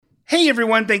Hey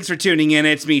everyone, thanks for tuning in.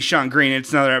 It's me, Sean Green.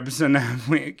 It's another episode of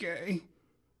Halfway Gay.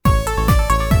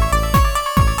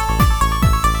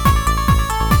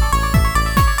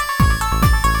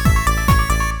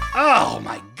 Oh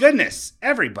my goodness,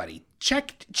 everybody,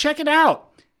 check it out.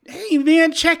 Hey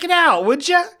man, check it out, would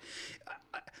ya?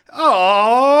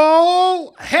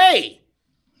 Oh, hey,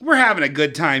 we're having a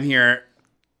good time here.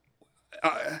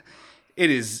 It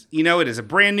is a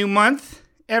brand new month,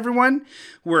 everyone.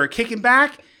 We're kicking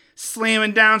back,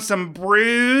 slamming down some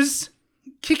brews,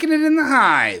 kicking it in the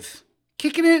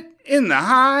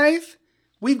hive.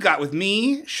 We've got with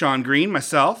me, Sean Green,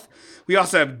 myself. We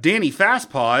also have Danny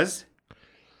Fastpaws.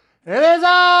 It is I!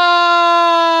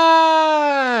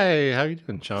 How you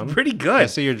doing, Sean? Pretty good. I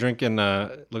see you're drinking,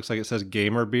 looks like it says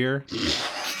gamer beer. Is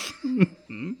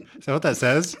that what that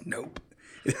says? Nope.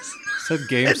 It said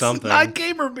game It's something. not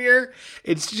gamer beer.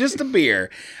 It's just a beer.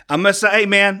 I'm going to say, hey,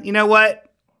 man, you know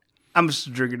what? I'm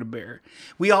just drinking a beer.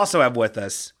 We also have with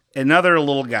us another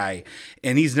little guy,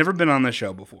 and he's never been on the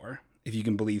show before, if you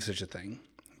can believe such a thing.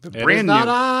 It is not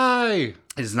I!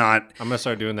 It's not. I'm going to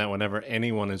start doing that whenever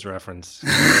anyone is referenced.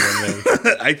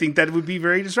 I think that would be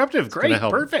very disruptive. Great.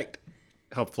 Perfect.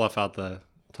 Help fluff out the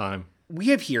time. We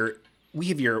have here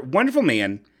wonderful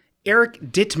man, Eric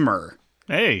Dittmer.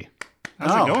 Hey,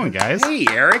 how's it going, guys? Hey,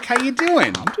 Eric, how you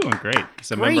doing? I'm doing great.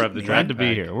 He's a Great, member of the man. Glad to Drag be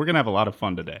Pack. here. We're gonna have a lot of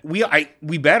fun today.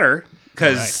 We better,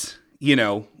 because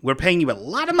we're paying you a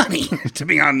lot of money to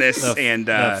be on this.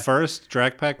 The first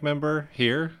Drag Pack member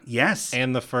here, yes.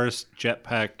 and the first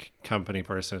Jetpack company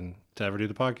person to ever do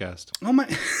the podcast. Oh my.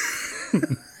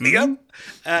 Yep.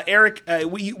 Eric,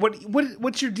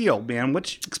 what's your deal, man?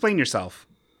 Explain yourself.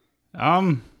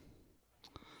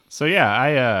 So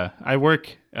yeah, I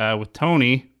work with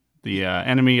Tony, the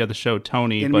enemy of the show,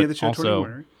 Tony, Enemy but of the show, also Tony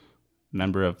Warner.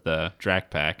 member of the Drag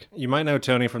Pack. You might know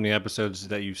Tony from the episodes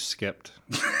that you skipped.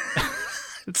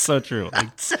 It's so true. Like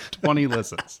 20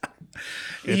 listens.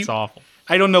 It's awful.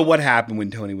 I don't know what happened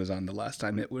when Tony was on the last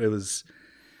time. It was.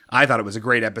 I thought it was a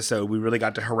great episode. We really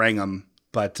got to harangue him,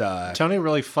 but Tony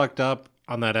really fucked up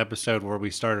on that episode where we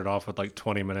started off with like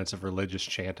 20 minutes of religious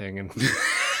chanting and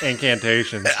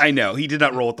incantations. I know he did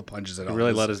not roll with the punches at all. It really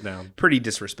It was let us down. pretty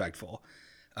disrespectful.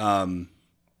 So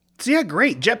yeah,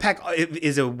 great. Jetpack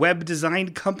is a web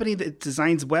design company that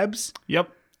designs webs. Yep.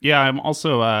 Yeah,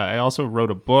 I also wrote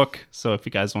a book, so if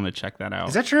you guys want to check that out.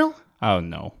 Is that true? Oh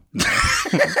no.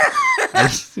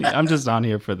 I'm just on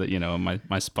here for the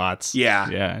my spots. Yeah.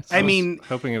 Yeah. I mean,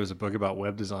 Hoping it was a book about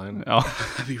web design. oh,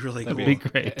 that'd be really cool. that'd be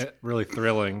great. Really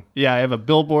thrilling. Yeah, I have a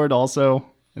billboard also,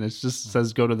 and it just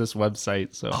says go to this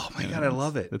website. So Oh my god, I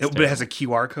love it. it's But it has a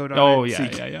QR code on Oh, it.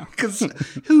 yeah, yeah. Because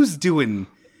who's doing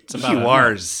about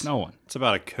QRs? No one. It's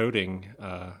about a coding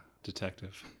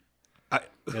detective.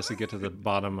 He has to get to the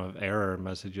bottom of error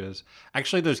messages.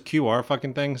 Actually, those QR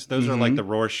fucking things, those are like the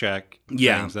Rorschach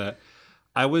things that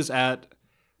I was at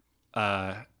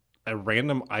a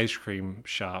random ice cream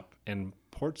shop in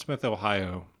Portsmouth,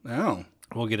 Ohio. Oh,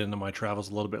 We'll get into my travels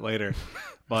a little bit later.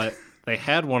 But they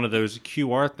had one of those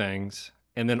QR things,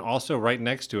 and then also right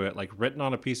next to it, like written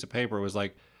on a piece of paper, was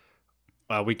like,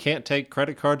 we can't take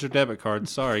credit cards or debit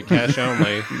cards. Sorry, cash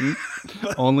only.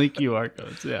 Only QR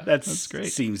codes. Yeah, that's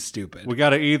great. Seems stupid. We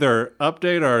got to either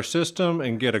update our system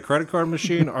and get a credit card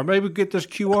machine, or maybe get this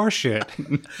QR shit.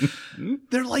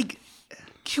 They're like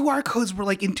QR codes were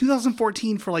like in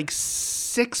 2014 for like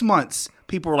 6 months.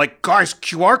 People were like, guys,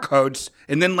 QR codes,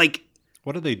 and then like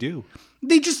What do they do?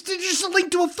 they're just a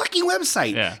link to a fucking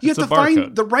website. Yeah, you it's have to a find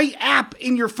barcode. the right app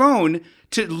in your phone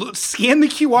to scan the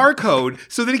QR code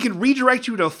so that it can redirect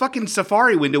you to a fucking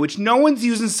Safari window, which no one's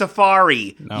using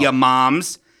Safari, ya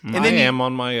moms. And I then am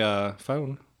on my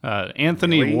phone.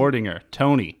 Anthony Really? Wardinger,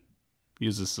 Tony,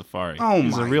 uses Safari. oh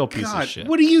He's my a real piece God. of shit.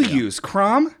 What do you use,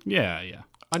 Chrome? Yeah.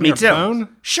 On Me your too.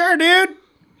 phone? Sure, dude.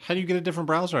 How do you get a different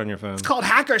browser on your phone? It's called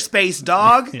Hackerspace,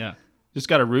 dog. Yeah. Just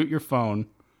got to root your phone.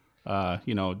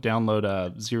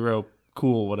 Download Zero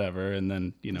Cool whatever, and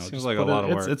then Seems like a lot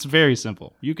of work. It's very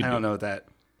simple. You could. I do don't it. know what that.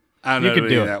 I don't know You could what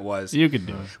do any it. of that was. You could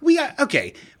do it. We got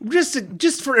okay.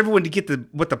 Just for everyone to get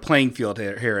what the playing field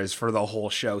here is for the whole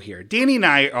show here. Danny and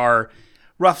I are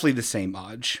roughly the same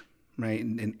age, right?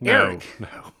 And Eric, No.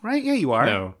 right? Yeah, you are.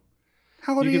 No.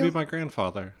 How old You are could you? be my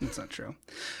grandfather. That's not true.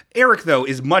 Eric though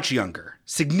is much younger,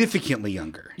 significantly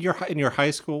younger. You're in your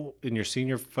high school, in your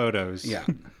senior photos. Yeah,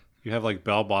 You have like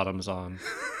bell bottoms on.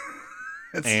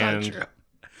 that's And- not true.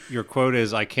 Your quote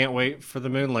is, "I can't wait for the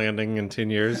moon landing in 10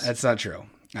 years." That's not true.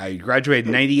 I graduated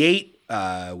in '98,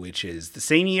 which is the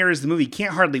same year as the movie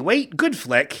Can't Hardly Wait. Good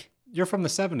flick. You're from the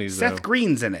 70s, Seth though.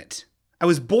 Green's in it. I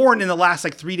was born in the last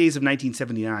 3 days of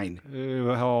 1979.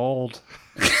 Ew, how old?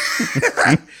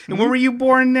 And when were you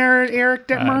born there, Eric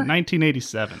Detmer?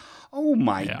 1987. Oh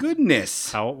my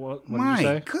goodness! What did My you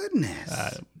say? goodness!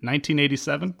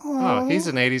 1987. Oh, he's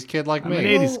an 80s kid like I'm me.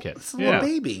 an 80s kid. It's a little Yeah.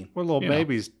 baby. We're little You know.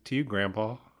 babies to you,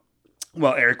 Grandpa.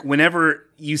 Well, Eric, whenever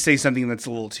you say something that's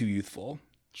a little too youthful,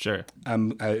 Sure. I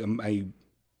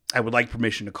would like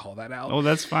permission to call that out. Oh,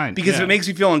 that's fine. Because if Yeah. it makes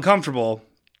me feel uncomfortable,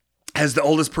 as the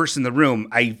oldest person in the room,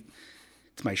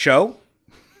 it's my show,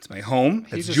 it's my home,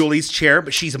 it's Julie's chair,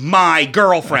 but she's my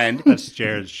girlfriend. That's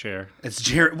Jared's chair. It's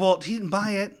Jared. Well, he didn't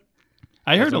buy it.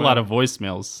 I heard a lot of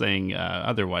voicemails saying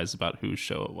otherwise about whose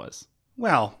show it was.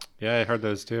 Well, Yeah, I heard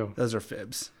those too. those are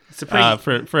fibs. It's a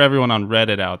pretty. For everyone on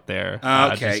Reddit out there,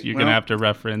 Okay, you're well- gonna have to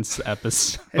reference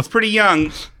episode. It's pretty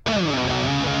young.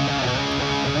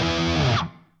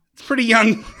 It's pretty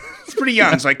young. It's pretty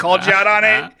young. So I called you out on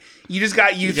it. You just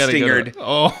got youth Gotta go stingered.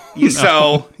 to-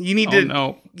 So you need to.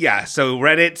 no. Yeah. So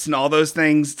Reddits and all those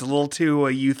things. It's a little too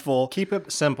youthful. Keep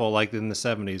it simple, like in the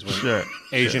 70s when Sure.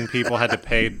 Asian people had to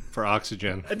pay for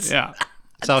oxygen. Yeah.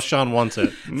 That's how Sean wants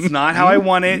it. It's not how I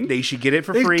want it. They should get it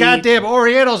for free. goddamn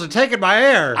Orientals are taking my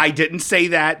air. I didn't say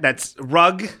that. That's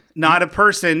rug, not a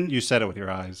person. You said it with your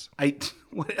eyes.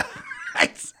 What?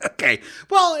 Okay.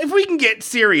 Well, if we can get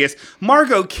serious,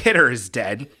 Margot Kidder is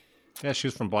dead. Yeah, she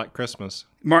was from Black Christmas.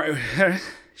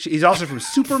 She's also from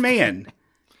Superman.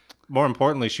 More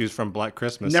importantly, she was from Black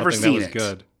Christmas. Never something seen that was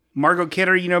it. good. Margot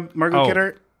Kidder, you know Margot Oh.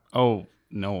 Kidder? Oh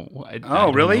no. I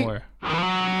don't really? know her.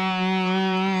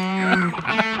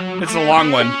 It's a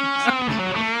long one.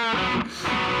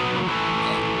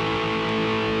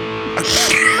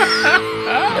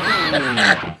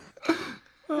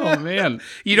 Oh man,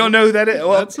 You don't know who that is?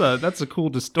 Well, that's a cool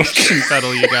distortion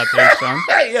pedal you got there, Sean.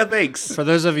 yeah, thanks. For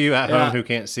those of you at Yeah. home who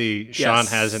can't see, Sean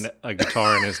Yes. has a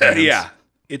guitar in his hands. Yeah.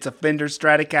 It's a Fender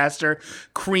Stratocaster,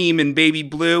 cream and baby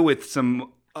blue with some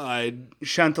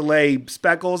Chantilly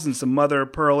speckles and some mother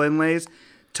of pearl inlays.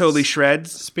 Totally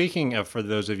shreds. Speaking of, for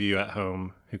those of you at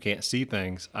home who can't see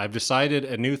things, I've decided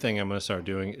a new thing I'm going to start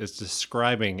doing is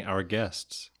describing our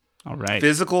guests. All right.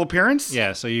 Physical appearance?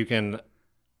 Yeah, so you can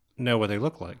know what they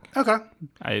look like. Okay.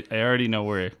 I already know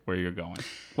where you're going.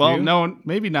 Well, You? no,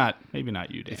 maybe not. Maybe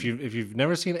not you, Dan. If you've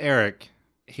never seen Eric,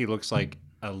 he looks like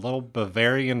a little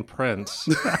Bavarian prince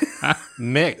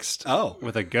mixed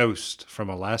with a ghost from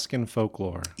Alaskan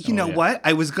folklore. You know what?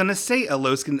 I was going to say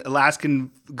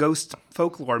Alaskan ghost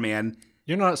folklore man.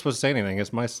 You're not supposed to say anything.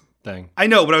 It's my thing. I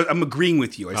know, but I'm agreeing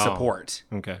with you. I support.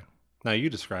 Okay. Now you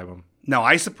describe him. No,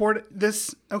 I support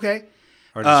this. Okay.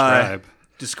 Or describe.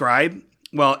 Describe.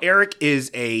 Well, Eric is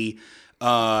a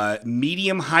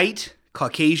medium height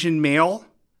Caucasian male.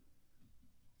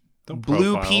 Don't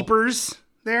Blue profile. peepers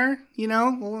there, you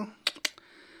know,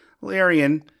 little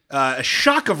Aryan. A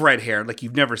shock of red hair like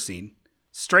you've never seen.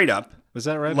 Straight up. Was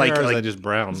that red Like- hair or is like- that just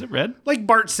brown? Is it red? Like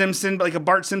Bart Simpson, like a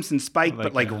Bart Simpson spike,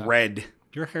 but like red.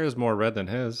 Your hair is more red than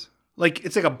his. Like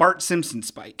it's like a Bart Simpson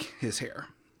spike, his hair.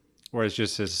 Or it's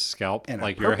just his scalp, And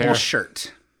like a your purple hair.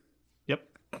 shirt. Yep.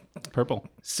 Purple.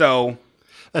 So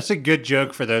That's a good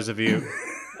joke for those of you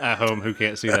at home who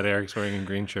can't see that Eric's wearing a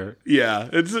green shirt. yeah,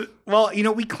 it's well, you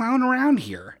know, we clown around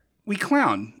here. We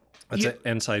clown. That's an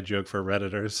inside joke for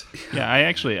Redditors. Yeah, I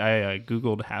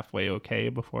Googled Halfway Okay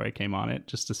before I came on it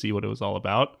just to see what it was all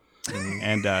about.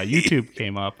 And YouTube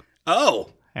came up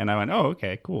Oh, and I went, oh,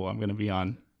 okay, cool. I'm going to be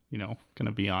on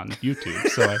YouTube.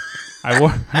 So I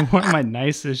wore my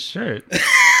nicest shirt.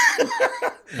 I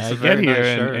a get very here nice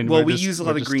shirt. and Well, we're we just- use a we're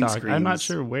lot of just green talking. I'm not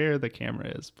screens. sure where the camera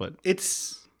is, but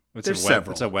it's It's There's a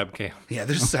several. It's a webcam. yeah.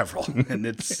 There's several, and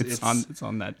it's it's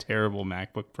on that terrible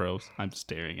MacBook Pro I'm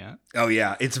staring at. Oh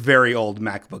yeah, it's very old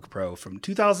MacBook Pro from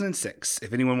 2006.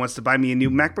 If anyone wants to buy me a new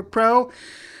MacBook Pro,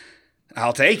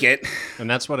 I'll take it. And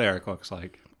that's what Eric looks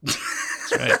like.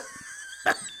 That's right.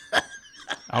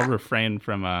 I'll refrain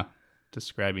from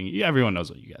describing. Yeah, everyone knows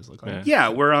what you guys look like. Yeah,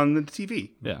 we're on the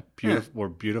TV. Yeah. Beautiful. We're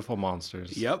beautiful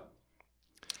monsters. Yep.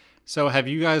 So have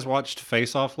you guys watched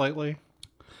Face Off lately?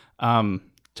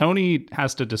 Tony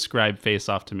has to describe Face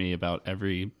Off to me about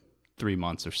every 3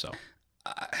 months or so.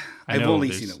 I've know only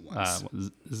there's, seen it once.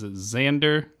 Is it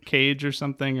Xander Cage or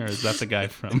something, or is that the guy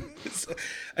from?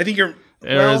 I think you're.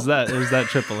 Or is that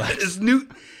Triple X?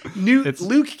 It's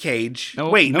Luke Cage. No,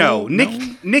 Wait, no,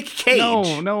 Nick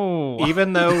Cage. No.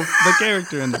 Even though The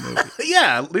character in the movie.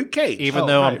 Yeah, Luke Cage. even Oh,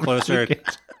 though right. I'm closer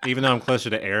even though I'm closer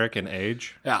to Eric in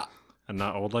age Yeah, and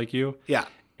not old like you, yeah.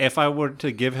 if I were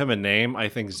to give him a name, I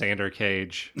think Xander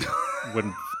Cage would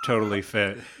totally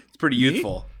fit. It's pretty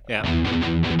youthful. Yeah.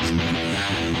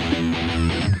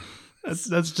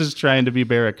 That's just trying to be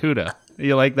Barracuda.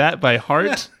 You like that by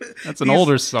Heart? That's an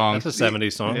older song. That's a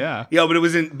 70s song. Yeah. Yeah, but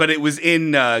it was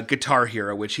in Guitar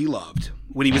Hero, which he loved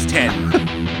when he was 10.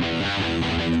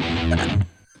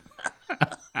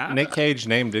 Nick Cage's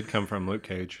name did come from Luke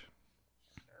Cage.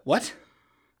 What?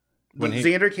 When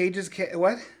Xander Cage's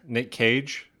what? Nick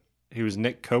Cage, he was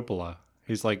Nick Coppola.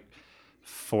 He's like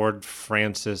Ford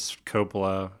Francis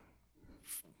Coppola,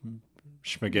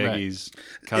 Schmageggy's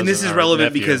cousin. And this is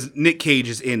relevant nephew. because Nick Cage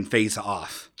is in Face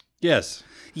Off. Yes.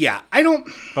 Yeah, I don't.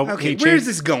 Oh, okay, he where is changed-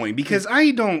 this going? Because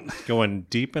I don't. Going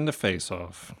deep into Face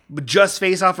Off. Just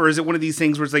Face Off, or is it one of these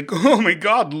things where it's like, oh my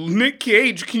God, Nick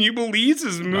Cage, can you believe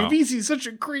his movies? He's such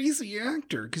a crazy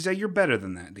actor. Because you're better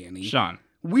than that, Danny. Sean,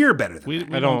 We're better than we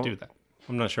that. don't do that.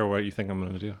 I'm not sure what you think I'm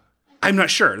going to do. I'm not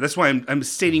sure. That's why I'm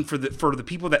stating for the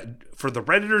people for the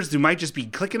Redditors who might just be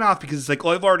clicking off because it's like, oh,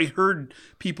 I've already heard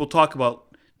people talk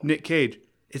about Nick Cage.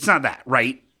 It's not that,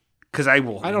 right? Because I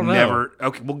don't never.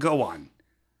 Okay, well, go on.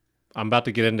 I'm about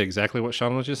to get into exactly what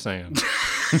Sean was just saying.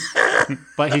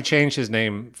 But he changed his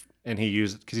name and he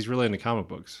used because he's really into comic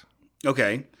books.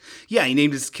 Okay. Yeah, he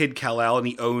named his kid Kal-El, and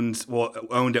he owned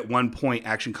at one point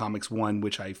Action Comics 1,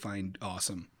 which I find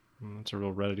awesome. That's a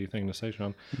real Reddity thing to say,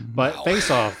 Sean. But Face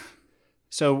Off.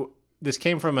 So this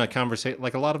came from a conversation,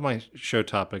 like a lot of my show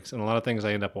topics and a lot of things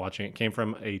I end up watching. It came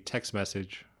from a text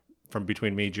message from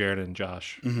between me, Jared, and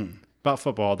Josh about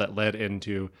football that led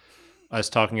into us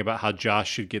talking about how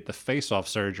Josh should get the face-off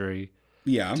surgery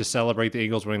to celebrate the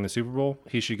Eagles winning the Super Bowl.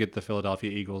 He should get the Philadelphia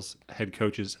Eagles head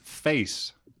coach's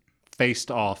face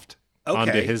faced off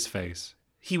onto his face.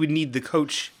 He would need the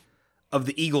coach of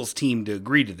the Eagles team to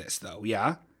agree to this, though,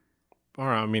 yeah?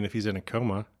 Or, I mean, if he's in a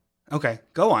coma. Okay,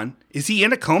 go on. Is he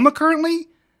in a coma currently?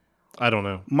 I don't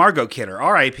know. Margot Kidder,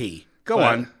 R.I.P. Go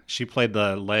on. She played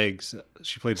the legs.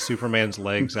 She played Superman's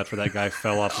legs after that guy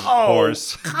fell off a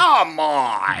horse. Come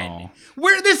on.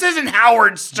 This isn't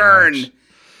Howard Stern.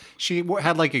 She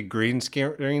had like a green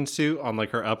screen suit on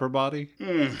like her upper body.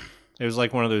 It was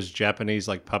like one of those Japanese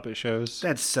like puppet shows.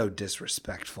 That's so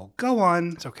disrespectful. Go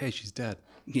on. It's okay. She's dead.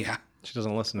 Yeah. She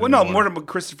doesn't listen Well, anymore. no, more about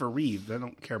Christopher Reeve. I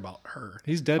don't care about her.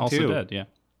 He's dead Also too. dead, yeah.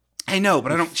 I know,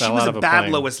 but I don't. She fell was out a of a bad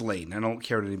plane. Lois Lane. I don't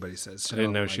care what anybody says. I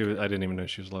didn't know she was. I didn't even know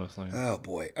she was Lois Lane. Oh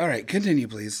boy! All right, continue,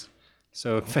 please.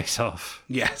 So Face Off.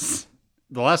 Yes.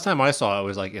 The last time I saw it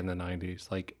was like in the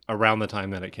 90s, like around the time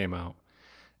that it came out.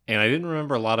 And I didn't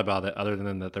remember a lot about it other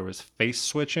than that there was face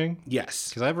switching. Yes.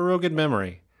 Because I have a real good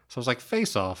memory. So I was like,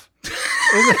 Face Off. Is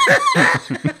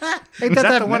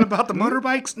that the one about the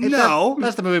motorbikes? No.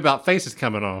 That's the movie about faces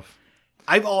coming off.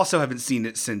 I also haven't seen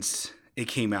it since it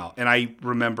came out, and I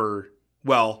remember.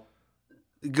 Well,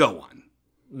 go on.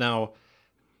 Now,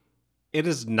 it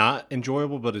is not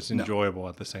enjoyable, but it's enjoyable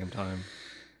at the same time.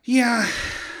 Yeah,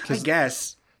 I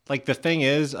guess. Like, the thing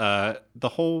is, the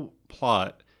whole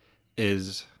plot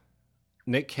is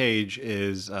Nick Cage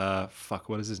is,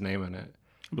 what is his name in it?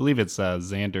 I believe it's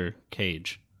Xander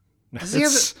Cage. Is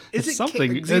it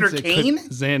something. Xander Kane?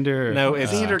 Xander. No,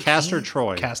 it's Xander Castor Kane?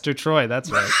 Troy. Castor Troy. That's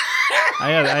right. I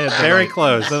had Very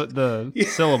close. The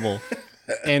syllable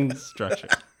And structure.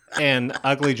 and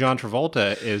ugly John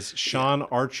Travolta is Sean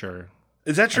Archer.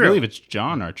 Is that I true? believe it's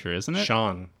John Archer, isn't it?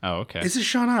 Sean. Oh, okay. This is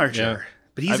Sean Archer, Yeah.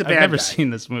 but he's I've a bad never guy.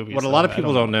 seen this movie. What a so lot of I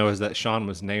people don't know is that Sean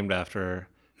was named after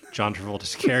John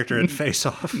Travolta's character in Face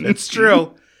Off. It's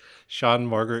true. Sean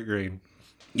Margaret Green.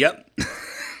 Yep.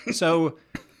 So,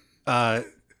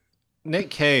 Nick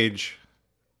Cage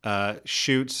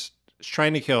is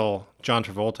trying to kill John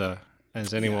Travolta,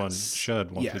 as anyone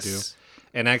should want to do,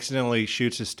 and accidentally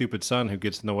shoots his stupid son who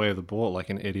gets in the way of the bullet like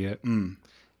an idiot.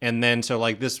 And then, so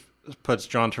like this puts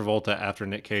John Travolta after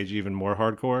Nick Cage even more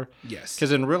hardcore. Yes.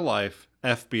 Because in real life,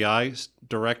 FBI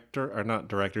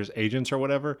agents or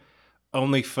whatever,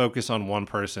 only focus on one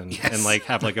person and like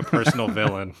have like a personal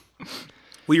villain.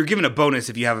 Well, you're given a bonus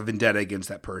if you have a vendetta against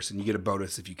that person. You get a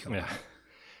bonus if you kill him.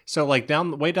 So like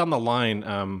way down the line,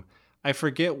 I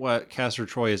forget what Castor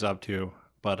Troy is up to,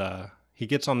 but he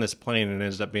gets on this plane and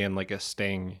ends up being like a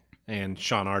sting, and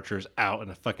Sean Archer's out in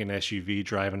a fucking SUV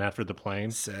driving after the plane.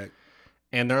 Sick.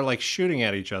 And they're like shooting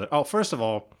at each other. Oh, first of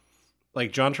all,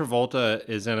 like John Travolta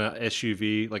is in a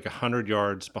SUV like 100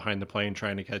 yards behind the plane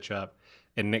trying to catch up,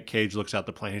 and Nick Cage looks out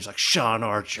the plane. He's like, Sean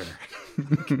Archer.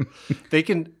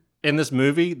 In this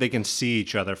movie, they can see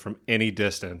each other from any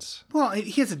distance. Well,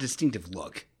 he has a distinctive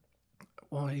look.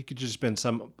 Well, he could just been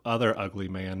some other ugly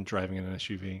man driving in an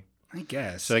SUV. I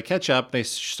guess. So they catch up. They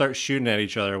start shooting at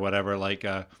each other or whatever. Like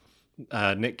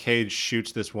Nick Cage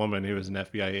shoots this woman who is an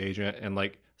FBI agent and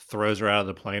like throws her out of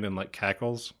the plane and like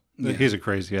cackles. Yeah. He's a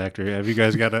crazy actor. Have you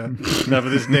guys got enough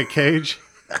of this Nick Cage?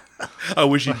 Oh,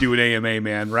 we should do an AMA,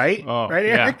 man, right? Oh, right,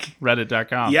 yeah. Eric?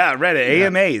 Reddit.com. Yeah, Reddit,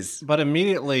 AMAs. But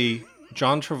immediately,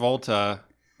 John Travolta,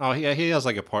 he has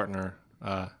like a partner.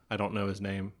 I don't know his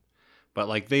name. But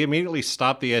like they immediately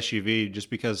stopped the SUV just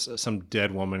because some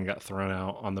dead woman got thrown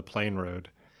out on the plain road.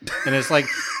 And it's like,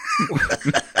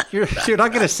 you're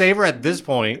not going to save her at this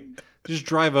point. Just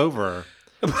drive over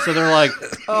her. So they're like,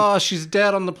 oh, she's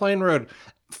dead on the plain road.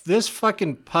 This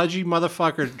fucking pudgy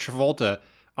motherfucker Travolta.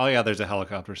 Oh, yeah, there's a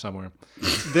helicopter somewhere.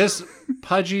 This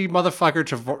pudgy motherfucker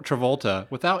Travolta,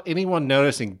 without anyone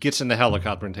noticing, gets in the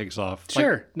helicopter and takes off.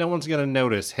 Sure. Like, no one's going to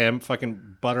notice him,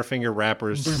 fucking Butterfinger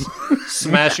rappers,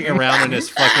 smashing around in his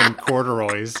fucking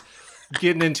corduroys,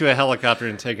 getting into a helicopter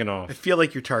and taking I off. feel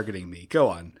like you're targeting me. Go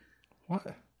on. What?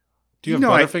 Do you have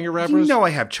Butterfinger rappers? You know I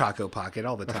have Choco Pocket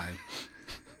all the time.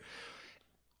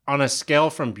 On a scale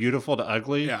from beautiful to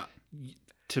ugly, Yeah.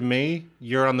 to me,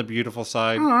 you're on the beautiful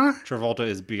side. Travolta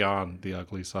is beyond the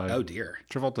ugly side. Oh, dear.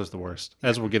 Travolta's the worst,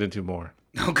 as we'll get into more.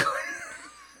 Oh, God.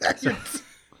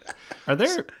 Are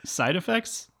there side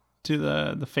effects to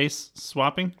the face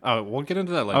swapping? Oh, we'll get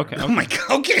into that later. Okay. Oh, my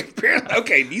God. Okay, apparently.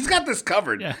 Okay, he's got this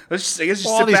covered. Yeah. Let's just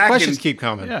Well, all sit these back questions and... keep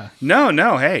coming. Yeah.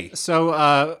 No, hey.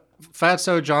 So,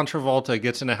 Fatso John Travolta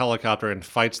gets in a helicopter and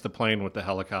fights the plane with the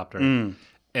helicopter.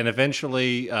 And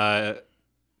eventually, the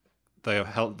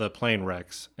plane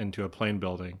wrecks into a plane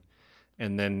building.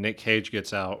 And then Nick Cage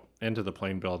gets out into the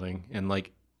plane building. And,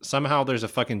 like, somehow there's a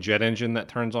fucking jet engine that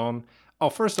turns on. Oh,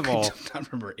 first of all... I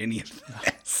don't remember any of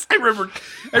this. I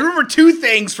remember two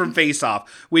things from Face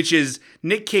Off, which is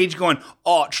Nick Cage going,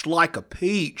 "Oh, it's like a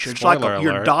peach. It's Spoiler like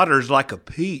your alert. daughter's like a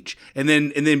peach," and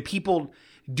then people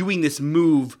doing this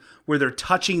move where they're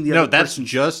touching the No, other that's person.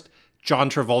 just John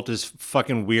Travolta's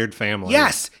fucking weird family.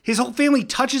 Yes, his whole family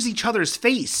touches each other's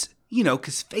face. You know,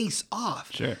 because Face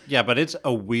Off. Sure. Yeah, but it's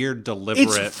a weird, deliberate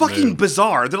It's fucking move.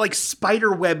 bizarre. They're like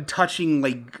spider web touching,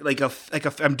 like a.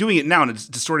 I'm doing it now and it's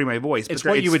distorting my voice. It's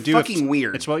but what you would do. Fucking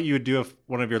weird. It's what you would do if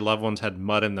one of your loved ones had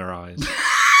mud in their eyes.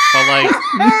 But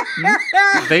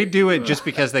like, they do it just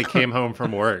because they came home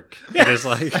from work. It is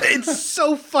like, It's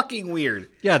so fucking weird.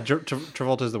 yeah,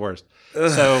 Travolta's the worst.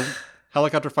 So,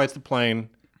 helicopter fights the plane.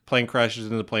 Plane crashes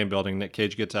into the plane building. Nick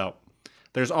Cage gets out.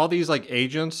 There's all these like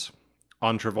agents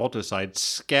on Travolta's side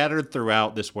scattered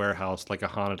throughout this warehouse like a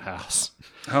haunted house.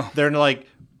 Oh. They're like,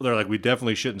 we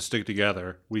definitely shouldn't stick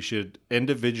together. We should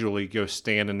individually go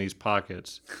stand in these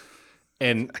pockets.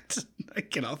 And I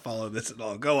cannot follow this at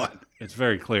all. Go on. it's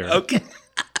very clear. Okay.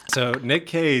 So Nick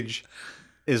Cage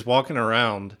is walking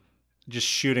around just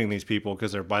shooting these people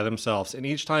because they're by themselves. And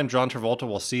each time John Travolta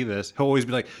will see this, he'll always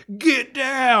be like, "Get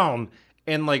down!"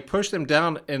 and like push them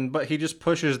down. But he just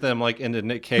pushes them like into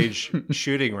Nick Cage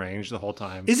shooting range the whole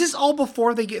time. Is this all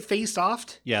before they get faced off?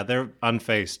 Yeah, they're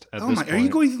unfaced at Oh this my! point. Are you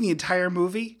going through the entire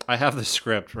movie? I have the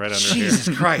script right under Jesus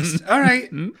here. Christ! All right.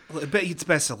 I bet it's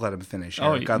best to let him finish.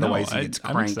 Eric, no, otherwise he gets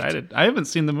I'm cranked. excited. I haven't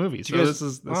seen the movie, so guys- this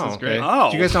is Oh, great. okay.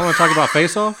 Oh. Do you guys not want to talk about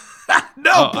Face Off?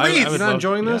 No, Oh, please. would You're not love-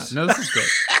 enjoying yeah. this? No, this is great.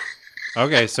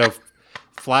 Okay, so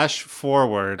flash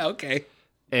forward. Okay.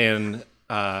 And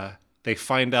they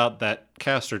find out that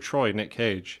Castor Troy, Nick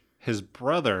Cage, his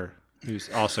brother, who's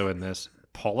also in this,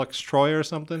 Pollux Troy or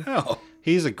something, Oh.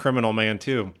 he's a criminal man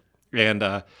too.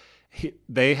 And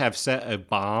they have set a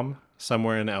bomb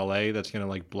somewhere in LA that's going to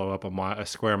like blow up a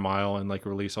square mile and like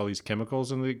release all these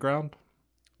chemicals in the ground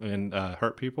and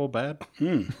hurt people bad.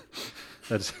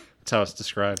 That's how it's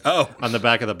described Oh. on the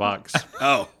back of the box.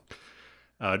 Oh.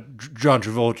 John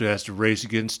Travolta has to race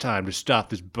against time to stop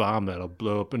this bomb that'll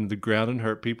blow up into the ground and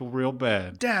hurt people real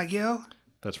bad. Dag yo.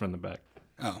 That's from the back.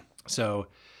 Oh. So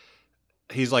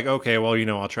he's like, okay, well,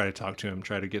 I'll try to talk to him,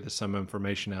 try to get some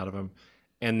information out of him.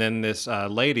 And then this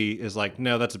lady is like,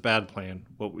 no, that's a bad plan.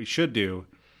 What we should do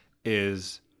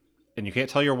is, and you can't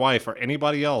tell your wife or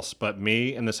anybody else but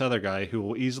me and this other guy who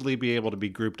will easily be able to be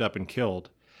grouped up and killed,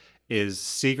 is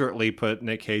secretly put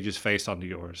Nick Cage's face onto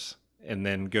yours and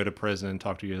then go to prison and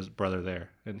talk to his brother there.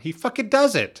 And he fucking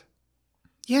does it.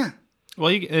 Yeah. Well,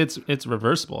 it's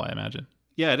reversible, I imagine.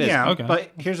 Yeah, it is. Yeah. Okay.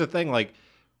 But here's the thing, like,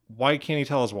 why can't he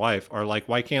tell his wife? Or, like,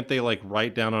 why can't they, like,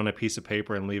 write down on a piece of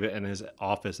paper and leave it in his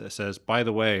office that says, by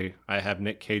the way, I have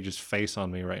Nick Cage's face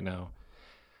on me right now.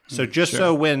 So just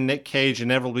so when Nick Cage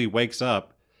inevitably wakes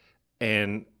up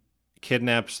and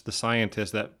kidnaps the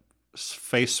scientist that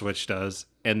Face Switch does,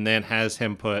 and then has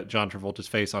him put John Travolta's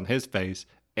face on his face,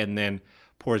 and then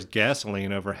pours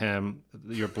gasoline over him,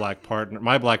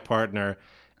 my black partner,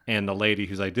 and the lady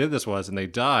whose idea this was, and they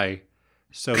die.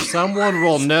 So someone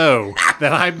will know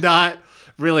that I'm not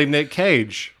really Nick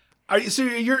Cage. So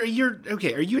you're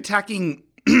okay. Are you attacking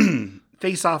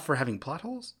Face Off for having plot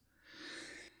holes?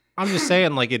 I'm just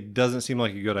saying, like, it doesn't seem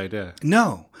like a good idea.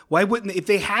 No. Why wouldn't if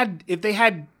they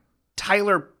had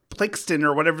Tyler Plixton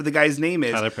or whatever the guy's name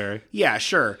is? Tyler Perry. Yeah,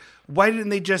 sure. Why didn't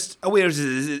they just? Oh wait, is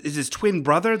his twin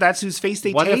brother? That's whose face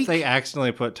they What take. if they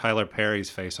accidentally put Tyler Perry's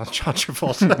face on John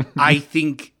Travolta? I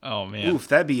think. Oh man. Oof,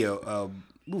 that'd be a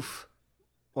oof.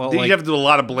 Well, You'd have to do a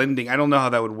lot of blending. I don't know how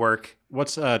that would work.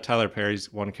 what's Tyler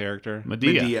Perry's one character?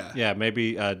 Medea. Yeah,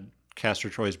 maybe Castor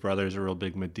Troy's brother is a real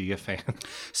big Medea fan.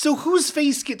 So whose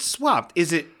face gets swapped?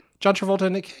 Is it? John Travolta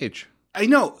and Nick Cage. I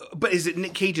know, but is it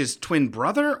Nick Cage's twin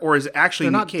brother or is it actually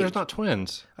Nick Cage? They're not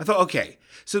twins. I thought okay.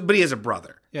 So, but he has a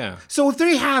brother. Yeah. So if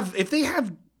they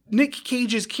have Nick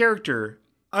Cage's character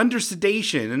under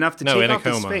sedation enough to take off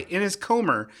his face in his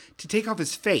coma to take off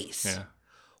his face, Yeah.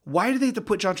 why do they have to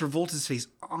put John Travolta's face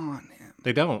on him?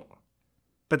 They don't.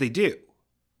 But they do.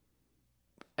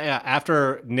 Yeah,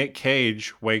 after Nick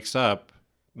Cage wakes up,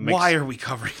 Why are we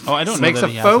covering? Oh, I don't know. makes that a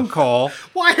he has phone call.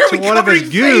 Why are we one of his covering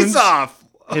goons. Face Off?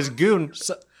 His goon.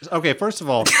 Okay, first of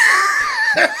all,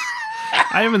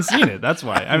 I haven't seen it. That's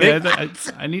why. I mean,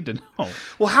 I need to know.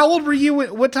 Well, how old were you?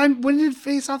 What time? When did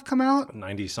Face Off come out?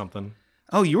 90 something.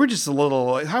 Oh, you were just a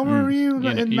little. How old were you in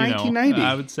 1990?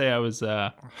 I would say I was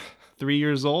 3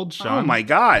 years old, Sean. Oh my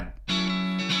God!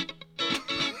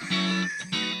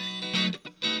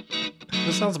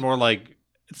 This sounds more like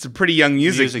It's some pretty young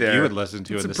music there. you would listen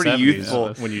to It's in a the pretty 70s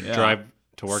youthful. when you drive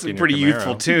to work Some in pretty your Camaro.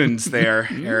 youthful tunes there,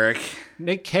 Eric.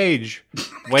 Nick Cage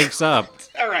wakes up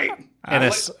All right.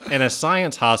 in a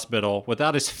science hospital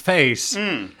without his face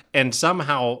and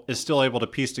somehow is still able to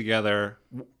piece together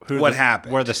What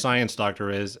happened. where the science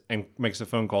doctor is and makes a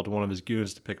phone call to one of his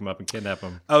goons to pick him up and kidnap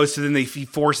him. Oh, so then he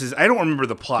forces. I don't remember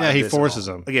the plot. Yeah, of he this at forces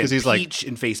all. him, again. 'cause he's like- Peach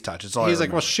and face touch. It's all. He's I like,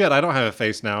 well, remember. shit, I don't have a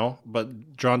face now,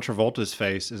 but John Travolta's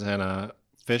face is in a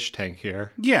fish tank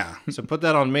here. Yeah. So put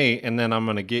that on me, and then I'm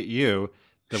going to get you,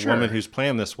 the Sure. woman whose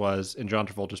plan this was, and John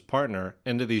Travolta's partner,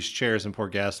 into these chairs and pour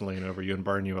gasoline over you and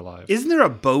burn you alive. Isn't there a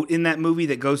boat in that movie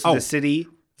that goes to the city?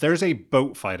 There's a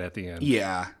boat fight at the end.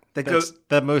 Yeah. That That's goes.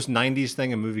 the most 90s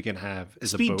thing a movie can have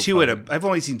is a Speed boat 2 fight. I've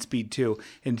only seen Speed 2,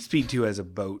 and Speed 2 has a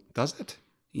boat. Does it?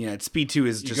 Yeah, Speed 2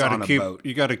 is just on a boat.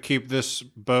 You got to keep this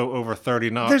boat over 30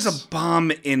 knots. There's a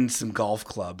bomb in some golf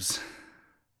clubs.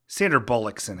 Sandra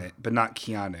Bullock's in it, but not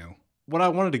Keanu. What I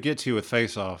wanted to get to with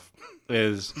Face Off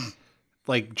is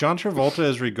like John Travolta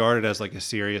is regarded as like a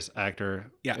serious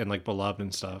actor and like beloved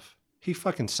and stuff. He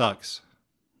fucking sucks.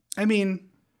 I mean,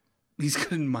 he's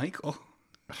good in Michael.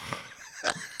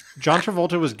 John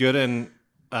Travolta was good in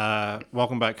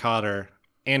Welcome Back, Kotter,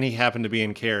 and he happened to be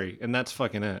in Carrie, and that's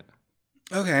fucking it.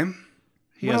 Okay.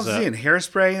 He What has else is he in?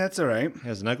 Hairspray? That's all right. He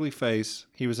has an ugly face.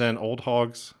 He was in Old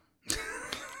Hogs.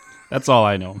 That's all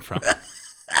I know him from.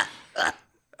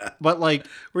 But like,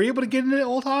 Were you able to get into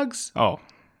Old Hogs? Oh,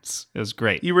 it was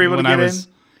great. You were able to get in?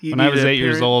 You When I was needed a 8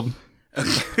 years period? old,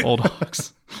 Old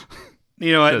Hogs.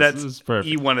 You know what? This is perfect.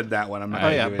 You wanted that one. I'm not. oh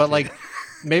gonna yeah, give it but to like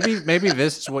maybe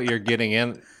this is what you're getting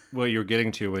in, what you're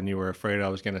getting to when you were afraid I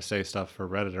was going to say stuff for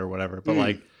Reddit or whatever. But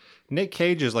like, Nick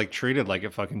Cage is like treated like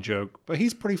a fucking joke, but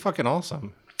he's pretty fucking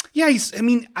awesome. you. Yeah,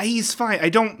 he's fine. I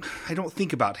don't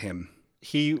think about him.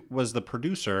 He was the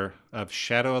producer of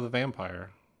Shadow of the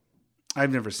Vampire.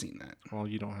 I've never seen that. Well,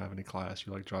 you don't have any class.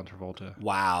 You like John Travolta.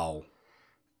 Wow.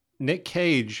 Nick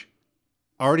Cage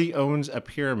already owns a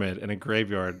pyramid in a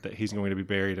graveyard that he's going to be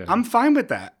buried in. I'm fine with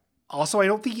that. Also, I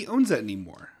don't think he owns that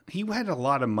anymore. He had a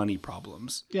lot of money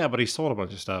problems. Yeah, but he sold a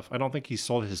bunch of stuff. I don't think he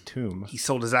sold his tomb. He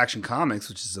sold his Action Comics,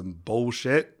 which is some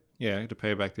bullshit. Yeah, to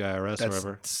pay back the IRS or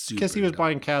whatever. super Because he was dumb.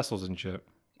 buying castles and shit.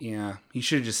 Yeah, he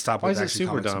should have just stopped Why with is it Action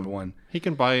super Comics dumb? #1. He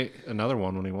can buy another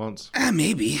one when he wants.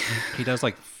 Maybe. He does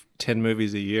like 10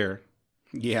 movies a year.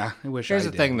 Yeah, I wish Here's I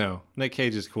the did. thing, though. Nick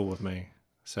Cage is cool with me.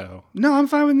 So, No, I'm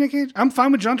fine with Nick Cage. I'm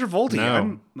fine with John Travolta.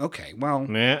 No. Okay, well,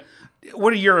 nah.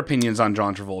 what are your opinions on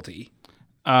John Travolta?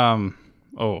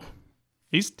 Oh,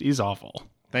 he's awful.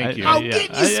 Thank you. How yeah.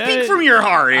 can you speak from your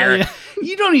heart here? I-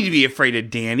 You don't need to be afraid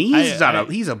of Danny. He's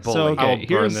he's a bully. So, okay, I'll burn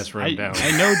here's- this room down.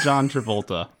 I know John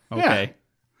Travolta. Okay.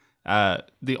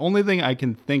 The only thing I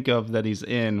can think of that he's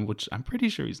in, which I'm pretty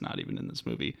sure he's not even in this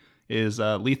movie, is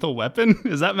Lethal Weapon.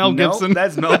 Is that Mel Nope, Gibson?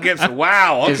 that's Mel Gibson.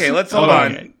 Wow. Okay, let's hold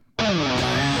hold on. on.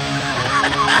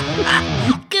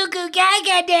 Goo goo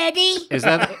gaga, daddy. Is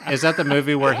that the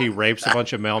movie where he rapes a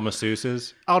bunch of male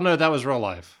masseuses? Oh, no, that was real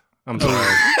life. I'm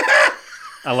sorry.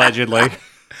 Allegedly.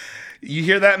 You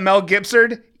hear that, Mel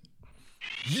Gibson?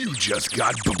 You just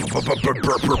got birded.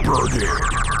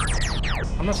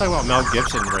 I'm not talking about Mel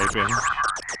Gibson raping.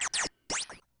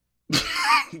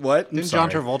 What? I'm Didn't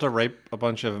sorry. John Travolta rape a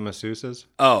bunch of masseuses?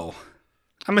 Oh,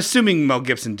 I'm assuming Mel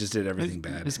Gibson just did everything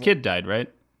bad. His kid died,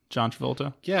 right? John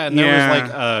Travolta. Yeah, and there was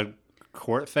like a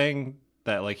court thing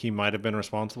that like he might have been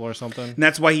responsible or something. And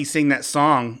that's why he sang that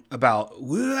song about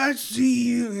 "Will I see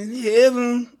you in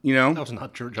heaven?" You know, That was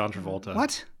not John Travolta.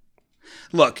 what?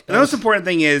 Look, the most important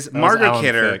thing is Margaret Alan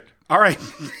Kidder. Thicke. All right,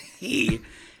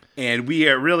 and we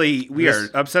are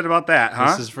upset about that,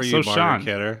 huh? This is for you, So, Margaret Sean,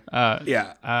 Kidder.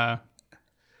 Yeah.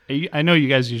 I know you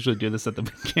guys usually do this at the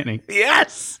beginning.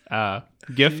 Yes.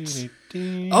 Gifts.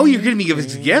 Oh, you're gonna be giving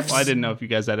us gifts? Well, I didn't know if you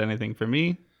guys had anything for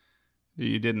me.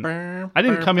 You didn't. I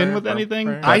didn't come in with anything.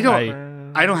 but I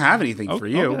don't have anything for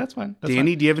you. Okay, that's fine. That's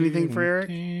Danny, do you have anything for Eric?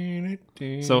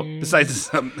 fine. So Besides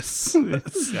the nice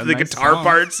guitar song.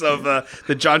 parts of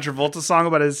the John Travolta song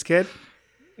about his kid?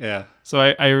 Yeah. So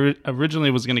I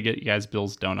originally was gonna get you guys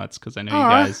Bill's Donuts because I know you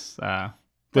Aw. guys. That's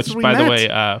Which, what we by the meant.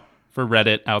 way, for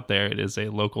Reddit out there, it is a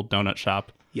local donut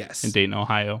shop Yes. in Dayton,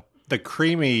 Ohio. The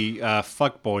Creamy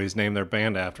Fuck Boys named their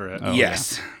band after it.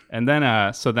 Yes. And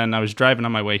then, so then I was driving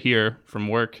on my way here from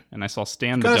work, and I saw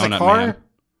Stan the Got us a Donut car? Man.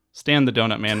 Stan the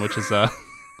Donut Man, which is a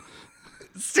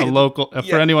local.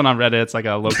 For anyone on Reddit, it's like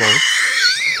a local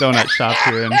donut shop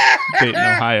here in Dayton,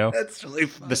 Ohio. That's really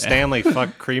fun. The Stanley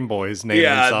Fuck Cream Boys named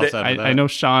Yeah, themselves they- after that. I know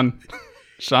Sean's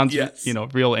Yes.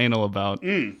 real anal about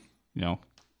you know.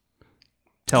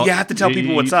 You have to tell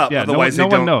people what's up, yeah, otherwise no they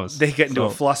one don't. knows. They get into a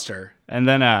So- fluster. And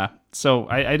then, so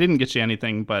I didn't get you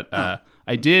anything, but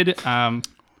I did. It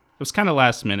was kind of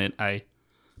last minute.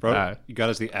 Bro, you got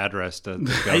us the address to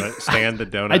the donut, Stan the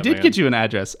Donut I did Man. get you an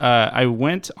address. I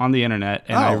went on the internet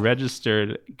and I Oh.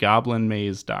 registered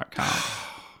goblinmaze.com.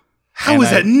 How And is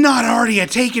that not already a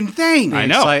taken thing? I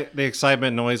know. The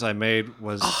excitement noise I made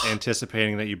was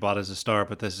anticipating that you bought us a star,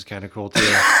 but this is kind of cool too.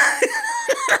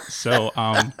 So,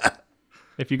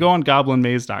 if you go on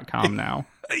goblinmaze.com now,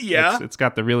 Yeah. it's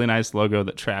got the really nice logo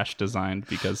that Trash designed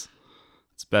because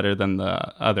it's better than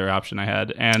the other option I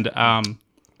had. And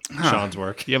Sean's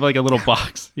work. you have like a little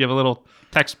box. You have a little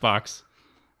text box,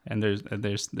 and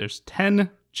there's 10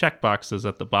 check boxes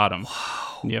at the bottom.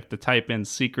 And you have to type in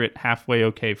secret halfway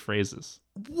okay phrases.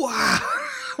 Wow.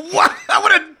 What? I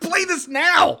want to play this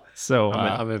now. So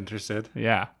I'm interested.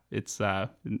 yeah, it's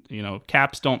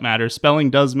caps don't matter, spelling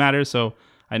does matter. So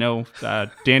I know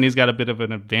Danny's got a bit of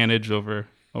an advantage over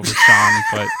Sean,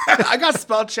 but I got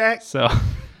spell check. so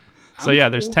yeah,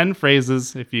 there's 10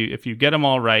 phrases. If you get them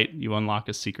all right, you unlock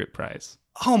a secret prize.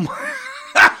 Oh my.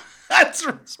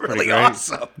 That's really great.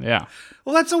 awesome. Yeah,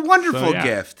 Well, that's a wonderful So, yeah.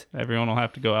 gift. everyone will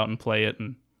have to go out and play it.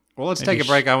 And Well, let's Maybe take a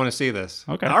break. I want to see this.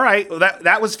 okay, All right. Well,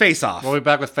 that was Face Off. We'll be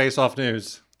back with Face Off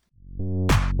News.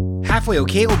 Halfway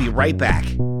okay. We'll be right back.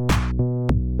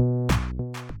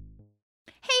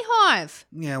 Hey, Harv,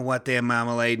 Yeah, what there,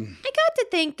 Marmalade? I got to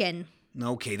thinking.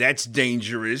 Okay, that's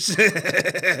dangerous.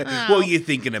 What are you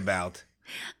thinking about?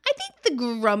 I think the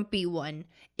grumpy one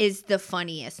is the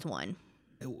funniest one.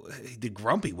 The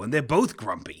grumpy one. They're both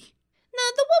grumpy. No,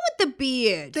 the one with the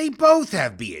beard. They both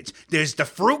have beards. There's the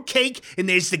fruitcake and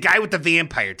there's the guy with the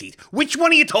vampire teeth. Which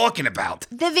one are you talking about?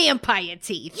 The vampire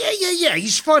teeth. Yeah.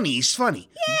 He's funny.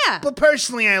 Yeah. But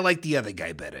personally, I like the other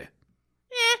guy better.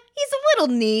 He's a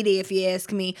little needy if you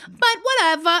ask me. But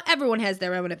whatever, everyone has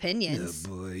their own Oh, opinions.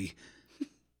 boy.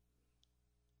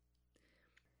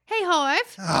 Hey,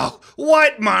 Harv, Oh,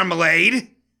 what, Marmalade?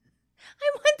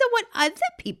 I wonder what other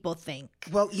people think.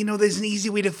 Well, there's an easy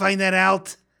way to find that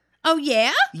out. Oh,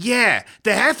 yeah? Yeah,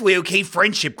 the Halfway Okay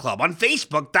Friendship Club on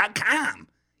Facebook.com.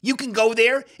 You can go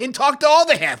there and talk to all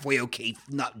the Halfway Okay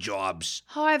nut jobs.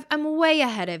 Harv, I'm way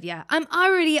ahead of you. I'm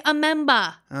already a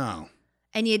member. Oh.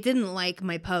 And you didn't like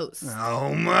my post.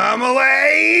 Oh,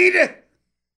 Marmalade!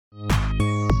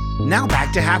 Now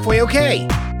back to Halfway Okay.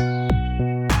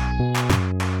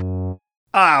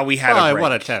 We had a break.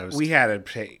 What a toast. We had a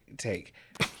take.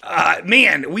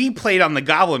 Man, we played on the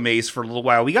Goblin Maze for a little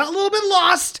while. We got a little bit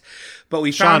lost, but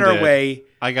we found Sean our did. way.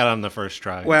 I got on the first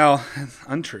try. Well,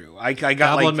 untrue. I got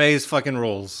Goblin Maze fucking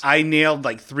rules. I nailed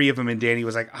like 3 of them, and Danny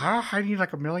was like, I need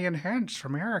like a million hints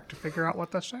from Eric to figure out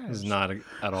what this It's is. not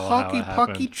at all Hucky how it Pucky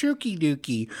happened. Chooky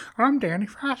Dookie. I'm Danny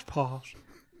Fastpaws.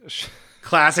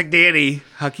 Classic Danny.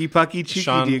 Hucky Pucky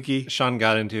Chooky Dookie. Sean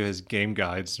got into his game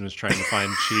guides and was trying to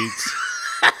find cheats.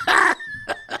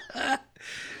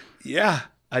 Yeah.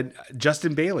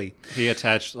 Justin Bailey. He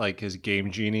attached like his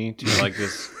Game Genie to like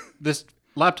this. This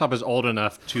laptop is old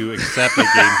enough to accept a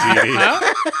Game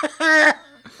Genie.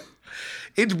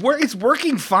 It's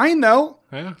working fine though.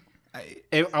 Yeah.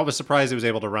 I was surprised he was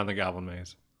able to run the Goblin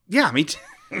Maze. Yeah, me too.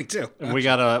 Me too. And we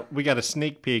got a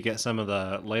sneak peek at some of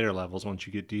the later levels once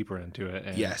you get deeper into it.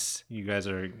 And Yes. you guys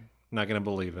are not going to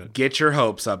believe it. Get your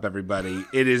hopes up, everybody.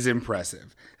 It is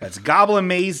impressive. That's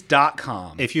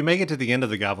goblinmaze.com. If you make it to the end of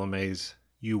the Goblin Maze,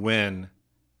 you win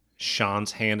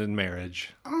Sean's hand in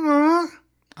marriage.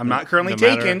 I'm not currently no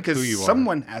matter taken who because you are.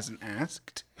 someone hasn't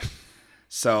asked.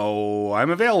 So I'm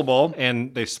available.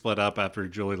 And they split up after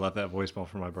Julie left that voicemail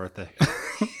for my birthday.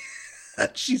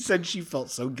 She said she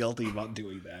felt so guilty about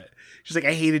doing that. She's like,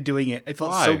 I hated doing it. I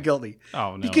felt so Why? guilty.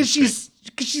 Oh, no. Because she's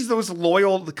the most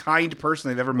loyal, the kind person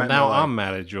they've ever met. Now in their life. I'm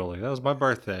mad at Julie. That was my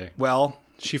birthday. Well,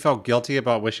 She felt guilty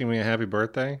about wishing me a happy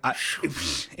birthday.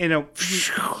 you know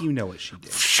what she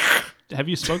did. Have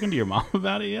you spoken to your mom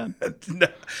about it yet? No,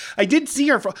 I did see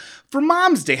her for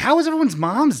Mom's Day. How was everyone's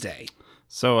Mom's Day?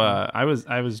 So I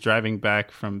was driving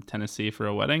back from Tennessee for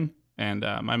a wedding, and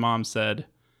my mom said,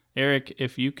 Eric,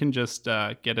 if you can just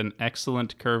get an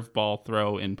excellent curveball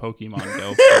throw in Pokemon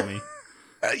Go for me.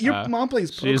 Your mom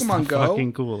plays She's Pokemon the Go.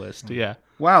 fucking coolest. Yeah.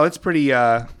 Wow, that's pretty.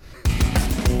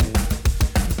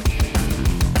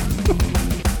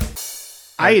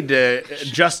 I had to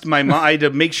adjust my mom. I had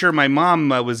to make sure my mom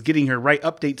was getting her right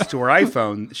updates to her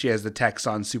iPhone. She has the text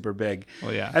on super big.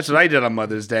 Well, yeah. That's what I did on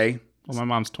Mother's Day. Well, my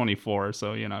mom's 24,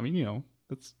 so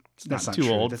it's That's not too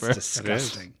true. old That's for.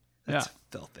 disgusting. That's Yeah.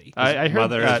 filthy. I heard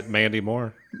Mother is Mandy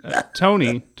Moore.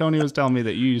 Tony was telling me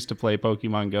that you used to play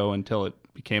Pokemon Go until it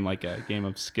became like a game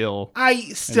of skill. I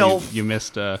and still, you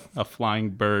missed a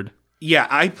flying bird. yeah,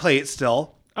 I play it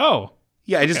still. Oh,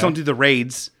 Yeah, I just don't do the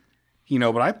raids,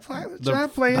 but I play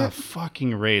the it.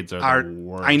 fucking raids are the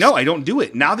worst. I know, I don't do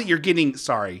it. Now that you're getting,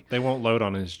 sorry. They won't load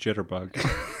on his jitterbug.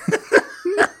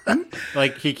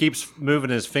 Like he keeps moving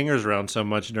his fingers around so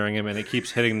much during him, and it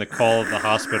keeps hitting the call of the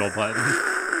hospital button.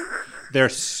 They're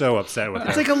so upset with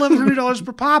It's that. like $1,100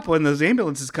 per pop when those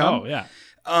ambulances come. Oh yeah.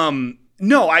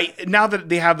 No, now that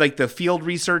they have like the field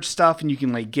research stuff and you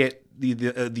can like get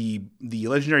the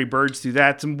legendary birds through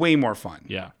that, it's way more fun.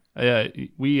 Yeah.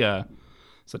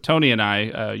 So Tony and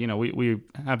I, we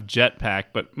have Jetpack,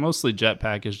 but mostly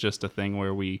Jetpack is just a thing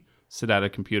where we sit at a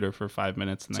computer for 5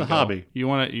 minutes and It's then a go, hobby. You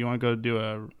want to go do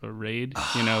a raid,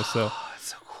 so. That's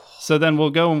so cool. So then we'll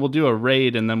go and we'll do a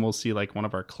raid, and then we'll see like one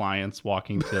of our clients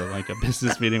walking to like a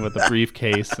business meeting with a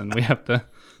briefcase, and we have to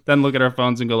then look at our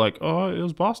phones and go like, oh,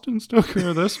 is Boston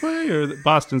Stoker this way? Or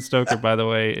Boston Stoker, by the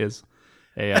way, is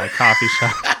a coffee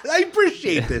shop I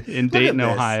appreciate this. in Look at Dayton, this.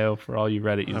 Ohio, for all you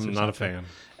Reddit users. I'm not a fan.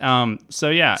 So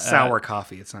yeah, Sour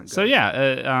coffee. It's not good. So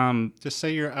yeah, Just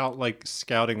say you're out like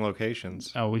scouting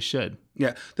locations. we should.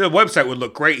 Yeah, the website would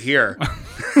look great here.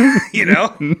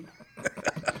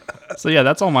 So yeah,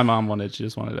 that's all my mom wanted. She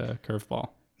just wanted a curveball.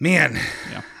 Man,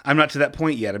 Yeah. I'm not to that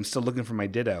point yet. I'm still looking for my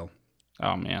Ditto.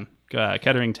 Oh man,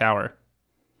 Kettering Tower,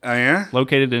 Oh yeah,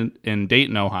 located in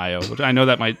Dayton, Ohio, which I know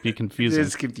that might be confusing.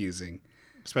 it's confusing.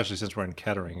 Especially since we're in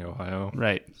Kettering, Ohio.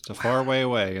 Right? It's a far way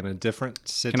away in a different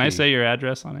city. Can I say your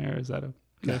address on air? Is that a?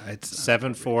 No, it's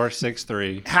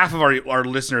 7463? half of our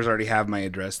listeners already have my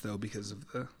address though because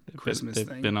of the Christmas They've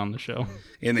thing, been on the show.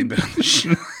 and they've been on the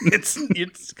show. It's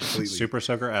completely. Super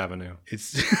Soaker Avenue.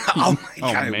 It's oh my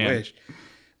god, I man. wish.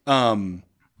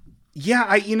 Yeah,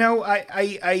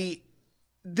 I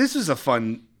this was a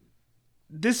fun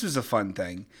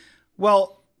thing.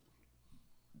 Well,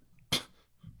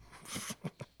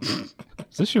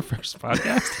 Is this your first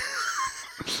podcast?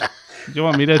 Do you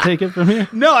want me to take it from here?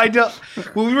 no, I don't.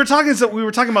 Well, we were talking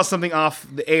about something off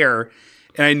the air,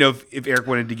 and I know if Eric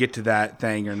wanted to get to that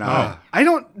thing or not. I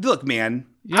don't look, man.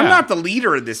 I'm Yeah. not the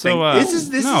leader of this So, thing.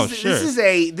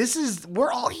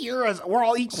 We're all here we're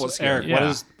all equals here. Eric,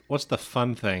 Yeah. what's the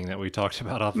fun thing that we talked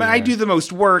about off Man, the I air? do the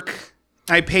most work.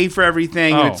 I pay for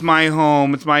everything. And Oh. it's my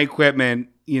home. It's my equipment.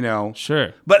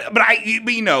 Sure. But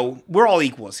we're all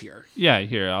equals here. Yeah.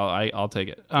 Here, I'll take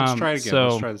it. Let's try it again. So,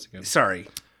 Let's try this again. Sorry.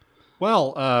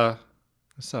 Well,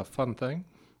 it's a fun thing.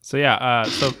 So yeah.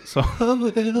 So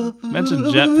mentioned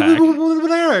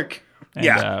Jetpack. Eric. And,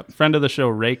 Yeah. friend of the show,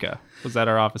 Reika, was at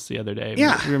our office the other day.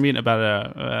 Yeah. We were meeting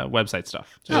about website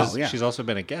stuff. Oh, yeah. She's also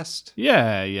been a guest.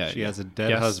 Yeah. She has a dead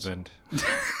Guest. husband.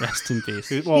 Rest in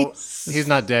peace. Well, he's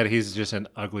not dead. He's just in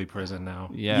ugly prison now.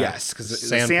 Yeah. Yes, because the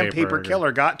Sandpaper. sandpaper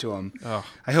killer got to him.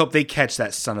 I hope they catch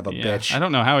that son of a Yeah. bitch. I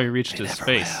don't know how he reached his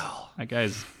face. That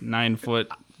guy's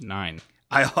 9'9".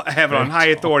 I have it on high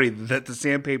authority that the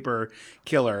sandpaper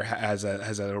killer has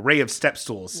an array of step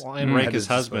stools. Well, and at Rake, his his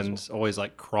husband's always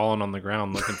like crawling on the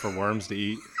ground looking for worms to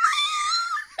eat.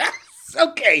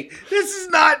 Okay, this is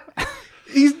not.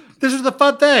 This is the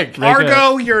fun thing.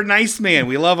 Argo, you're a nice man.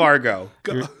 We love Argo.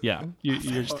 Go. Yeah.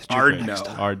 You're Ardno.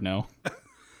 Ardno.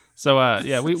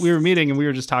 So we were meeting and we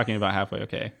were just talking about Halfway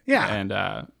Okay. Yeah.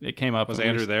 And it came up. Was and we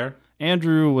Andrew just- there?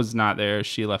 Andrew was not there.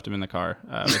 She left him in the car.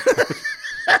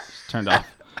 Turned off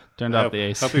the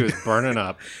AC. Hope he was burning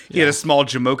up. He had a small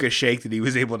Jamocha shake that he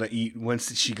was able to eat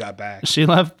once she got back. She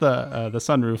left the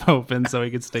sunroof open so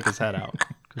he could stick his head out.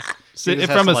 just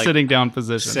from has a to, sitting down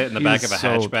position. sit in the He back is of a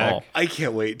so hatchback. tall. I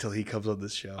can't wait till he comes on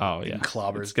this show. Oh yeah, and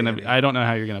clobbers. it's gonna be. Danny. I don't know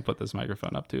how you're gonna put this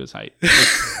microphone up to his height.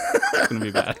 It's gonna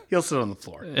be bad. He'll sit on the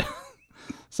floor.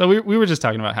 So we were just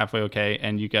talking about Halfway Okay,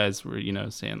 and you guys were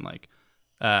saying like,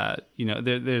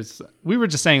 there's we were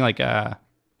just saying like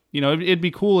it'd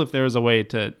be cool if there was a way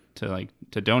to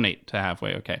donate to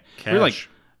Halfway Okay. Cash. We're like,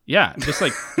 yeah, just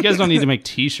like you guys don't need to make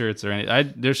T-shirts or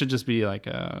anything. There should just be like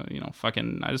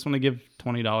fucking. I just want to give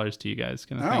 $20 to you guys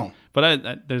kind of Oh. thing.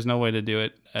 But there's no way to do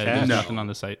it. Cash. There's No. nothing on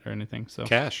the site or anything. So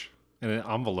Cash in an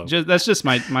envelope. that's just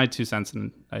my 2 cents,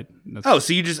 and So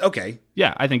you just okay?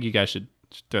 yeah, I think you guys should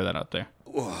throw that out there.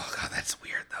 Oh God, that's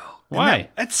weird though. Why?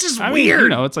 That's just I mean,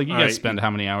 weird. it's like you All guys right. spend how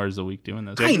many hours a week doing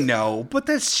this? I know, but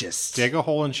that's just. Dig a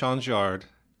hole in Sean's yard,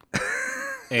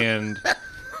 and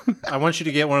I want you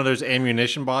to get one of those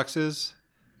ammunition boxes,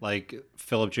 like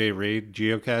Philip J. Reed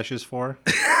geocaches for.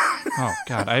 Oh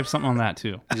God, I have something on that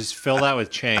too. Just fill that with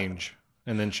change,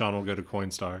 and then Sean will go to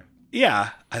Coinstar. Yeah,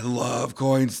 I love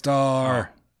Coinstar.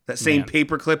 That same man.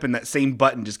 paperclip and that same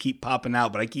button just keep popping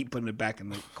out, but I keep putting it back in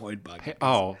the coin bucket.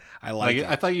 Oh, I like it.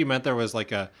 I thought you meant there was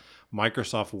like a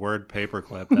Microsoft Word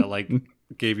paperclip that like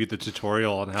gave you the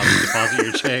tutorial on how to deposit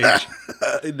your change.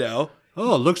 No,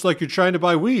 Oh, it looks like you're trying to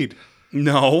buy weed.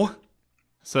 no,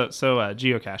 So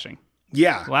geocaching.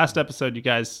 yeah, Last episode, you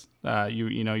guys,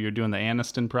 you're doing the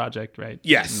Aniston project, right?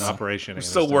 yes. Operation. We're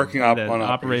still Aniston. working up And on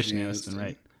Operation Aniston,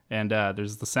 right? And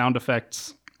there's the sound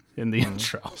effects in the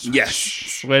intro. Yes,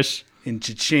 Swish, in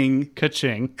cha-ching,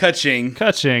 ka-ching, ka-ching.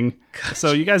 ka-ching.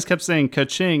 So you guys kept saying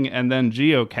ka-ching and then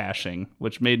geocaching,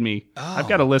 which made me. I've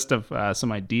got a list of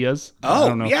some ideas. I Oh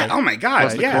don't know if yeah! I- Oh my God!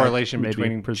 What's the Yeah. correlation Maybe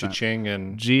between present. cha-ching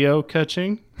and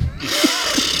Geo-caching.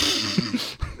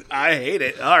 I hate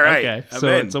it. All right. Okay, I'm so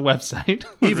in. it's a website.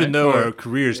 even though our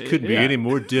careers couldn't be Yeah. any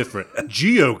more different?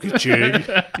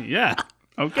 Geocaching. Yeah.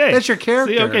 Okay. That's your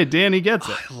character. See, okay, Danny gets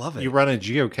it. I love it. You run a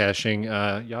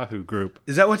geocaching Yahoo group.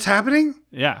 Is that what's happening?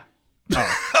 Yeah.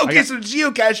 Okay, so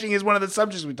geocaching is one of the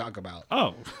subjects we talk about.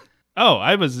 Oh,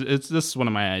 this is one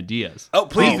of my ideas. Oh,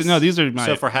 please. These are my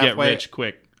So for get halfway- rich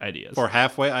quick ideas. For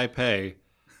Halfway I Pay,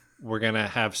 we're going to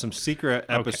have some secret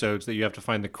episodes that you have to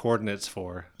find the coordinates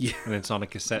for. Yeah. And it's on a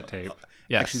cassette tape.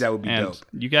 Yes. Actually, that would be and dope.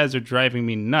 You guys are driving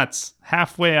me nuts.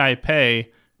 Halfway I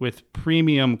pay with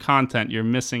premium content. You're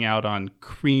missing out on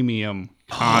creamium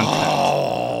content.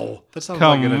 Oh, That sounds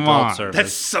Come like an adult on. service.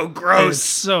 that's so It's gross.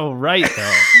 so right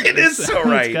though. It is so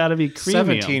right. It's got to be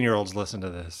creamium. 17-year-olds listen to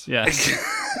this. Yes.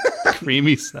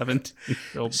 Creamy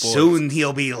 17-year-old boys. Soon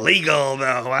he'll be legal,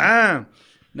 though. Ah.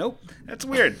 Nope. That's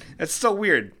weird. That's so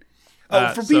weird.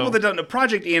 Oh, for people so- that don't know,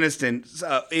 Project Aniston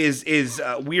is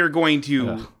we are going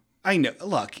to. I know.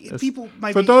 Look, people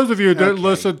might. For be, those of you that Okay.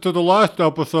 listened to the last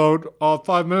episode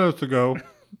 5 minutes ago,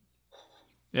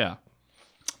 Yeah.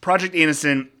 Project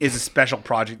Aniston is a special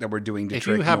project that we're doing to if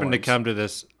trick you happen to norms. come to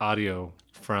this audio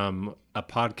from a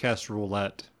podcast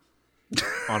roulette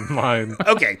online,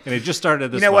 Okay. and it just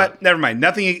started this You know month, what? Never mind.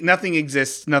 Nothing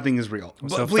exists. Nothing is real.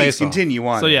 So But please face off. continue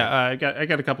on. So yeah, I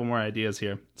got a couple more ideas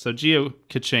here. So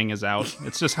geo-caching is out.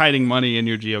 It's just hiding money in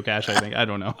your geocache. I think. I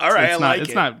don't know. All right, it's I not, like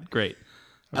It's it. not great.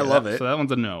 I love it. So that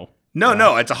one's a no.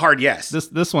 No, it's a hard yes.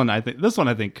 This one I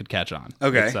think could catch on.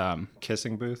 Okay. It's,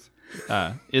 kissing booth.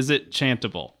 is it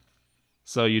chantable?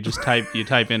 So you just type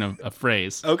in a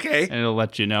phrase. Okay. And it'll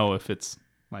let you know if it's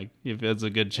a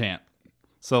good chant.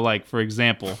 So like for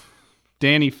example,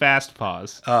 Danny Fast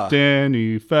Paws.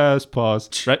 Danny Fast Paws.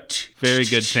 Right. Very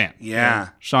good chant. Yeah.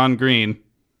 Sean Green.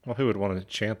 Well, who would want to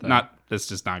chant that? That's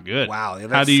just not good. Wow, yeah,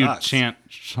 that How do you sucks. chant?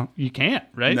 You can't,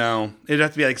 right? No, it'd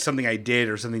have to be like something I did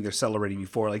or something they're celebrating me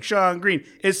for. Like Sean Green,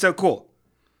 it's so cool.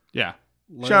 Yeah.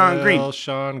 Sean Green. Lil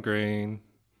Sean Green.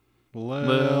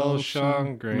 Lil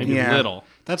Sean Green. Maybe Yeah. little.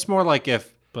 That's more like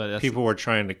if But that's- people were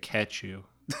trying to catch you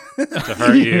to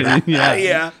hurt you. yeah.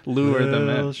 Yeah. Lure them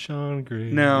Lil in. Sean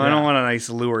Green. No, I don't want a nice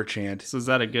lure chant. So is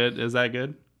that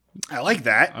good? I like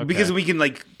that because we can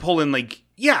like pull in like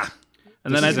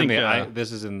And This then I is in think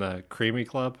this is in the Creamy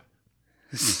Club.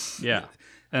 yeah.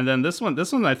 And then this one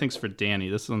I think is for Danny.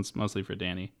 This one's mostly for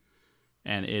Danny.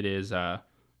 And it is a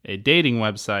dating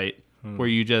website where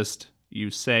you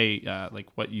say like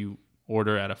what you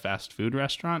order at a fast food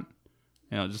restaurant,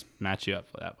 and it'll just match you up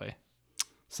that way.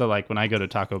 So like when I go to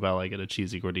Taco Bell, I get a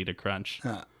cheesy gordita crunch,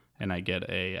 and I get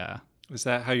a Is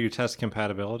that how you test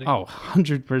compatibility?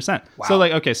 100%. So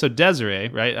like okay, so Desiree,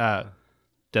 right?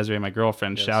 Desiree, my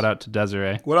girlfriend. Shout out to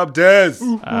Desiree. What up, Des?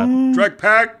 Drek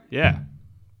Pack. Yeah.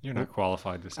 You're not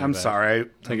qualified to say I'm that. sorry.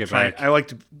 Take I'm it trying- back. I like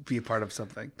to be a part of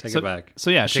something. Take it back.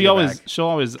 So yeah, Take it back. she'll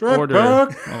always Drek order.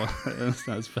 Pack. Oh,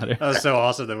 that's better. That was so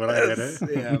awesome that when I did it.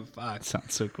 Yeah, fuck.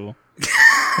 Sounds so cool.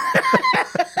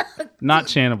 Not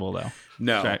Channable though.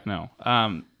 No. Jack, no.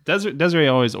 Desiree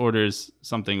always orders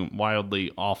something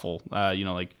wildly awful.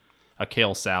 Like a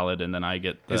kale salad, and then I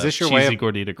get the cheesy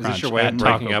gordita crunch. Is this your way at of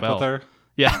breaking Taco up Bell. with her?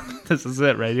 Yeah, this is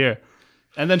it right here.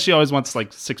 And then she always wants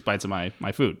like 6 bites of my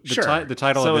food. Sure. The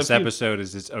title So of this if you- episode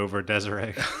is "It's Over,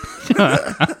 Desiree."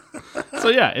 So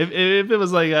yeah, if it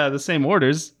was like the same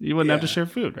orders, you wouldn't have to share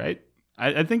food, right?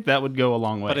 I think that would go a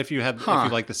long way. But if you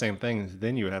like the same things,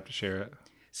 then you would have to share it.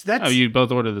 So that's you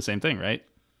both order the same thing, right?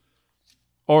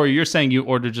 Or you're saying you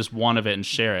order just one of it and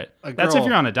share it. That's if girl-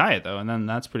 you're on a diet, though, and then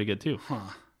that's pretty good too.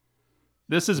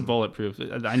 This is bulletproof.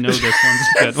 I know this one's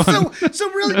a good one. so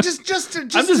really just I'm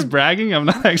just bragging. I'm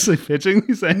not actually pitching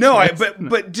these ideas. no,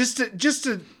 but just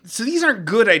to so these aren't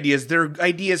good ideas. They're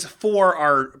ideas for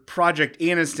our Project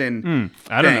Aniston.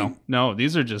 I don't thing. know. No,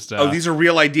 these are just. These are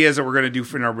real ideas that we're going to do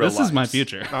in our real this lives. is my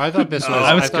future. Oh, I thought this was.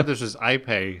 I thought this was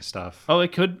iPay stuff. Oh,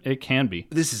 it can be.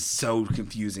 This is so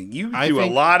confusing. You I do a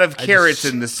think- lot of carrots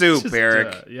in the soup, Just,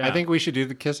 Eric. yeah. I think we should do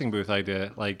the kissing booth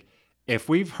idea. Like, if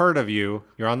we've heard of you,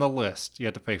 you're on the list. You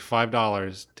have to pay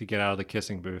 $5 to get out of the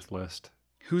kissing booth list.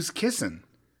 Who's kissing?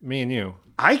 Me and you.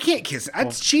 I can't kiss.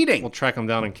 That's cheating. We'll track them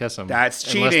down and kiss them.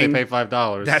 That's Unless cheating. they pay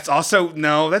 $5. That's also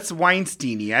no. That's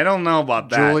Weinstein-y. I don't know about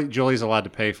that. Julie's allowed to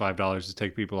pay $5 to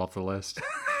take people off the list.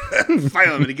 Finally,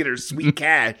 I'm going to get her sweet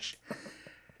cash.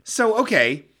 So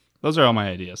okay, Those are all my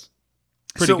ideas.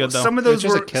 Pretty so good though. some of It's those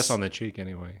just were a kiss on the cheek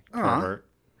anyway. Aw. Pervert.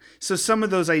 So some of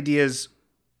those ideas.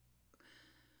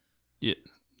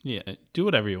 Yeah, do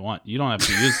whatever you want. You don't have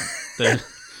to use them.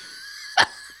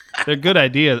 They're good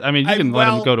ideas. I mean, you can let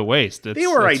them go to waste. They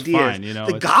were it's ideas. Fine, you know,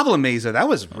 the Goblin Mesa, that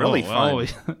was really fun. well,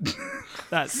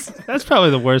 that's probably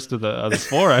the worst of the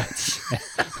 4. I'd say.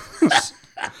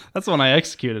 That's the one I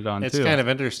executed on It's too. kind of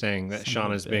interesting that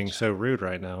Sean is being so rude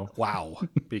right now. Wow.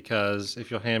 Because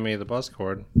if you'll hand me the buzz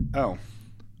cord, Oh.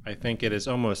 I think it is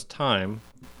almost time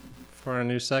for a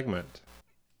new segment.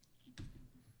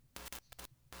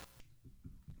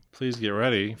 Please get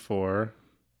ready for...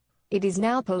 It is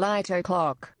now polite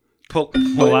o'clock.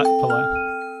 polite.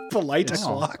 Polite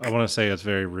o'clock. I want to say it's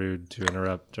very rude to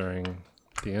interrupt during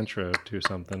the intro to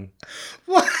something.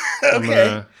 What? I'm Okay. going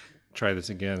to try this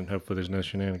again and hopefully there's no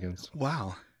shenanigans.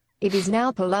 Wow. It is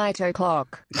now polite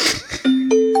o'clock.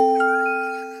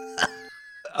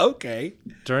 Okay.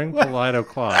 During polite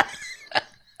o'clock...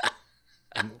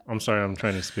 I'm sorry, I'm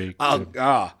trying to speak.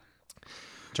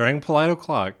 During polite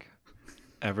o'clock,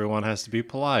 everyone has to be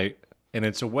polite. And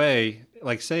it's a way,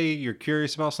 like say you're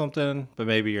curious about something, but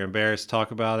maybe you're embarrassed to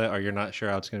talk about it or you're not sure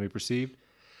how it's going to be perceived.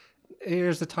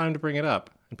 Here's the time to bring it up.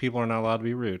 And people are not allowed to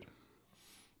be rude.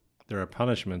 There are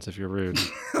punishments if you're rude.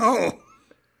 Oh.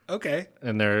 Okay.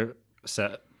 And they're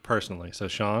set personally. So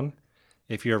Sean,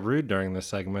 if you're rude during this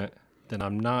segment, then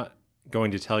I'm not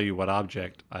going to tell you what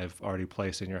object I've already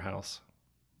placed in your house.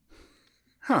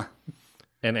 Huh.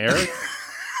 And Eric?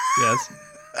 Yes.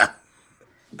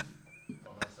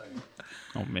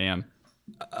 Oh man.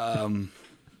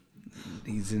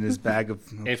 He's in his bag of.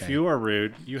 Okay. If you are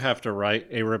rude, you have to write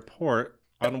a report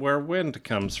on where wind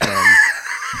comes from.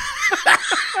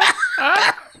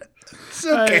 It's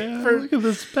okay. Look at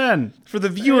this pen. For the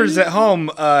viewers at home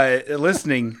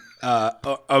listening,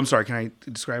 I'm sorry. Can I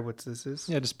describe what this is?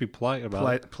 Yeah, just be polite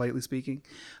about it. Politely speaking,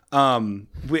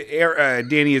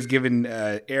 Danny has given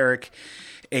Eric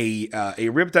a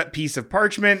ripped up piece of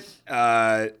parchment,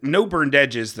 no burned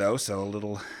edges though, so a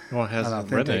little. Well, it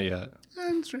hasn't written it yet.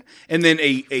 And then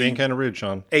Being kind of rude,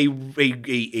 Sean. a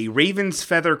raven's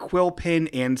feather quill pen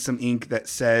and some ink that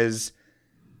says.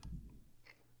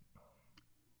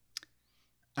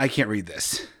 I can't read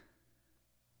this.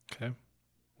 Okay.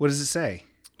 What does it say?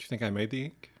 Do you think I made the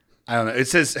ink? I don't know. It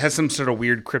has some sort of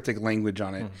weird cryptic language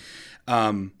on it.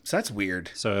 So that's weird.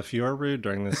 So if you are rude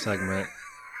during this segment,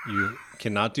 you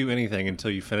cannot do anything until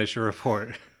you finish your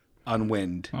report. On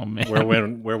wind. Oh man. Where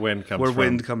wind comes Where from.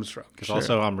 wind comes from. Because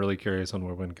also I'm really curious on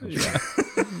where wind comes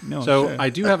from. No, So sure. I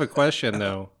do have a question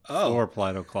though for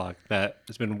Polite O'Clock that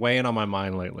has been weighing on my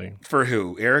mind lately. For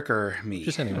who? Eric or me?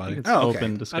 Just anybody. It's Oh, okay.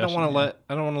 open I discussion. don't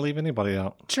want to leave anybody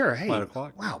out. Sure. Hey. Polite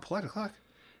O'Clock. Wow. Polite o'clock.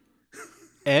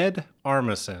 Ed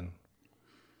Armisen.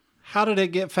 How did it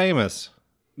get famous?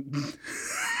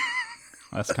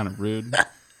 That's kind of rude.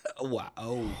 Wow.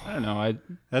 I don't know.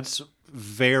 That's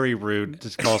very rude to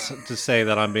say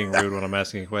that I'm being rude when I'm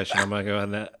asking a question. I'm going to go ahead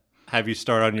and have you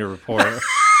start on your report.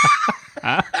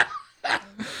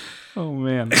 Oh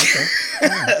man.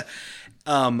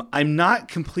 I'm not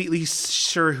completely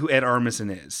sure who Ed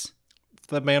Armisen is.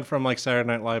 The man from like Saturday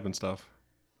Night Live and stuff.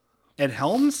 Ed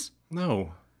Helms?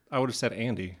 No, I would have said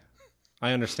Andy.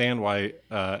 I understand why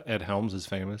Ed Helms is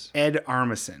famous. Ed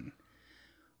Armisen.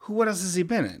 What else has he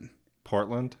been in?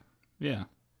 Portland. Yeah.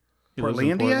 He lives in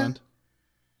Portlandia? Portland.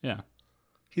 Yeah.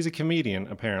 He's a comedian,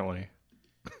 apparently.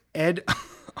 Ed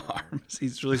Arms.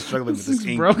 He's really struggling with this It's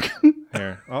ink. broken.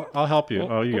 Here, I'll help you.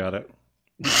 Oh, you got it.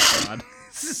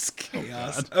 This is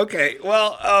chaos. Okay,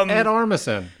 well, Ed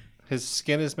Armisen. His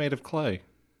skin is made of clay.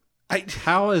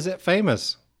 How is it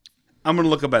famous? I'm gonna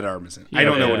look up Ed Armisen. I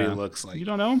don't know what he looks like. You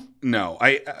don't know him? No,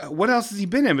 what else has he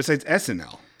been in besides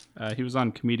SNL? He was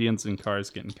on Comedians in Cars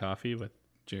Getting Coffee with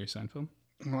Jerry Seinfeld.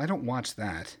 Well, I don't watch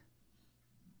that.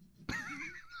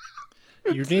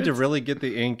 You need to really get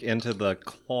the ink into the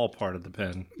claw part of the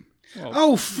pen.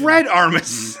 Oh, Fred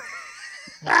Armisen.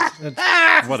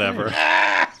 Whatever.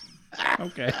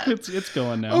 Okay, it's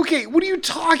going now. Okay, what are you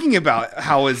talking about?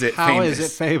 How is it How famous? is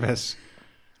it famous?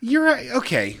 You're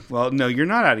okay. Well, no, you're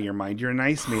not out of your mind. You're a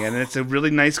nice man, and it's a really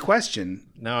nice question.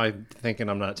 Now I'm thinking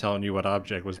I'm not telling you what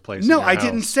object was placed No, in your I house.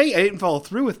 didn't say. I didn't follow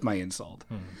through with my insult.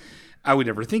 I would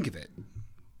never think of it.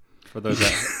 For those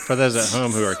at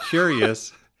home who are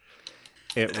curious,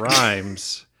 it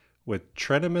rhymes with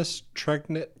Trinimus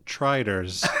Tregnit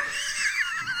Triders.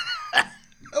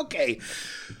 Okay,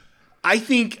 I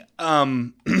think,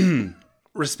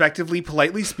 respectively,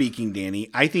 politely speaking, Danny,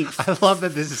 I think. I love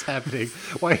that this is happening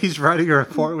while he's writing a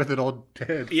report with an old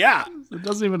pen. Yeah. It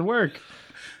doesn't even work.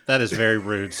 That is very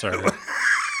rude, sir.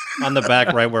 On the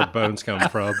back, right where bones come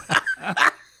from.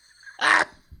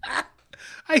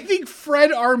 I think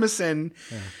Fred Armisen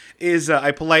is.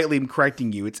 I politely am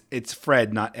correcting you. It's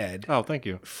Fred, not Ed. Oh, thank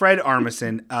you. Fred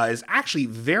Armisen is actually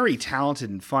very talented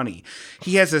and funny.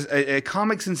 He has a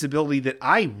comic sensibility that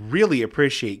I really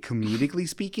appreciate, comedically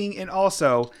speaking, and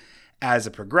also as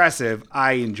a progressive,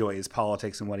 I enjoy his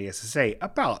politics and what he has to say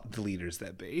about the leaders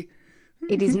that be.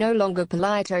 It is no longer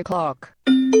polite o'clock.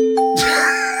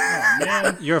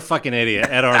 You're a fucking idiot.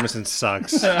 Ed Armisen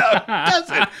sucks.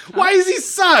 Doesn't. Why is he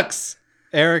sucks?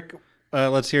 Eric,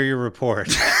 let's hear your report.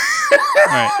 All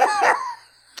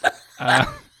right.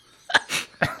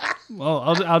 Well,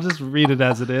 I'll just read it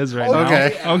as it is right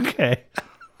Okay. now. Okay.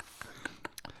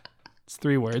 It's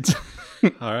 3 words.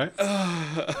 All right.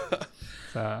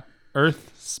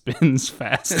 Earth spins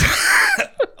fast.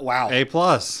 Wow. A+.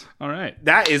 All right.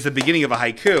 That is the beginning of a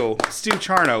haiku. Stu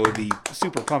Charno would be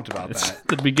super pumped about It's that.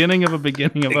 the beginning of a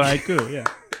haiku. Yeah.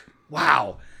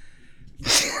 Wow.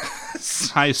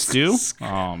 Hi, Stu.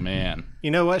 Oh man.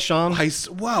 You know what, Sean?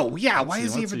 Whoa, yeah. Why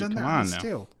has he let's ever see. done Come that? on with now.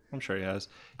 Stu? I'm sure he has.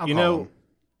 I'll You call know, him.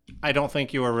 I don't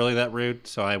think you were really that rude,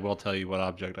 so I will tell you what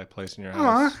object I placed in your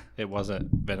house. It wasn't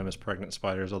venomous pregnant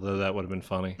spiders, although that would have been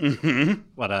funny. Mm-hmm.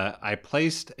 But I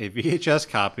placed a VHS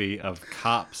copy of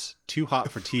Cops Too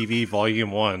Hot for TV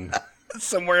Volume 1.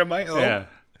 Somewhere in my home. Yeah.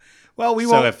 Well, we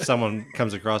So won't. if someone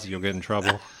comes across it, you'll get in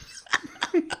trouble.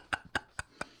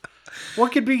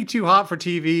 What could be too hot for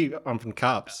TV from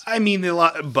Cops? I mean, a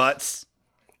lot of butts.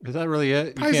 Is that really it?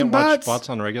 You Pies can't and watch butts? butts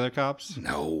on regular Cops?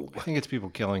 No. I think it's people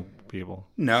killing people.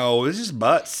 No, it's just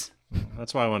butts.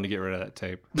 That's why I wanted to get rid of that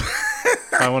tape.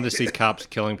 If I wanted to see cops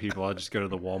killing people, I'd just go to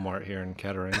the Walmart here in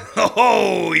Kettering.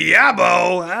 Oh, yeah,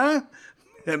 Bo, huh?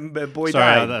 That boy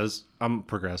Sorry, died. I'm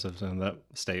progressive in that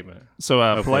statement. So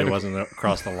Hopefully it wasn't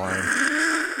across the line.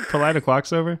 polite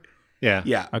o'clock's over. Yeah.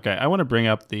 Yeah. Okay, I want to bring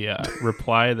up the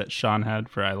reply that Sean had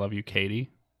for "I love you,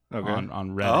 Katie" Okay. on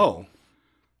Reddit. Oh.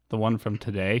 The one from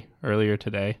earlier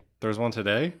today. There's one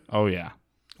today? Oh yeah,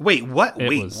 Wait, what? It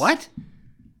Wait, was- what?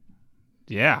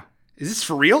 yeah. Is this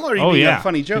for real, or are you Oh being yeah. a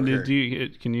funny joker?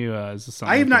 Can you? Is this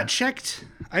something I have you not can- checked.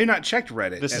 I have not checked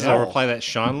Reddit. This at is all. a reply that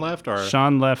Sean left or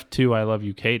Sean left to "I love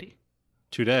you, Katie."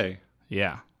 today?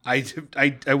 Yeah, I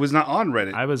was not on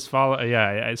Reddit. I was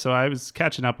so I was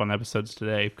catching up on episodes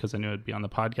today because I knew it'd be on the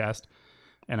podcast,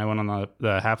 and I went on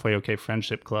the Halfway Okay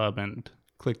Friendship Club and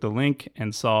clicked the link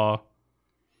and saw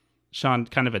Sean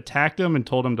kind of attacked him and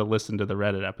told him to listen to the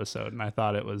Reddit episode, and I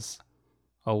thought it was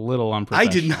a little I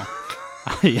unprofessional. did not.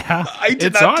 Yeah, I did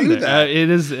it's not on do there. that. It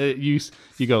is.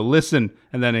 You go listen,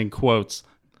 and then in quotes,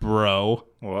 bro.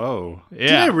 Whoa. Yeah.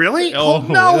 Did I really? Oh,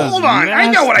 No, it was hold on.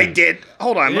 I know what I nasty. did.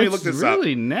 Hold on. Let me It's look this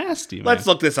really up. nasty. Man. Let's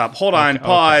look this up. Hold on. Okay,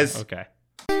 Pause. Okay.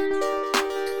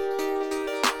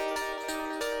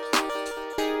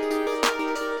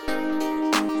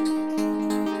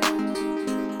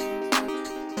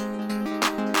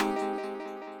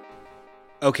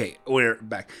 Okay, we're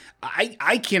back.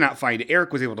 I cannot find it.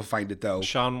 Eric was able to find it though.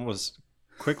 Sean was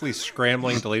quickly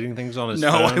scrambling, deleting things on his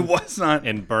No, phone. I was not.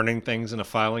 And burning things in a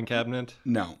filing cabinet.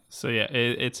 No. So yeah,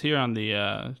 it's here on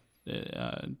the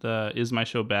Is My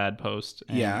Show Bad post.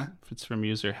 And Yeah. It's from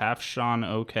user Half Sean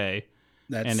OK.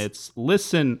 That's And it's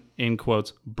listen in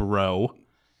quotes, bro.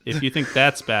 If you think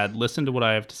that's bad, listen to what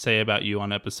I have to say about you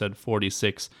on episode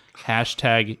 46.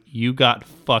 Hashtag you got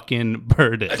fucking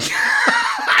birded.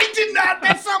 I did not.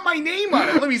 That's not my name on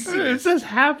it. Let me see. It says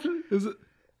half. Is it?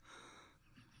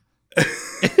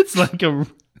 It's like a.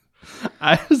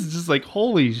 I was just like,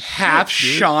 holy shit. Half dude.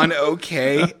 Sean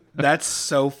OK. That's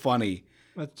so funny.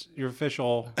 That's your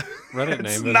official Reddit name,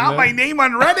 It's isn't not it? my name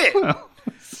on Reddit.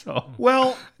 So,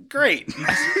 Well, great.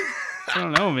 I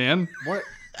don't know, man. What?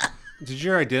 Did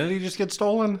your identity just get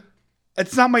stolen?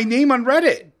 It's not my name on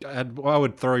Reddit. I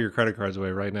would throw your credit cards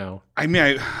away right now. I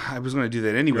mean, I was going to do that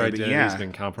Your anyway, but identity's yeah.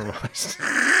 been compromised.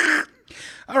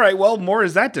 All right, well, more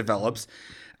as that develops.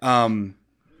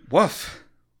 Woof.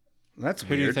 That's Who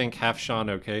weird. do you think half Sean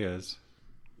OK is?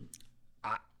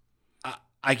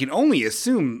 I can only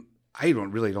assume. I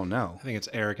really don't know. I think it's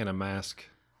Eric in a mask.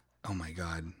 Oh my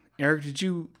God, Eric, did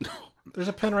you? There's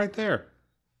a pen right there.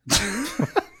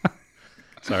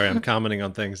 Sorry, I'm commenting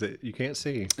on things that you can't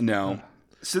see. No.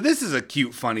 So this is a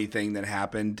cute, funny thing that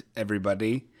happened.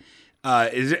 Everybody,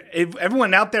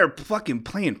 everyone out there fucking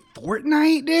playing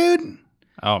Fortnite, dude?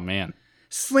 Oh, man.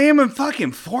 Slamming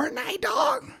fucking Fortnite,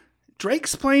 dog.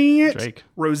 Drake's playing it. Drake.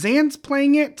 Roseanne's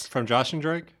playing it. From Josh and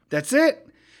Drake? That's it.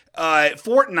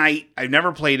 Fortnite. I've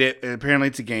never played it. Apparently,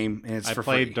 it's a game and it's I for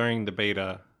played free. during the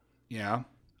beta. Yeah.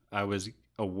 I was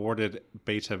awarded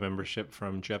beta membership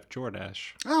from Jeff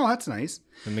Jordash. Oh, that's nice.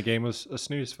 And the game was a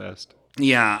snooze fest.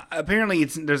 Yeah. Apparently,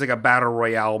 there's like a battle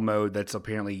royale mode that's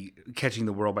apparently catching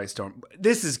the world by storm.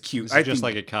 This is cute. It's just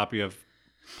like a copy of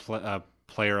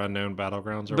Player Unknown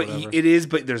Battlegrounds or but whatever. it is.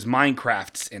 But there's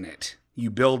Minecrafts in it. You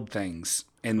build things,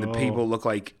 and the people look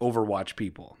like Overwatch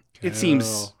people. It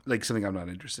seems like something I'm not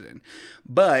interested in.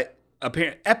 But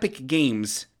apparently, Epic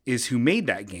Games is who made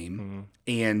that game,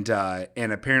 and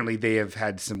apparently they have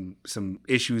had some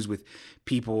issues with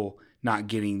people not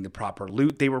getting the proper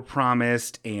loot they were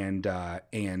promised, and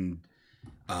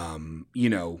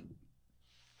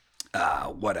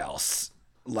what else?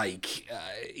 Like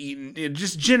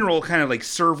just general kind of like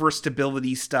server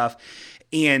stability stuff.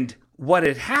 And what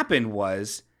had happened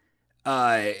was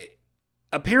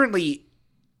apparently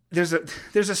there's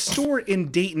a store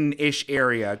in Dayton-ish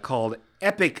area called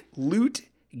Epic Loot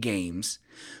Games,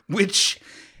 which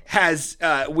has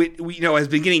has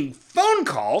been getting phone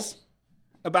calls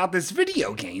about this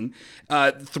video game.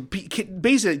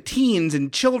 Basically, teens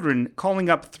and children calling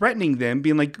up, threatening them,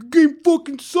 being like, "Game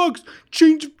fucking sucks.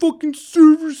 Change the fucking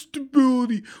server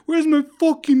stability. Where's my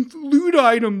fucking loot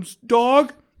items,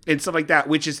 dog?" And stuff like that,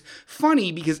 which is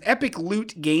funny because Epic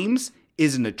Loot Games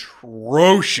is an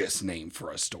atrocious name for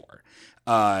a store.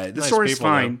 The Nice store is people,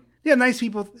 fine. though. Yeah, nice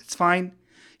people. It's fine.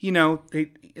 You know,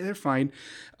 they're fine.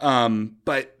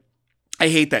 But I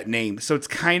hate that name. So it's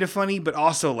kind of funny, but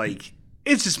also like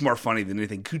it's just more funny than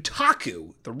anything.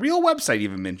 Kotaku, the real website,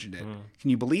 even mentioned it.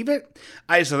 Can you believe it?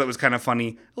 I just thought that was kind of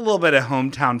funny. A little bit of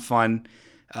hometown fun.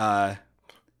 That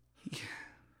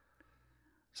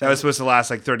was supposed to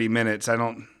last like 30 minutes. I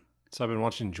don't. So I've been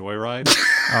watching Joyride.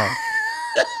 Oh,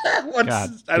 What's, God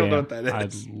I don't know damn. what that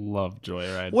is. I love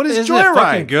Joyride. What is Isn't it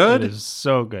fucking Joyride? good? It is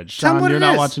so good. Tell me Sean, what you're it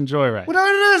not is. watching Joyride. What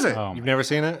is it? Oh, You've never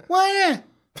seen it? What?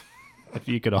 if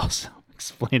you could also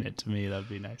explain it to me, that'd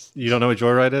be nice. You don't know what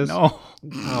Joyride is? No,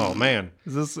 Oh, man.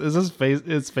 is this face?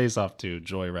 It's Face Off to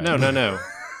Joyride. No.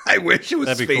 I wish it was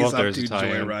That'd be cool Face if there Off was to a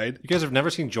tie-in. Joyride. You guys have never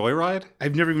seen Joyride?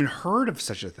 I've never even heard of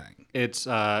such a thing. It's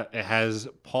it has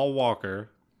Paul Walker,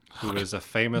 who is a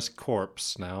famous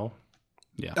corpse now.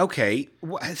 Okay,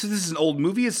 so this is an old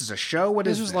movie? Is this a show? What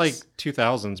is This this? was like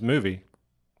 2000s movie.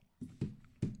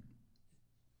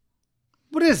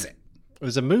 What is it? It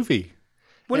was a movie.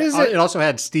 What is It it? also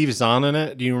had Steve Zahn in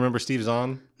it. Do you remember Steve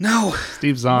Zahn? No.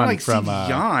 Steve Not Zahn like from Steve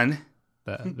Yon.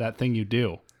 that thing you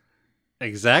do.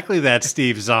 Exactly, that's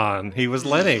Steve Zahn. He was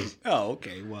Lenny. Oh,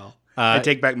 okay. Well, I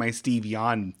take back my Steve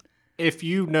Yon. If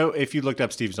you looked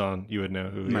up Steve Zahn, you would know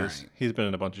who he is. Right. He's been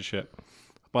in a bunch of shit.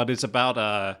 But it's about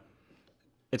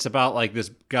like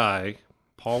this guy,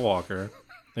 Paul Walker,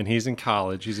 and he's in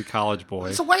college. He's a college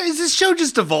boy. So why is this show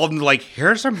just evolved into like,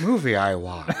 here's a movie I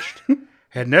watched.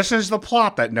 And this is the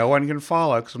plot that no one can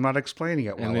follow because I'm not explaining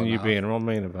it well And then you enough. being real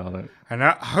mean about it. And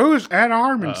who's Ed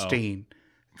Armenstein?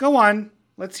 Go on.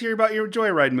 Let's hear about your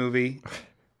Joyride movie.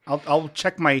 I'll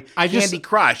check my Candy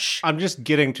Crush. I'm just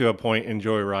getting to a point in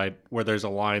Joyride where there's a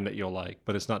line that you'll like,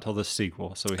 but it's not till the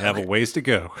sequel, so we have a ways to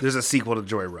go. There's a sequel to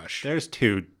Joy Rush. There's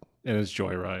two, and it's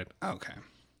Joyride. Okay.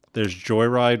 There's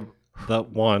Joyride,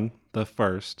 the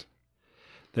first.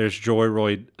 There's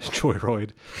Joyride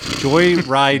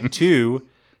 2,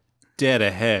 Dead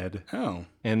Ahead. Oh.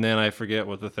 And then I forget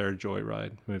what the third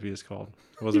Joyride movie is called.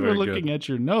 It You wasn't were very looking good. at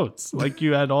your notes like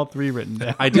you had all three written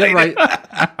down. I did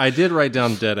write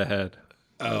down Dead Ahead.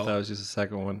 Oh. That was just the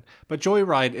second one. But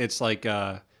Joyride, it's like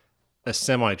a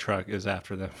semi-truck is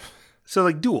after them. So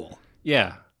like Duel.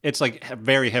 Yeah. It's like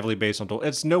very heavily based on Duel.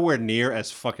 It's nowhere near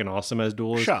as fucking awesome as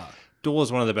Duel is. Sure. Duel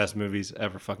is one of the best movies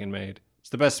ever fucking made.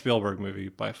 It's the best Spielberg movie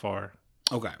by far.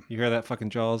 Okay. You hear that, fucking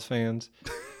Jaws fans?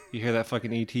 You hear that,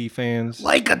 fucking E.T. fans?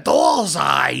 Like a doll's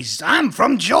eyes. I'm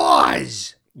from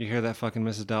Jaws. You hear that, fucking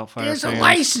Mrs. Doubtfire There's fans? a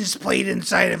license plate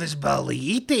inside of his belly.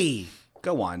 E.T.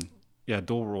 Go on. Yeah,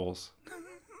 Duel rules.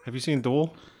 Have you seen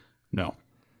Duel? No.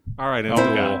 All right, in Oh,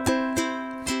 Duel. God.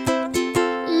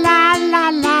 La la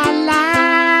la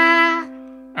la.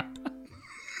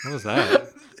 What was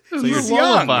that? So He's you're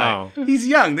young. No. He's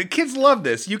young. The kids love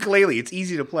this. Ukulele. It's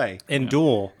easy to play. In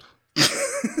Duel,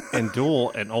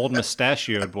 an old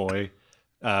mustachioed boy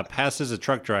passes a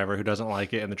truck driver who doesn't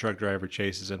like it, and the truck driver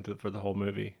chases him for the whole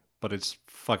movie. But it's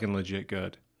fucking legit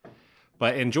good.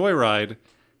 But in Joyride,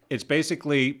 it's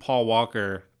basically Paul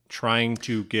Walker trying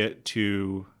to get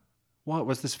to... What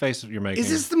was this face that you're making? Is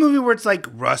this the movie where it's like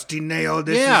Rusty Nail?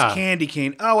 This is Candy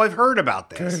Cane. Oh, I've heard about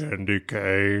this. Candy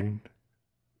Cane?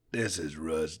 This is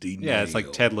Rusty Nail. Yeah, it's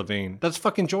like Ted Levine. That's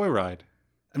fucking Joyride.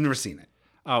 I've never seen it.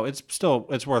 Oh, it's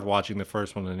worth watching the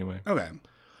first one anyway. Okay.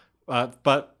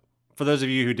 But for those of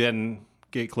you who didn't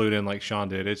get clued in like Sean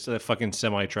did, it's a fucking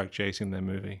semi-truck chasing that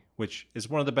movie, which is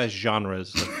one of the best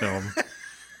genres of film,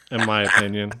 in my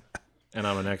opinion. And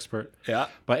I'm an expert. Yeah.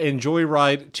 But in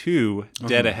Joyride 2,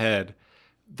 Dead Ahead,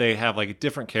 they have like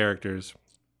different characters.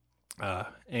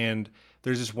 And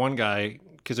there's this one guy,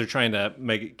 because they're trying to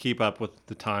keep up with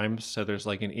the times. So there's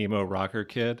like an emo rocker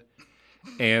kid.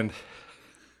 And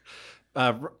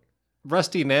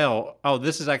Rusty Nail,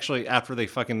 this is actually after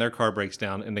their car breaks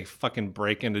down and they fucking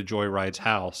break into Joyride's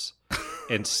house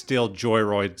and steal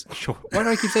Joyride's. Why do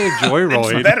I keep saying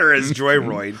Joyride? It's better as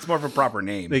Joyroid. It's more of a proper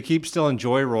name. They keep stealing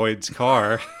Joyride's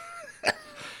car.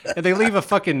 And they leave a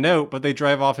fucking note, but they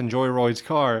drive off in Joyride's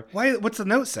car. Why? What's the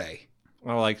note say?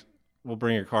 Well, like, we'll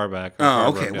bring your car back. Oh,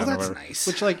 okay. Well, that's nice.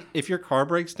 Which, like, if your car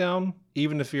breaks down,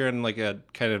 even if you're in, like, a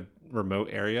kind of remote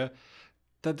area,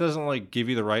 that doesn't, like, give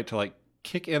you the right to, like,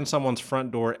 kick in someone's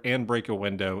front door and break a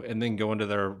window and then go into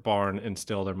their barn and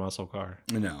steal their muscle car.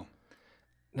 No.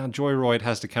 Now, Joyride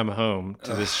has to come home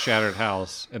to this shattered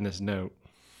house and this note.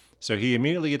 So he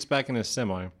immediately gets back in his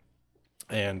semi,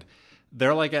 and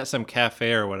they're like at some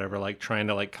cafe or whatever, like trying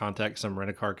to like contact some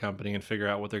rent-a-car company and figure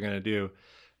out what they're going to do.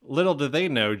 Little do they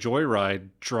know, Joyride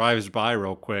drives by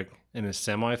real quick in his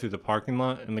semi through the parking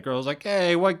lot, and the girl's like,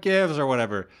 "Hey, what gives?" or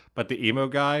whatever. But the emo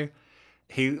guy,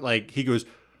 he goes,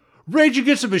 "Rage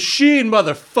Against the Machine,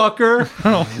 motherfucker!"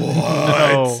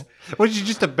 No. Which is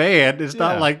just a band. It's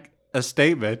not like a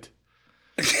statement.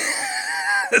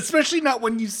 Especially not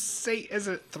when you say as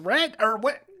a threat or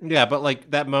what. Yeah, but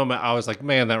like that moment, I was like,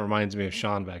 man, that reminds me of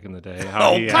Sean back in the day.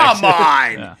 How Oh, he come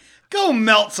acted. on. Go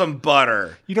melt some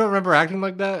butter. You don't remember acting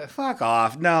like that? Fuck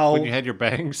off. No. When you had your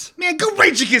bangs? Man, go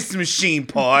Rage Against the Machine,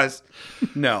 pause.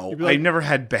 No, like- I never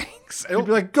had bangs. You'd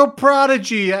be like, go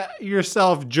Prodigy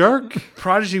yourself, jerk.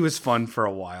 Prodigy was fun for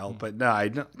a while, but no, I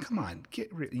don't. Come on.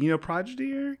 You know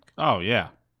Prodigy, Eric? Oh yeah.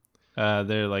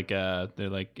 They're like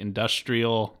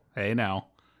industrial. Hey now.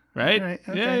 Right? All right,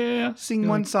 okay. Yeah. Sing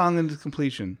one song into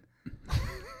completion.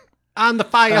 I'm the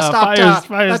fire Fire the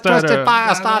starter. twisted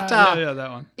fire starter. Yeah,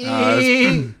 that one.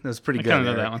 That was pretty I good. kinda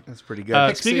know that Eric. one. That's pretty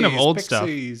good. Speaking of old stuff,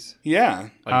 Yeah.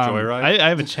 Like Joyride? I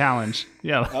have a challenge.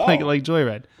 Yeah, like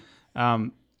Joyride.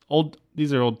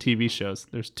 These are old TV shows.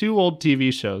 There's 2 old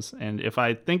TV shows, and if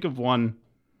I think of one,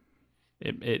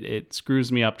 it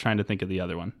screws me up trying to think of the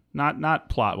other one. Not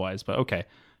plot wise, but okay.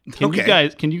 Can you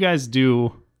guys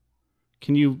do?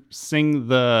 Can you sing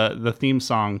the theme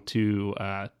song to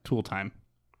Tool Time?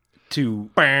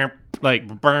 Like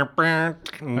okay.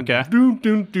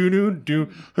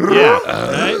 Yeah.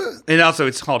 Right? And also,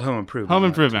 it's called Home Improvement. Home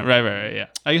Improvement. Right. Yeah.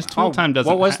 I guess Tool Time doesn't.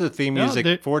 What was the theme No, music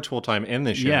they're- for Tool Time in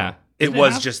this show? Yeah. It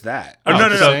was just that. Oh, no.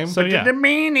 the same? So yeah. The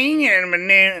meaning and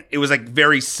it was like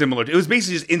very similar. It was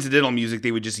basically just incidental music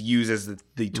they would just use as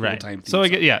the Tool Right. Time theme. So I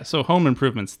song. get Oh, So Home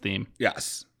Improvement's theme.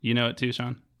 Yes. You know it too,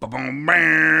 Sean. Okay. Yeah,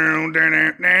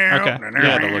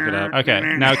 to look it up. Okay.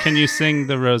 Now can you sing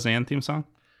the Roseanne theme song?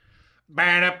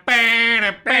 I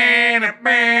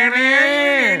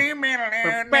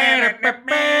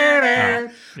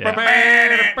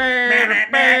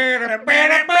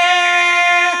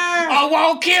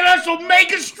won't kill us, will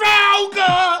make it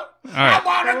stronger. I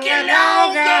want to get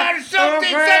longer.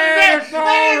 Something.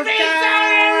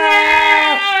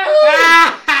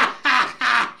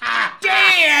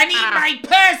 Dead. man, eat my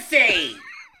pussy.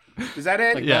 Is that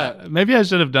it? Yeah, maybe I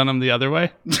should have done them the other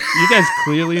way. You guys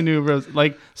clearly knew when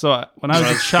I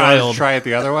was a child. Try it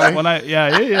the other way.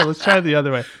 Let's try it the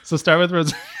other way. So start with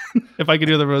Roseanne. If I could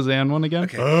do the Roseanne one again.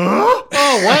 Okay. Oh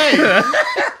wait.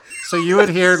 So you would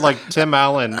hear like Tim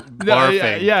Allen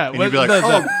barfing. Yeah. And you'd be like,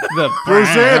 the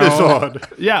Roseanne is on.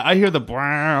 Yeah, I hear the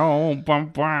brow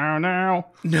now.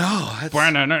 No,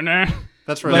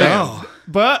 That's Roseanne. no.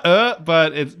 But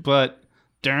it's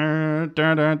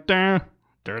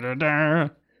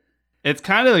it's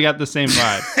kind of got the same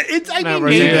vibe. It's I No, mean,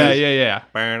 Roseanne. Yeah.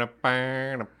 And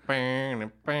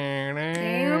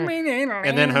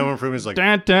then Home Improvement is like,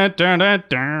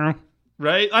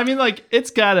 Right? I mean, like,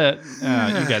 it's gotta.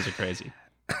 You guys are crazy.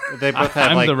 they both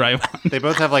have I'm like the right one. they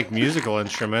both have like musical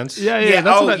instruments. Yeah.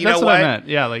 That's what I meant.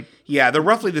 Yeah, like Yeah, they're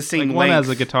roughly the same one length. has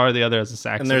a guitar, the other has a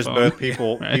saxophone. And there's both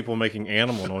people making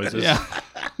animal noises. Yeah.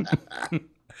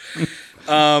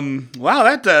 Wow,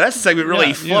 that segment really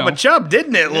Yeah, flub a chub,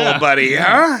 didn't it, little Yeah. buddy?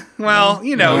 Huh? Well,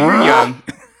 you're young.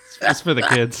 It's for the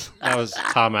kids. That was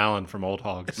Tom Allen from Old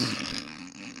Hogs.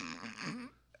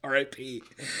 R.I.P.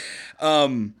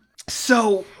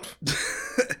 So,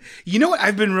 you know what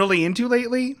I've been really into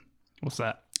lately? What's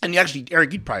that? And actually,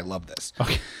 Eric, you'd probably love this.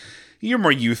 Okay. You're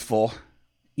more youthful,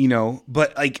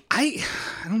 but like I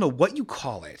don't know what you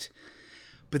call it,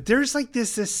 but there's like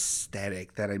this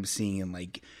aesthetic that I'm seeing in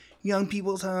like young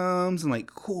people's homes and like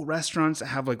cool restaurants that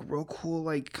have like real cool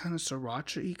like kind of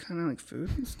sriracha-y kind of like food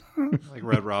and stuff. Like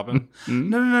Red Robin.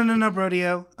 No,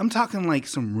 Brodeo. I'm talking like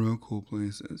some real cool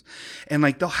places. And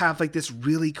like they'll have like this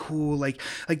really cool, like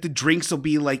the drinks will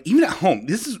be like, even at home,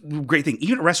 this is a great thing.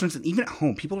 Even at restaurants and even at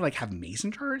home, people like have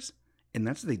mason jars and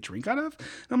that's what they drink out of.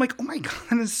 And I'm like, oh my God,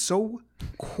 that is so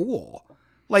cool.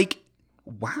 Like,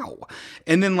 wow.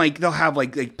 And then like they'll have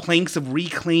like planks of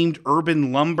reclaimed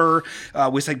urban lumber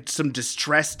with like some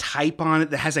distressed type on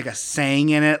it that has like a saying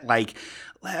in it, like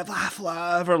live, laugh,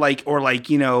 love, or like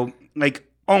like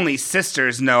only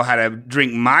sisters know how to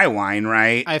drink my wine,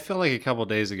 right? I feel like a couple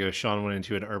days ago, Sean went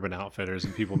into an Urban Outfitters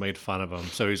and people made fun of him.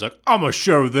 So he's like, I'm going to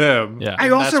show them. Yeah.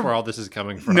 And that's where all this is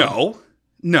coming from. No.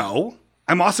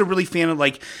 I'm also really fan of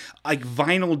like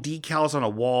vinyl decals on the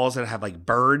walls that have like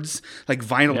birds, like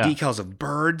vinyl decals of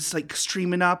birds like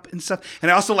streaming up and stuff.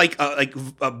 And I also like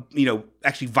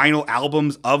actually vinyl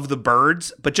albums of the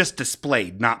birds, but just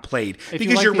displayed, not played.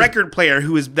 Because your record player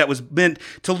that was meant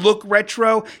to look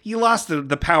retro, you lost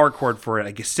the power cord for it,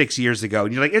 I guess 6 years ago.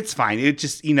 And you're like, it's fine. It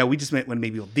just, we just meant when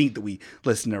maybe you'll think that we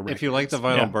listen to records. If you like the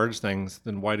vinyl birds things,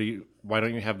 then why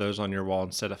don't you have those on your wall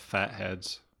instead of fat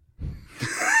heads?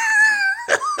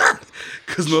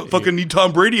 Because I fucking need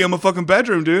Tom Brady in my fucking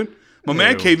bedroom, dude. My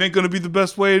man cave ain't going to be the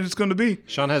best way it's going to be.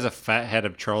 Sean has a fat head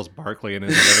of Charles Barkley in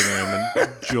his living room,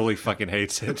 and Julie fucking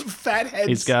hates it. Fat heads.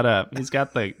 He's got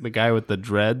the guy with the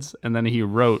dreads, and then he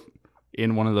wrote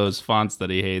in one of those fonts that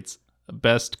he hates,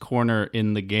 best corner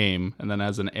in the game, and then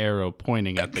has an arrow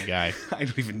pointing at the guy. I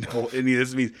don't even know what any of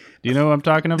this means. Do you know what I'm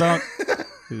talking about?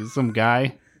 He's some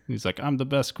guy. He's like, I'm the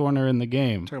best corner in the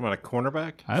game. Talking about a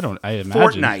cornerback? I imagine.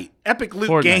 Fortnite. Epic Loot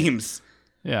Fortnite. Games.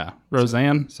 Yeah.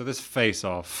 Roseanne. So this face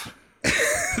off.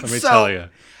 Let me tell you.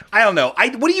 I don't know.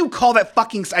 What do you call that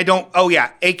fucking...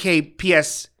 AK,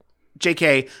 PS,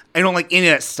 JK. I don't like any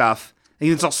of that stuff. I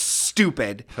think it's all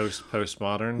stupid.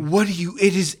 Postmodern. What do you...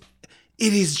 It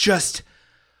is just...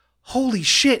 Holy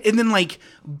shit. And then like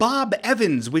Bob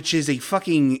Evans, which is a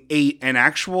fucking... an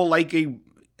actual like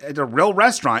at a real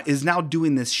restaurant, is now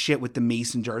doing this shit with the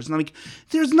mason jars. And I'm like,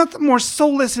 there's nothing more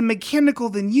soulless and mechanical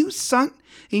than you, son.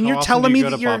 And you're telling me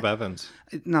that you're... Bob Evans?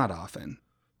 Not often.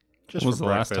 Just When was for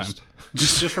the last breakfast. time?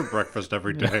 Just for breakfast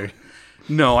every day.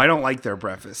 No, I don't like their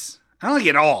breakfast. I don't like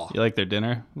it all. You like their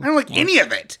dinner? I don't like any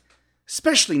of it.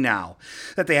 Especially now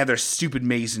that they have their stupid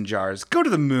mason jars. Go to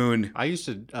the moon. I used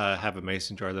to have a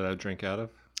mason jar that I would drink out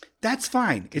of. That's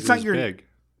fine. It's It not was your... big.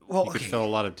 Well, You could fill a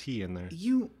lot of tea in there.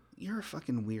 You're a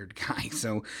fucking weird guy.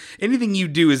 So anything you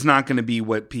do is not going to be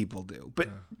what people do. But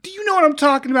do you know what I'm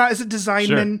talking about as a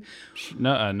designman? Sure.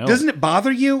 No. Doesn't it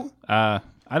bother you? I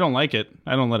don't like it.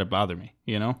 I don't let it bother me,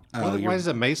 you know? Why does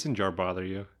a mason jar bother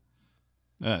you?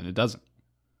 It doesn't.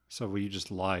 So you just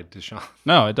lied to Sean.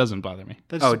 No, it doesn't bother me.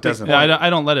 That's Oh, it doesn't. Yeah,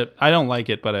 I don't let it. I don't like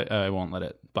it, but I won't let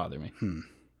it bother me.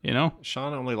 You know?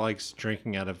 Sean only likes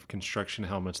drinking out of construction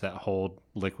helmets that hold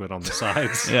liquid on the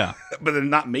sides. Yeah. But they're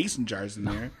not mason jars in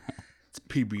there. It's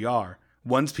PBR.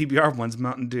 One's PBR, one's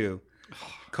Mountain Dew.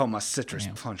 Call my citrus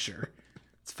puncher.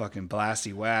 It's fucking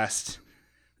Blasty West.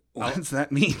 What does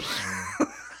that mean?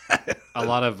 A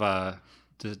lot of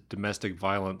domestic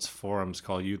violence forums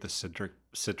call you the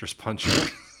citrus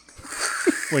puncher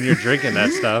when you're drinking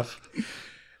that stuff.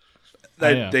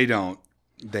 They don't.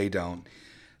 They don't.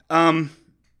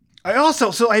 I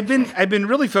also I've been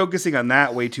really focusing on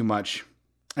that way too much.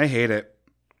 I hate it.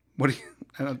 Where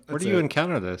do you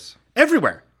encounter this?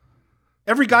 Everywhere.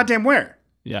 Every goddamn where.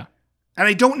 Yeah. And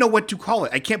I don't know what to call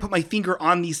it. I can't put my finger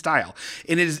on the style.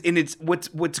 And it's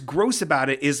what's gross about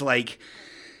it is like,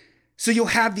 so you'll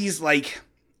have these like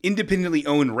independently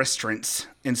owned restaurants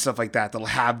and stuff like that that'll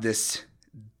have this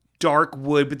dark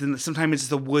wood, but then sometimes it's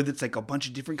the wood that's like a bunch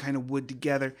of different kind of wood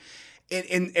together.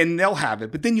 And they'll have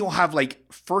it, but then you'll have like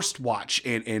First Watch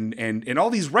and all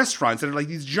these restaurants that are like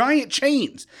these giant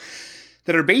chains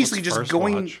that are basically just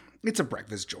going. Watch? It's a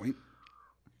breakfast joint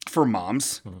for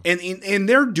moms, and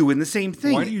they're doing the same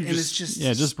thing. Why do you just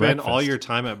spend breakfast. All your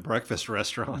time at breakfast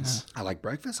restaurants? Yeah. I like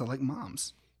breakfast. I like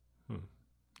moms.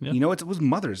 Yeah. You know, it was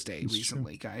Mother's Day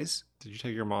recently, guys. Did you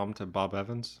take your mom to Bob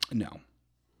Evans? No,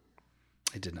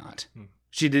 I did not.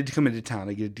 She did come into town.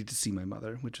 I get to see my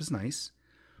mother, which was nice.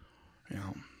 You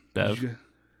know, Bev.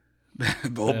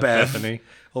 Old Bethany.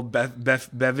 Old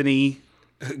Bethany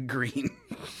Green.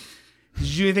 Did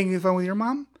you do anything fun with your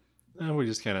mom? No, we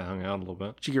just kind of hung out a little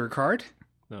bit. Did you give her a card?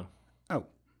 No. Oh.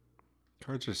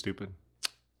 Cards are stupid.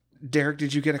 Derek,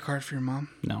 did you get a card for your mom?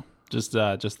 No. Just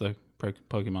the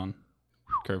Pokemon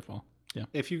curveball. Yeah.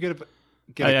 If you get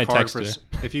a card for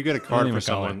if you get a card for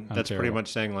someone, that's terrible. pretty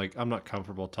much saying like, I'm not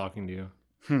comfortable talking to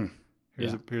you.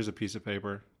 Here's a piece of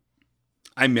paper.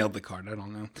 I mailed the card. I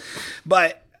don't know.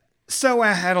 But so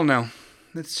I don't know.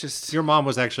 It's just your mom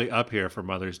was actually up here for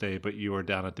Mother's Day, but you were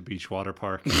down at the beach water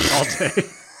park all day.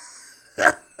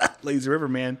 Lazy River,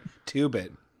 man. Tube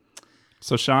it.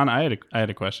 So Sean, I had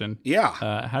a question.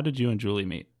 Yeah. How did you and Julie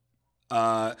meet?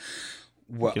 Well,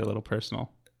 get a little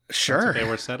personal. Sure. They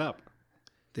were set up.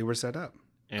 And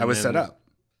I was set up.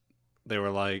 They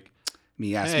were like,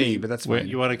 me asked me, but that's fine.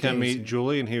 You want to come meet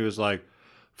Julie? And he was like,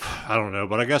 I don't know,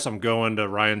 but I guess I'm going to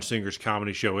Ryan Singer's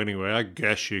comedy show anyway. I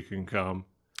guess you can come.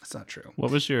 That's not true. What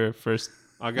was your first?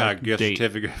 I got a gift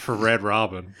certificate for Red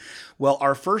Robin. Well,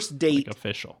 our first date,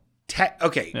 official.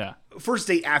 Okay. Yeah. First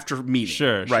date after meeting.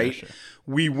 Sure. Right. Sure.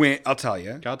 We went. I'll tell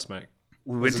you. Godsmack.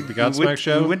 We went to the Godsmack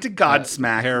show. We went to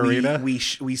Godsmack. Harrita.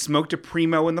 We smoked a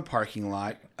Primo in the parking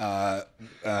lot.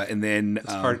 And then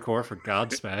it's hardcore for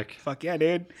Godsmack. Fuck yeah,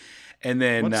 dude. And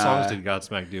then what songs did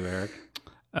Godsmack do, Eric?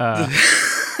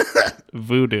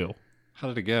 Voodoo. How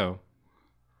did it go?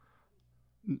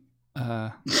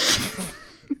 I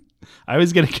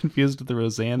always get confused with the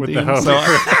Roseanne with theme. The so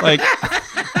like,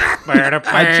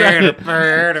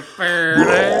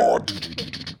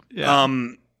 yeah.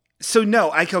 So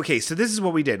no, okay. So this is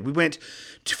what we did. We went.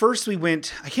 I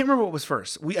can't remember what was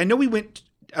first. I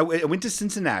went to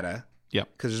Cincinnati. Yeah.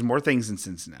 Because there's more things in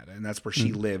Cincinnati, and that's where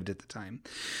she lived at the time.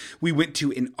 We went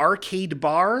to an arcade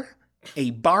bar,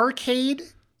 a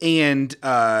barcade, and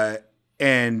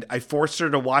I forced her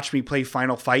to watch me play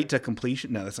Final Fight to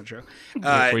completion. No, that's not true.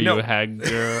 Were you a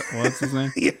Hagar? What's his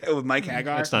name? Yeah, with Mike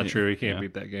Hagar. That's not true. He can't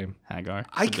beat that game. Hagar.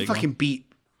 I can fucking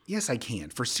beat. Yes, I can.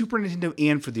 For Super Nintendo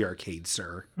and for the arcade,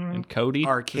 sir. And Cody?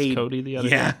 Arcade. Was Cody the other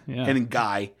guy? Yeah. And then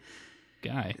Guy.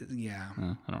 Yeah.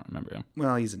 I don't remember him.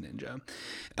 Well, he's a ninja.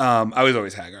 I was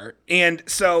always Hagar. And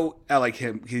so I like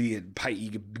him. You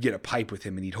could get a pipe with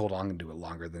him and he'd hold on and do it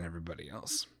longer than everybody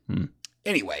else.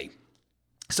 Anyway,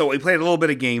 so we played a little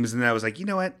bit of games and then I was like, you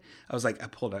know what? I was like,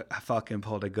 I fucking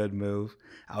pulled a good move.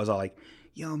 I was all like,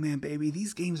 yo, man, baby,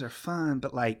 these games are fun,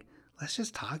 but like, let's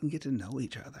just talk and get to know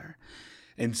each other.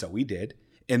 And so we did.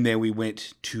 And then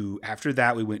after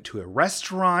that, we went to a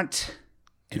restaurant.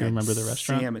 Do you remember the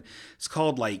restaurant? Salmon. It's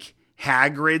called like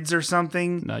Hagrid's or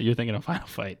something. No, you're thinking of Final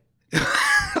Fight.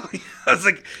 I was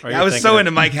like, I was so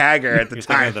into Mike Hagar at the you're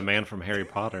time. Thinking of the man from Harry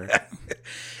Potter.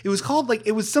 It was called like,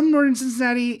 it was somewhere in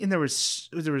Cincinnati and there was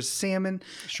salmon.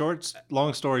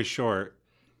 Long story short,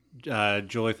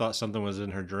 Julie thought something was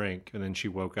in her drink and then she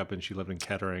woke up and she lived in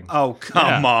Kettering. Oh,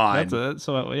 come on.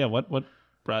 What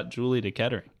brought Julie to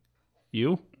Kettering?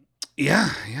 You? Yeah.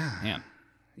 Man.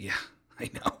 Yeah, I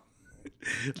know.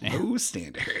 Low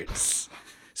standards.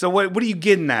 So what are you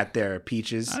getting at there,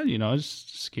 Peaches? I was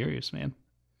just curious, man.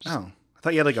 I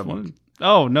thought you had like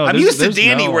Oh no! I'm used to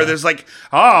Danny, where there's like,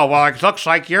 oh well, it looks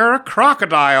like you're a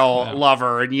crocodile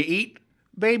lover and you eat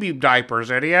baby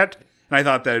diapers, idiot. And I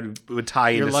thought that would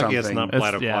tie into something. You're lucky it's not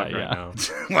Platypod right now.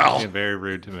 Well, being very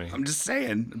rude to me. I'm just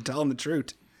saying. I'm telling the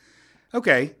truth.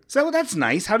 Okay, so that's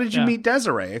nice. How did you meet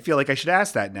Desiree? I feel like I should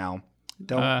ask that now.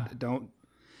 Don't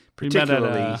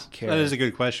particularly care. That is a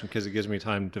good question because it gives me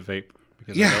time to vape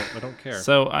because I don't care.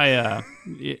 So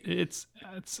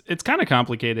it's kind of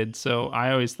complicated. So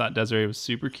I always thought Desiree was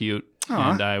super cute,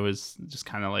 and I was just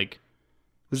kind of like,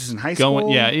 was this in high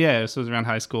school? Yeah. So it was around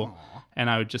high school, and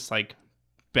I would just like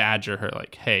badger her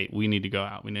like, hey, we need to go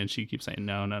out. And she keeps saying,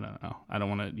 no. I don't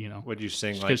want to, Would you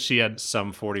sing like because she had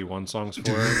some 41 songs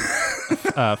for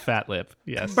her? Fat Lip.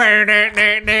 Yes. Actually,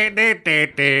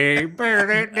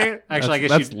 I guess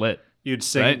that's lit. you'd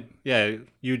sing. Right? Yeah,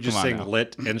 you'd just Come on sing now.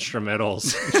 lit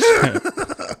instrumentals.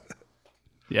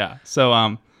 Yeah. So,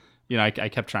 I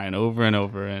kept trying over and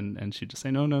over, and she'd just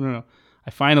say, no.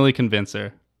 I finally convince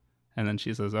her. And then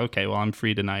she says, okay, well, I'm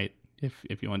free tonight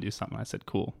if you want to do something. I said,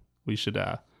 cool. We should,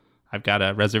 I've got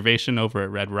a reservation over at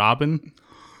Red Robin.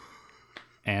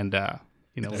 And, There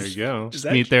you go. Is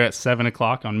that, meet there at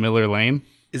 7:00 on Miller Lane.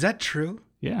 is that true?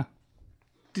 Yeah.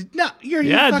 Did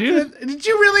dude.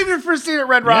 you really your first date at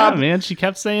Red Yeah, Rob? man. She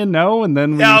kept saying no. And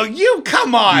then we, No, you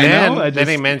come on. Yeah. Then, I then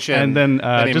he just- mentioned, and then,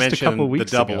 then he just a mentioned couple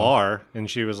weeks the double ago. R, and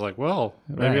she was like, "Well,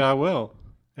 maybe Right. I will."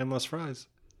 Endless fries.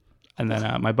 And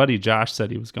then my buddy Josh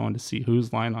said he was going to see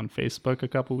Who's Line on Facebook a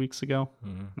couple weeks ago.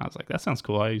 And I was like, that sounds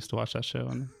cool. I used to watch that show.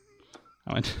 And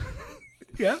I went,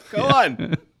 Yeah, go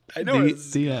on. I know.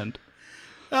 the end.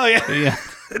 Oh yeah. Yeah.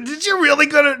 Did you really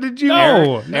go to? Did you?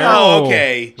 No. Oh,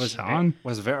 okay. Was Sean?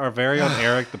 our very own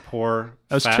Eric the poor?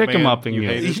 I was fat trick-em-upping man you.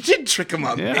 hated? You did trick him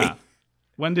up. Yeah.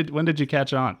 When did you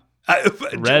catch on?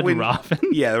 Red Robin?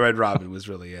 Yeah, the Red Robin was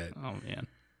really it. Oh man.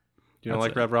 You don't That's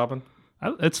like Red Robin?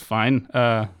 It's fine.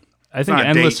 I think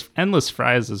not a endless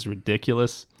fries is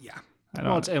ridiculous. Yeah. I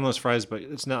Well, don't. it's endless fries, but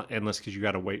it's not endless because you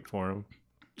got to wait for them.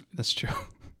 That's true.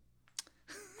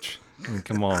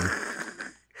 Come on.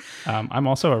 I'm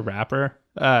also a rapper,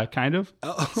 kind of.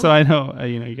 Oh. So I know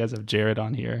you guys have Jared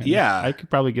on here. and Yeah. I could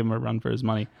probably give him a run for his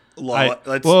money.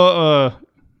 Let's.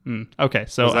 Okay,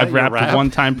 so Was that I've your rapped rap? one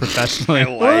time professionally. I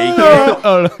like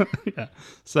Oh, yeah.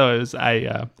 So it was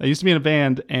I used to be in a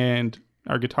band, and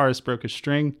our guitarist broke a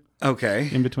string Okay.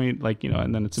 in between,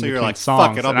 and then it's in So you're between like, songs.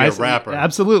 "Fuck it, I'll and be I a said- rapper."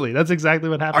 Absolutely, that's exactly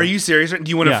what happened. Are you serious? Do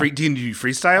you want to Yeah. do you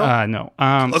freestyle? No.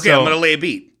 Okay, so- I'm gonna lay a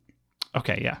beat.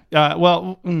 Okay, yeah.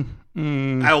 Well,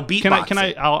 I'll beatbox. can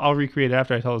I? I'll recreate it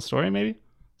after I tell the story. Maybe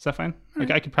is that fine?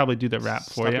 Like I could probably do the rap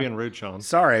for Stop you. being rude, Sean.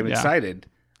 Sorry, I'm Yeah. excited.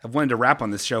 I've wanted to rap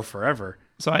on this show forever.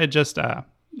 So I had just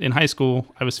in high school,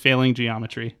 I was failing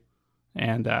geometry,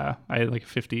 and I had like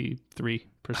 53%.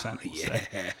 Yeah,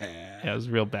 I was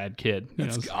a real bad kid.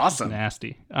 That's it was awesome.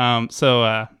 nasty.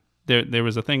 So there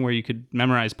was a thing where you could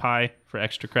memorize pi for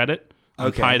extra credit on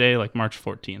Okay. Pi Day, like March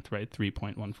 14th, right?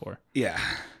 3.14. Yeah.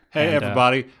 Hey, And,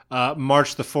 everybody.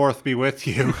 March the 4th be with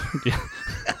you.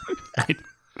 Right.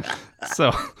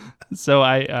 So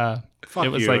I Fuck it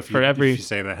was you like if for you, every if you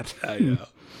say that. I know.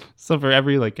 so for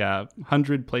every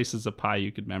 100 places of pi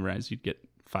you could memorize, you'd get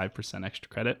 5% extra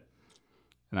credit.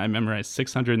 And I memorized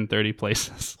 630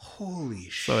 places. Holy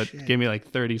So shit. it gave me like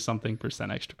 30 something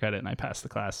percent extra credit, and I passed the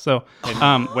class. So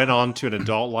Went on to an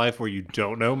adult life where you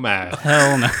don't know math.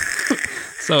 hell no.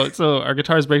 So our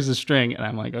guitarist breaks a string, and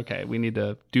I'm like, okay, we need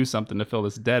to do something to fill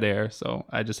this dead air. So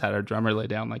I just had our drummer lay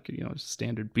down like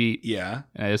standard beat, Yeah.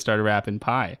 and I just started rapping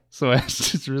pi. So I was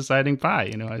just reciting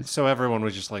pi. So everyone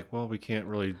was just like, well, we can't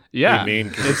really Yeah. be mean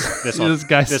because this This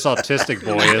guy's- autistic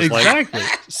boy is Exactly.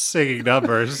 like singing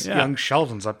numbers. Yeah. Young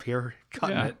Sheldon's up here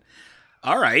cutting Yeah. it.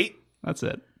 All right. That's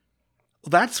it. Well,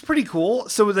 that's pretty cool.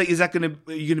 So is that are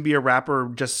you gonna be a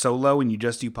rapper just solo and you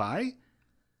just do pie?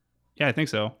 Yeah, I think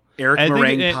so. Eric I think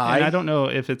Meringue Pie. And I don't know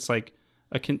if it's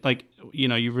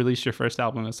you released your first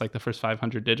album, it's like the first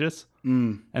 500 digits.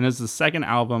 Mm. And is the second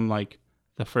album like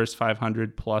the first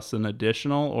 500 plus an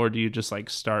additional, or do you just like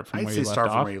start from I'd where say you left start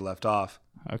from off? where you left off.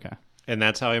 Okay. And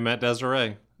that's how he met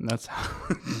Desiree. And that's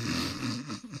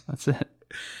that's it.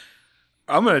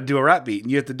 I'm gonna do a rap beat, and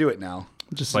you have to do it now.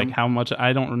 Just like how much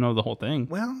I don't know the whole thing.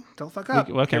 Well, don't fuck up.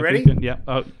 Okay, Okay, ready? Yeah.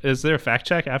 Oh, is there a fact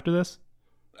check after this?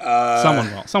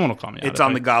 Someone will call me. It's out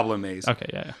on if the Goblin Maze. Okay,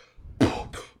 yeah.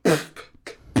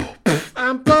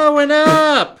 I'm blowing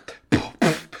up.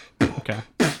 Okay.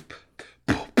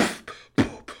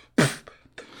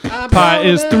 Pi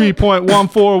is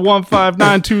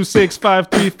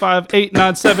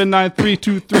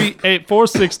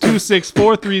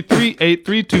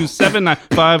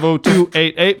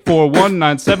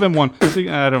 3.141592653589323384624338327950288419171. See,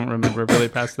 I don't remember really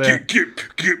past there. Get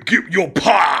your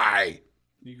pie.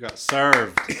 You got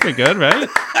served. Pretty good, right?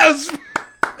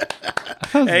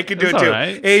 Hey, I can do it That's too. all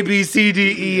right. A B C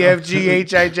D E F G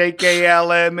H I J K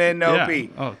L M N O Yeah. P.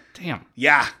 Oh, damn.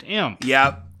 Yeah. Damn.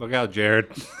 Yep. Look out,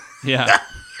 Jared. Yeah.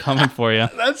 Coming for you.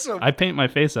 That's so. I paint my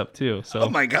face up too. So Oh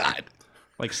my god.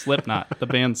 like Slipknot, the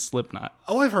band Slipknot.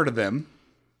 Oh, I've heard of them.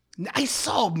 I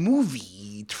saw a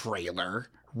movie trailer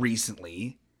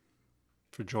recently.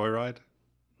 For Joyride?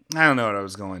 I don't know what I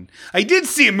was going. I did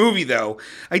see a movie though.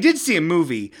 I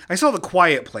saw The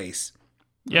Quiet Place.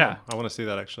 Yeah. I want to see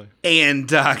that actually. And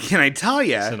can I tell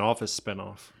you, It's an Office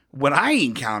spinoff. what I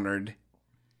encountered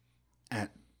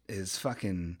is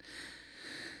fucking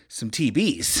some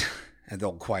TBs at the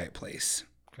old Quiet Place.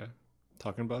 Okay.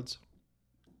 Talking Buds?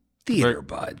 Theater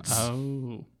buds.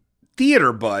 Oh.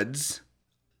 Theater buds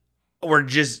were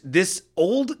just this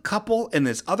old couple and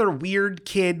this other weird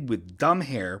kid with dumb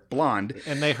hair, blonde.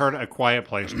 And they heard A Quiet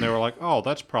Place, and they were like, oh,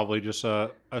 that's probably just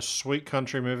a sweet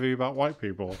country movie about white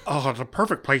people. Oh, it's a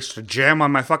perfect place to jam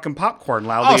on my fucking popcorn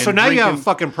loudly. Oh, so and now you have a drinking-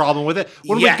 fucking problem with it.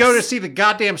 When Yes. we go to see the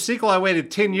goddamn sequel I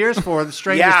waited 10 years for, The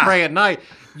Strangers Yeah. Pray at Night,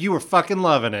 you were fucking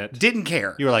loving it. Didn't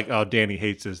care. You were like, oh, Danny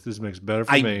hates this. This makes it better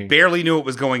for I me. barely knew what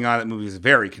was going on. That movie was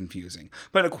very confusing.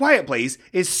 But A Quiet Place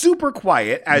is super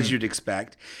quiet, as you'd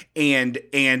expect. And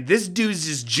this dude's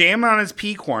just jamming on his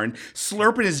peacorn,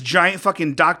 slurping his giant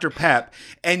fucking Dr. Pep,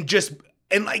 and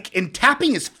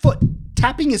tapping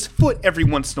his foot every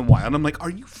once in a while. And I'm like, are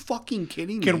you fucking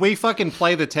kidding me? Can we fucking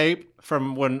play the tape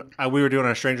from when we were doing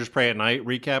our Strangers Pray at Night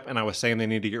recap, and I was saying they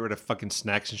need to get rid of fucking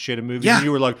snacks and shit in movies? Yeah. And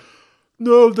you were like,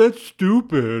 no, that's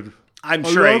stupid. I'm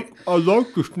sure I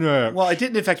like the snack. Well, it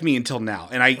didn't affect me until now,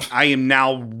 and I am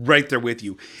now right there with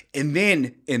you. And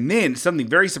then something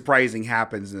very surprising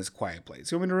happens in this Quiet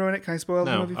Place. You want me to ruin it? Can I spoil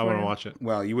the No, movie? I for wanna you? watch it.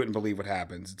 Well, you wouldn't believe what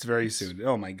happens. It's very soon.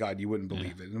 Oh my god, you wouldn't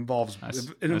believe it. It involves I it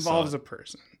saw involves it. a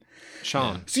person.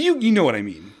 Sean, So you know what I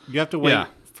mean. you have to wait Yeah.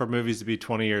 for movies to be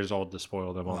 20 years old to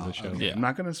spoil them on the show. Okay, Yeah. I'm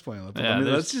not going to spoil it, but Yeah,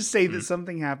 let's just say that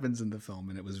something happens in the film,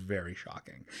 and it was very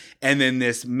shocking. And then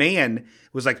this man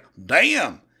was like,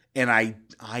 "Damn!" And I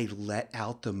let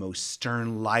out the most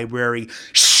stern library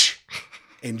shh,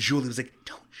 and Julie was like,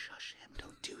 "Don't shush him!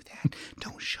 Don't do that!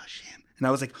 Don't shush him!" And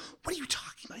I was like, "What are you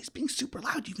talking about? He's being super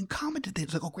loud. You even commented that."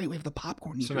 It's like, "Oh great, we have the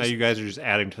popcorn." So eaters." now you guys are just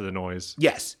adding to the noise.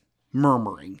 Yes,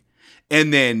 murmuring,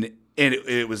 and then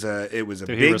it was a Did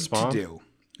he big to respond? do.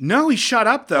 No, he shut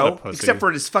up What a though, pussy. except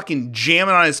for his fucking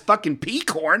jamming on his fucking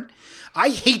peacorn. I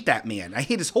hate that man. I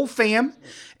hate his whole fam.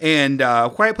 And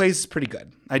Quiet Place is pretty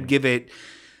good. I'd give it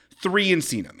 3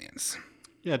 Encino Mans.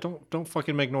 Yeah, don't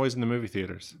fucking make noise in the movie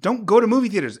theaters. Don't go to movie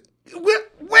theaters. When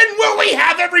will we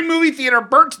have every movie theater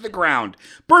burnt to the ground?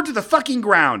 Burnt to the fucking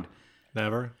ground.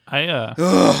 Never.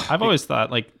 I've always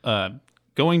thought like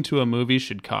going to a movie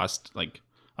should cost like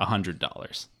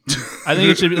 $100. I think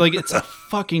it should be like, it's a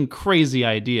fucking crazy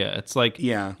idea. It's like,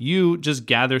 Yeah. you just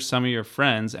gather some of your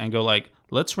friends and go like,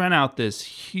 let's rent out this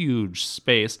huge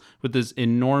space with this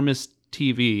enormous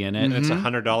TV in it. And it's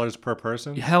 $100 per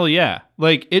person. Hell yeah.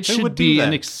 Like it Who should would do be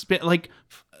that? an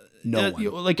No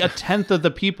one. like a tenth of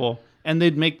the people and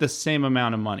they'd make the same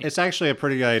amount of money. It's actually a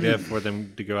pretty good idea for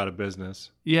them to go out of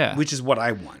business. yeah. Which is what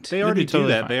I want. They already be do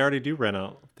totally that. fine. They already do rent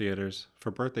out theaters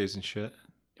for birthdays and shit.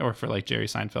 Or for like Jerry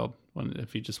Seinfeld,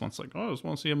 if he just wants like, oh, I just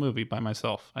want to see a movie by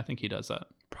myself. I think he does that.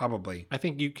 Probably. I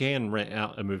think you can rent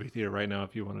out a movie theater right now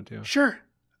if you wanted to. Sure.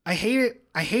 I hate it.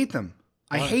 I hate them.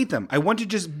 I hate them. I want to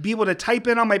just be able to type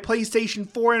in on my PlayStation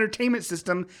 4 entertainment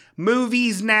system,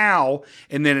 movies now.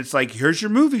 And then it's like, here's your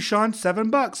movie, Sean,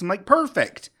 $7. I'm like,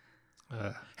 perfect.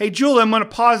 Hey, Julie, I'm going to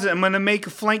pause it. I'm going to make a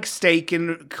flank steak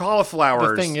and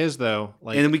cauliflowers. The thing is, though,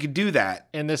 like, and then we could do that.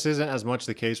 and this isn't as much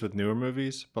the case with newer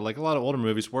movies, but like a lot of older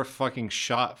movies were fucking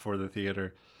shot for the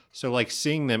theater. So like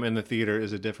seeing them in the theater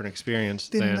is a different experience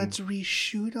Then than let's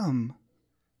reshoot them.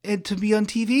 And to be on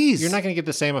TVs. you're not going to get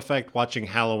the same effect watching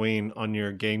Halloween on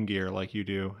your Game Gear like you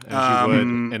do as you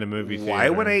would in a movie theater. Why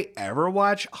would I ever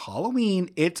watch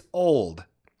Halloween? It's old.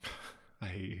 I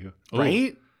hate you.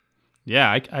 Right?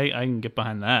 Yeah, I can get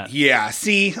behind that. Yeah,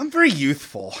 see, I'm very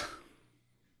youthful.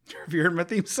 Have you heard my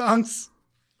theme songs?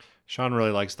 Sean really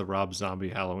likes the Rob Zombie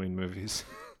Halloween movies.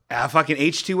 Fucking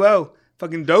H2O.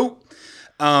 Fucking dope.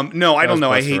 No, I don't was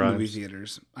know. I Busta hate Rhymes. movie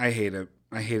theaters. I hate it.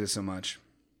 I hate it so much.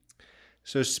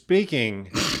 So speaking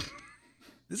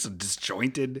This is a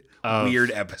disjointed, Of- weird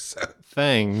episode.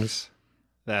 things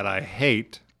that I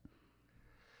hate,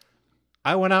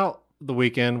 I went out the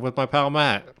weekend with my pal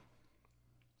Matt,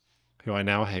 who I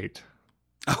now hate.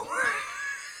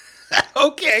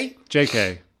 Okay.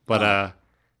 JK, but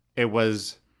it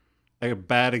was a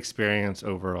bad experience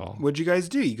overall. What'd you guys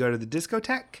do? You go to the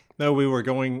discotheque? No, we were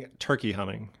going turkey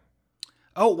hunting.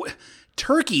 Oh,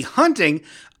 turkey hunting?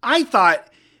 I thought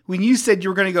when you said you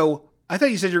were going to go, I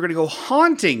thought you said you were going to go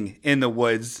haunting in the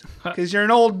woods because you're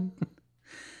an old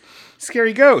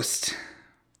scary ghost.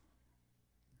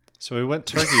 So we went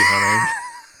turkey hunting.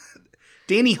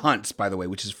 Danny hunts, by the way,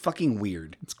 which is fucking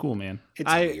weird. It's cool, man.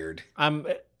 It's weird.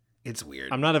 It's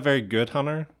weird. I'm not a very good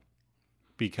hunter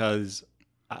because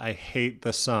I hate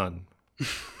the sun.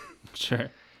 Sure.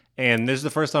 And this is the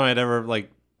first time I'd ever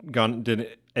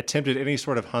attempted any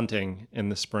sort of hunting in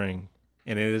the spring.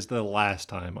 and it is the last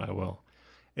time I will.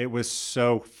 It was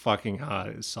so fucking hot.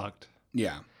 It sucked.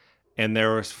 Yeah. And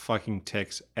there was fucking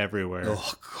ticks everywhere.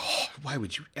 Oh, God. Why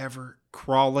would you ever?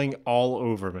 Crawling all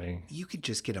over me. You could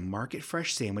just get a Market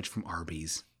Fresh sandwich from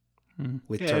Arby's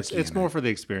with Yeah, turkey. it's more for the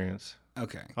experience.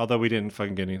 Okay. Although we didn't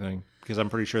fucking get anything because I'm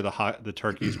pretty sure the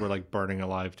turkeys were like burning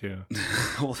alive too.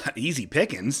 Well, easy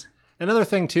pickings. Another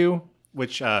thing too,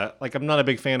 which like I'm not a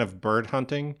big fan of bird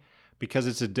hunting because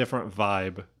it's a different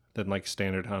vibe than like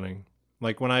standard hunting.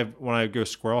 Like when I go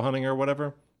squirrel hunting or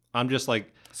whatever, I'm just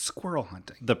like Squirrel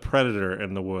hunting. the predator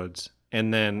in the woods.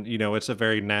 And then, you know, it's a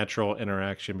very natural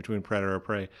interaction between predator and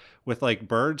prey. With like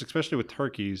birds, especially with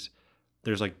turkeys,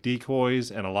 there's like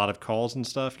decoys and a lot of calls and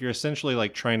stuff. You're essentially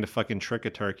like trying to fucking trick a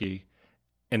turkey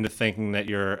into thinking that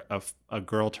you're a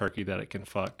girl turkey that it can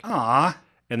fuck. Aw.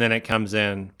 And then it comes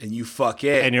in And you fuck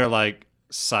it. and you're like,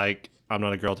 psych, I'm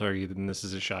not a girl turkey, then this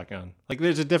is a shotgun. Like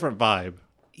there's a different vibe.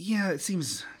 Yeah, it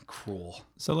seems cruel.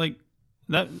 So like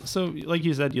that. So like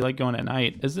you said, you like going at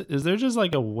night. Is there just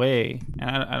like a way? And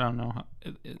I don't know.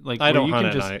 Like I where don't you hunt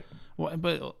can at just, night.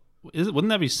 But wouldn't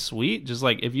that be sweet? Just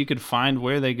like if you could find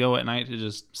where they go at night to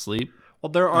just sleep. Well,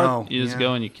 there are, Oh. You just Yeah.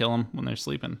 go and you kill them when they're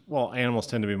sleeping. well, animals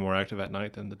tend to be more active at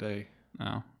night than the day.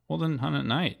 Oh, well then hunt at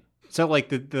night. So like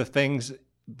the things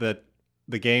that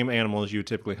the game animals you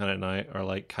typically hunt at night are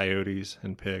like coyotes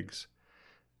and pigs.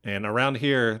 And around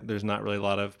here, there's not really a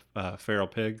lot of feral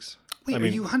pigs. Wait, I are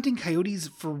mean- you hunting coyotes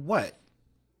for what?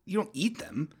 You don't eat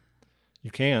them.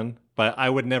 You can, but I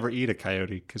would never eat a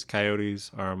coyote because coyotes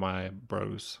are my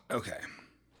bros. Okay.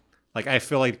 Like I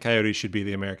feel like coyotes should be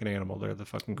the American animal. They're the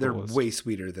fucking They're coolest. way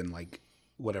sweeter than like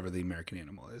whatever the American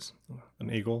animal is.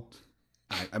 An eagle.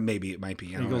 Maybe it might be.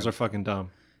 I don't Eagles know. are fucking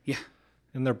dumb. Yeah.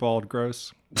 And they're bald,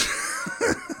 gross.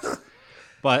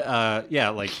 But yeah,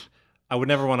 like I would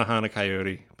never want to hunt a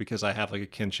coyote because I have like a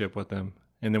kinship with them,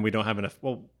 and then we don't have enough.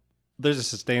 Well, there's a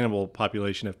sustainable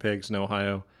population of pigs in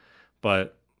Ohio,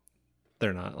 but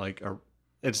they're not like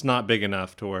it's not big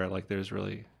enough to where like there's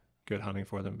really good hunting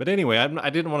for them. But anyway, I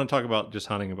didn't want to talk about just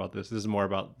hunting about this. This is more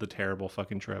about the terrible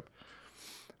fucking trip.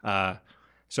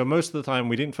 So most of the time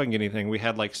we didn't fucking get anything. We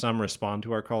had like some respond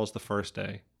to our calls the first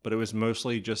day, but it was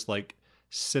mostly just like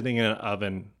sitting in an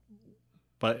oven,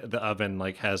 but the oven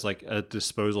like has like a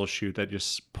disposal chute that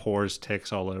just pours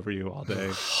ticks all over you all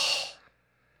day.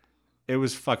 It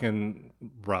was fucking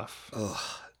rough. Ugh.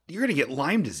 You're gonna get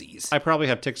Lyme disease. I probably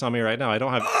have ticks on me right now. I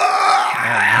don't have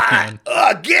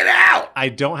Get out! I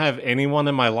don't have anyone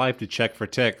in my life to check for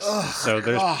ticks. So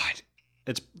there's God.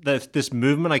 it's this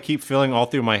movement I keep feeling all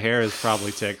through my hair is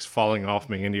probably ticks falling off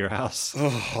me into your house.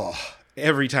 Oh.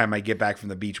 Every time I get back from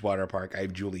the beach water park, I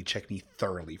have Julie check me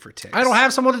thoroughly for ticks. I don't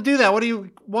have someone to do that. What do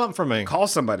you want from me? Call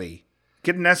somebody.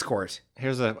 Get an escort.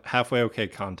 Here's a halfway okay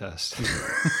contest. You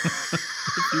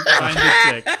find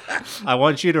a tick. I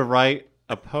want you to write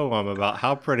a poem about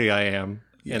how pretty I am,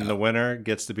 and the winner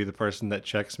gets to be the person that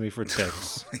checks me for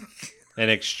ticks. In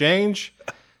exchange,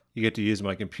 you get to use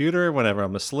my computer whenever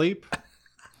I'm asleep,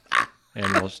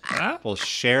 and we'll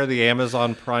share the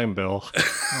Amazon Prime bill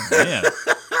Oh, man,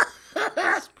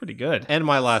 that's pretty good. and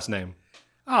my last name.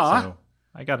 Aw. So,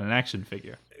 I got an action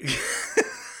figure.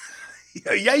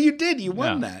 Yeah, you did. You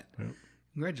won Yeah. that.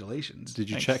 Congratulations. did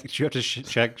you Thanks. check? Did you have to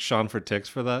check Sean for ticks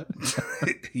for that?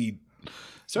 He-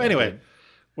 So anyway,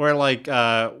 we're like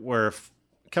we're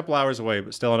a couple hours away,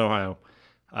 but still in Ohio.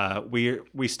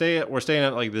 We're staying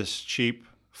at like this cheap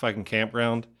fucking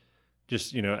campground,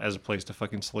 just as a place to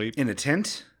fucking sleep. in a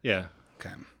tent? Yeah,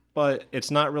 Okay. but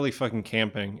it's not really fucking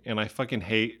camping, and I fucking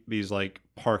hate these like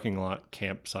parking lot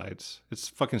campsites. It's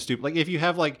fucking stupid. Like if you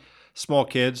have like small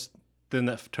kids, then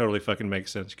that totally fucking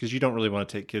makes sense because you don't really want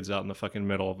to take kids out in the fucking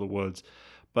middle of the woods.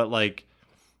 But like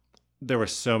there were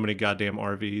so many goddamn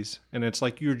RVs, and it's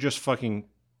like you're just fucking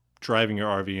driving your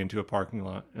RV into a parking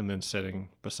lot and then sitting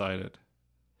beside it.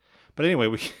 But anyway,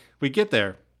 we get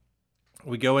there.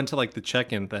 We go into like the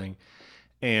check-in thing,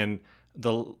 and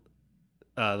the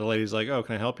lady's like, "Oh,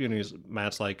 can I help you?" And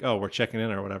Matt's like, "Oh, we're checking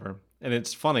in or whatever." And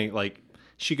it's funny, like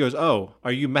she goes, "Oh,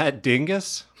 are you Matt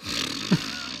Dingus?"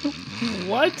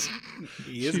 What?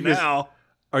 He is She goes- now.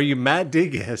 Are you Matt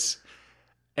Dingus?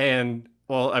 And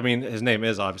well, I mean, his name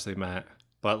is obviously Matt,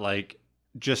 but like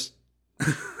just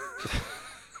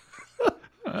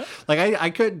like I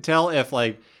couldn't tell if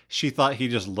like she thought he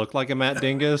just looked like a Matt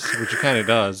Dingus, which he kind of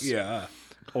does. Yeah.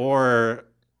 Or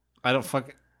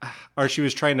or she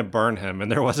was trying to burn him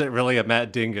and there wasn't really a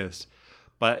Matt Dingus.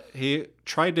 But he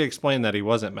tried to explain that he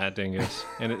wasn't Matt Dingus,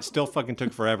 and it still fucking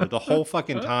took forever. The whole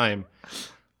fucking time,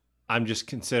 I'm just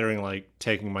considering like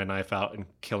taking my knife out and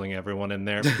killing everyone in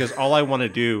there because all I want to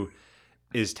do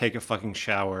is take a fucking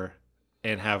shower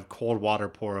and have cold water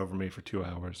pour over me for 2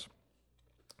 hours.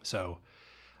 So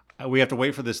we have to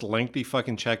wait for this lengthy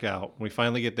fucking checkout. We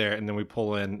finally get there, and then we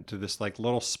pull in to this like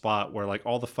little spot where like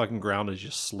all the fucking ground is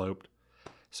just sloped.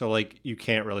 So like you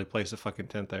can't really place a fucking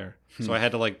tent there. So I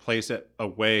had to like place it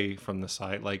away from the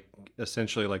site, like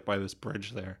essentially like by this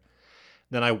bridge there.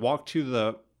 Then I walked to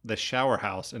the shower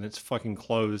house, and it's fucking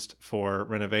closed for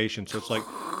renovation. So it's like,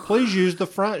 please use the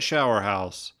front shower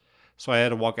house. So I had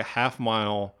to walk a half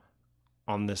mile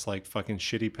on this like fucking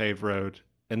shitty paved road.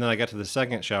 And then I got to the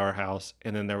second shower house,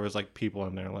 and then there was like people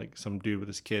in there, like some dude with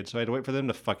his kid. So I had to wait for them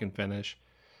to fucking finish.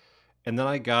 And then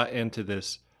I got into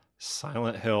this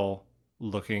Silent Hill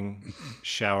looking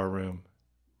shower room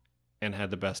and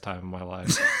had the best time of my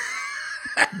life.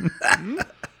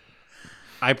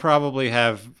 I probably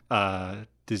have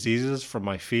diseases from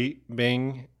my feet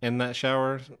being in that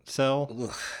shower cell.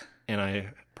 Ugh. And I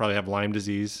probably have Lyme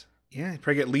disease. Yeah, you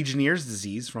probably get Legionnaire's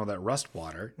disease from all that rust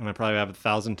water. And I probably have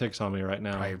 1,000 ticks on me right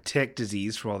now. I have tick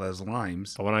disease from all those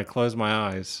limes. But when I close my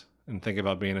eyes and think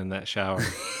about being in that shower, I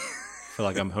feel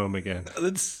like I'm home again.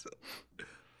 That's...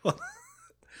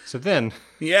 So then,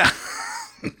 Yeah.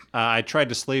 I tried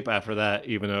to sleep after that,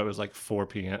 even though it was like 4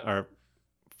 p.m. or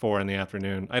 4 in the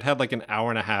afternoon. I'd had like an hour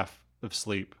and a half of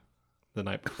sleep the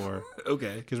night before.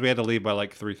 Okay. Because we had to leave by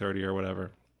like 3:30 or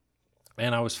whatever.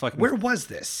 And I was fucking... Where was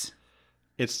this?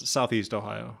 It's Southeast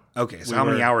Ohio. Okay, so We how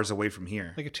many were- hours away from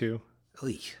here? Like a 2.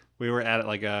 Eek. We were at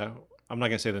like a... I'm not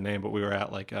going to say the name, but we were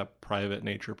at like a private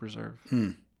nature preserve.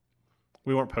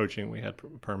 We weren't poaching. We had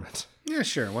permits. Yeah,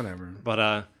 sure, whatever.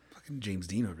 But Fucking James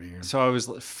Dean over here. so I was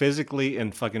physically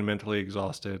and fucking mentally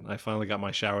exhausted. I finally got my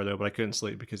shower though, but I couldn't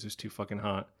sleep because it was too fucking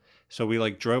hot. So we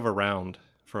like drove around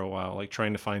for a while, like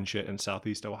trying to find shit in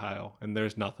Southeast Ohio, and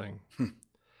there's nothing.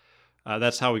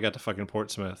 That's how we got to fucking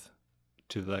Portsmouth.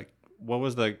 To the what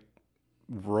was the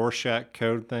Rorschach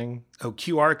code thing? Oh,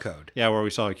 QR code. Yeah, where we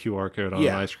saw a QR code on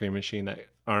Yeah. an ice cream machine that,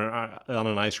 or on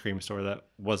an ice cream store that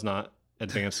was not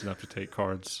advanced enough to take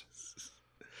cards.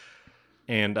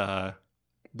 And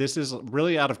this is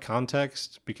really out of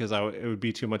context because it would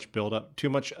be too much build up, too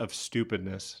much of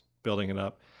stupidness building it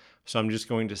up. So I'm just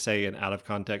going to say an out of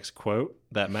context quote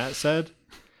that Matt said.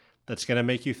 That's going to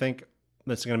make you think.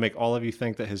 That's going to make all of you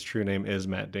think that his true name is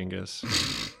Matt Dingus.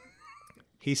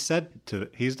 He said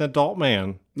he's an adult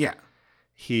man. Yeah.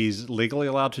 He's legally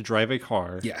allowed to drive a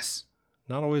car. Yes.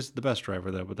 Not always the best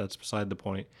driver, though, but that's beside the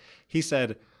point. He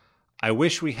said, I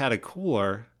wish we had a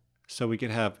cooler so we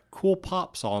could have cool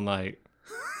pops all night.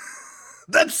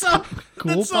 That's so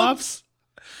Cool Pops?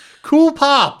 Cool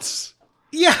pops!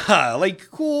 Yeah, like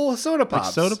cool soda pops.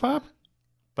 Like soda pop?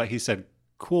 But he said,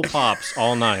 cool pops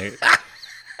all night.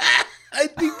 I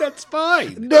think that's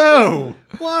fine. No!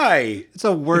 Why? It's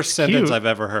the worst sentence cute. I've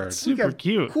ever heard. Super got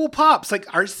cute. Cool pops like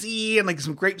RC and like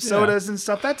some grape sodas and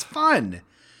stuff. That's fun.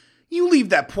 You leave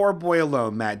that poor boy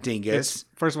alone, Matt Dingus.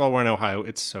 First of all, we're in Ohio.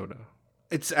 It's soda.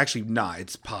 It's actually not.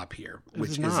 It's pop here,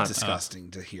 which is not.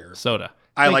 disgusting to hear. Soda.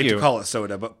 I Thank like you. to call it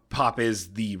soda, but pop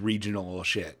is the regional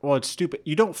shit. Well, it's stupid.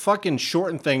 You don't fucking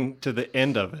shorten thing to the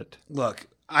end of it. Look,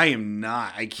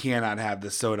 I cannot have the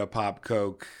soda pop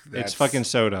Coke. It's fucking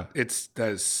soda. This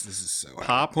is so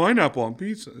Pop- pineapple on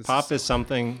pizza. Pop is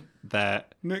something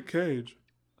that Nick Cage.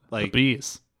 like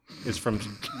Bees. is from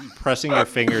pressing your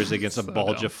fingers against a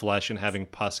bulge of flesh and having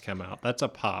pus come out. That's a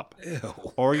pop. Ew.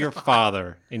 Or your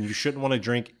father, and you shouldn't want to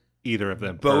drink either of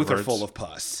them. Both perverts. are full of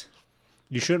pus.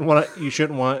 You shouldn't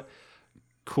want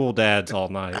cool dads all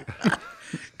night.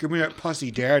 Give me that pussy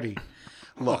daddy.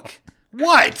 Look.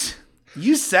 What?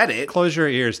 You said it. Close your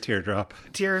ears, Teardrop.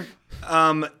 Tier.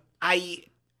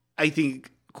 I think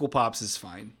Cool Pops is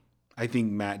fine. I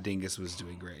think Matt Dingus was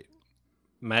doing great.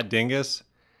 Matt Dingus,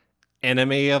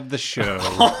 enemy of the show.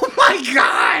 Oh my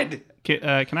god!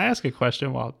 Can I ask a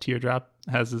question while Teardrop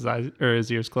has his eyes or his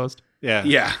ears closed? Yeah.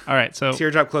 Yeah. All right, so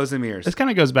Teardrop closed them ears. this kind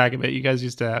of goes back a bit. You guys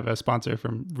used to have a sponsor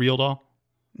from Real Doll.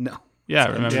 No. Yeah,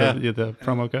 remember Yeah. the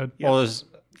promo code? Well, it's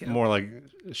more like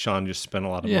Sean just spent a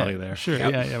lot of money there. Sure.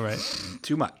 Yeah, right.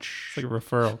 Too much. It's like a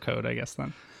referral code, I guess.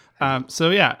 Then, so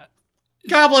yeah,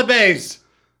 Goblin Base.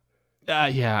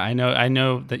 yeah. I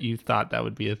know that you thought that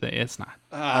would be a thing. It's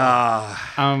not.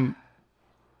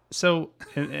 So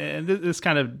and this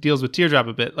kind of deals with Teardrop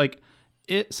a bit. Like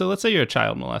it. So let's say you're a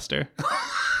child molester.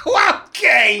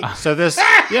 Okay. So this,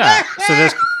 Yeah. so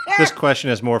this question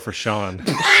is more for Sean.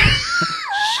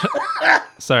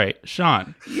 Sorry,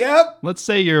 Sean. Yep. Let's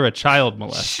say you're a child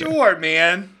molester. Sure,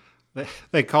 man.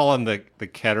 They call him the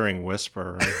Kettering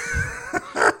Whisperer.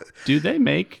 Right? Do they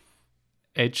make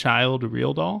a child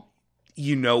real doll?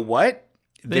 You know what?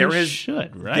 They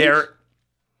should, right?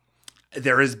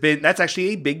 That's actually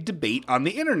a big debate on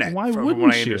the internet. Why from wouldn't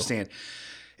what I you? understand.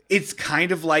 It's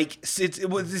kind of like it's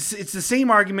the same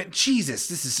argument. Jesus,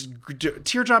 this is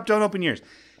teardrop. Don't open yours.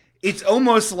 It's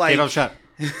almost like They don't shut.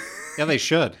 Yeah, they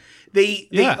should.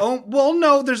 Well,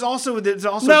 no. There's also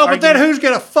No, but then who's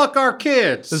gonna fuck our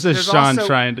kids? This is There's Sean also-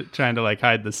 trying to like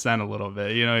hide the scent a little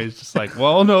bit. You know, he's just like,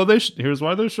 well, no, here's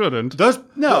why they shouldn't.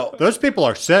 Those people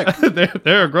are sick.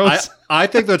 They're gross. I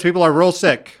think those people are real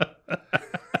sick.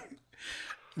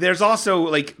 There's also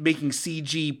like making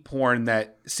CG porn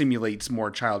that simulates more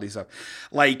childy stuff.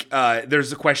 Like there's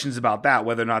the questions about that,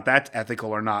 whether or not that's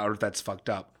ethical or not, or if that's fucked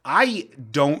up. I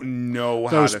don't know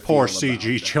how Those to poor feel about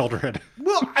CG that. children.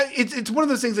 Well, it's one of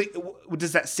those things. Like,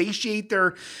 does that satiate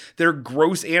their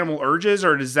gross animal urges,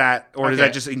 or does that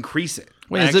just increase it?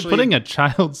 Wait, is it actually- putting a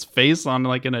child's face on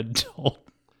like an adult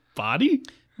body?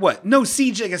 What? No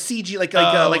CG, like a CG, like a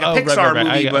Pixar right.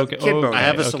 movie, but Okay. kid Oh, mode. I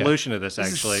have a okay. solution to this,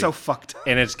 This actually. is so fucked up.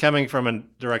 And it's coming from a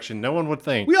direction no one would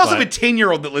think. We also but have a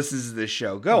 10-year-old that listens to this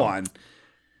show. Go on.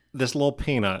 this little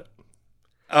peanut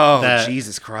Oh, that-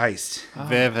 Jesus Christ.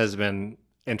 Viv has been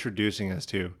introducing us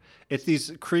to. It's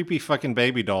these creepy fucking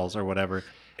baby dolls or whatever.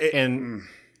 And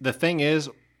the thing is,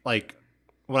 like,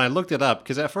 when I looked it up,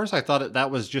 because at first I thought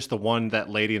that was just the one that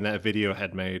lady in that video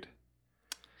had made.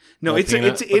 No, Lil it's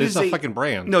Peanut, it but is it's a fucking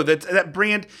brand. No, that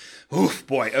brand. Oof,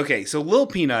 boy. Okay, so Lil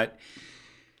Peanut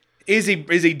is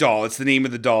a doll. It's the name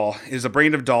of the doll. It is a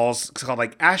brand of dolls. It's called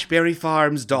like Ashbury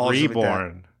Farms dolls. something like that.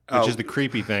 Reborn, which is the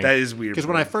creepy thing. That is weird. Because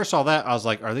when I first saw that, I was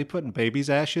like, are they putting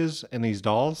babies' ashes in these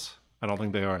dolls? I don't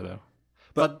think they are, though.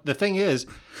 But the thing is,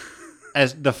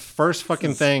 as the first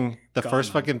fucking thing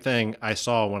I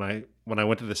saw when I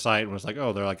went to the site and was like,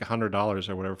 oh, they're like $100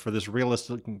 or whatever for this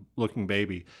realistic looking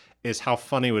baby, is how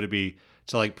funny would it be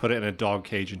to like put it in a dog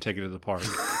cage and take it to the park?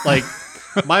 Like,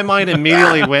 my mind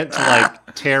immediately went to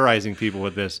like terrorizing people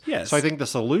with this. Yes. So I think the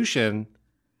solution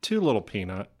to Little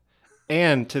Peanut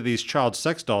and to these child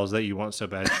sex dolls that you want so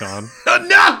bad, Sean, Oh,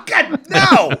 no, God,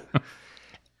 no.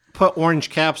 put orange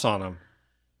caps on them.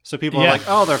 So people are like,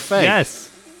 oh, they're fake. Yes,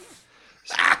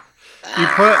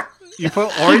 You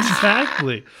put orange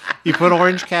exactly. you put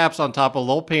orange caps on top of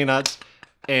Little Peanuts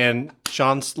and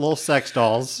Sean's little sex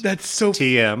dolls. That's so.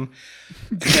 TM.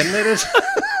 And it is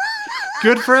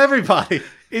good for everybody.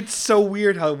 It's so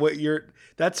weird how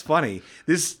That's funny.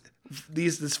 This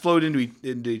flowed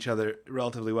into each other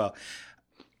relatively well.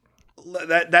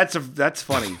 That's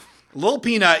funny. Lil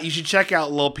Peanut, you should check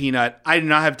out Lil Peanut. I do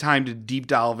not have time to deep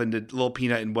delve into Lil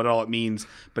Peanut and what all it means,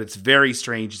 but it's very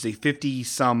strange. It's a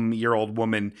 50-some-year-old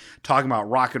woman talking about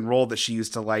rock and roll that she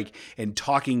used to like and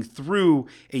talking through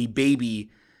a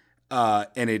baby,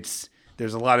 and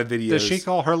there's a lot of videos. Does she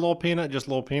call her Little Peanut just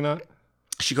Little Peanut?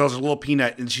 She calls her Little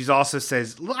Peanut, and she also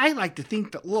says, I like to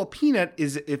think that Little Peanut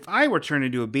is if I were turned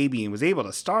into a baby and was able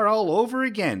to start all over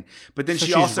again. But then So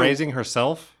she she's also raising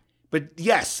herself? But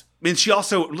yes, and she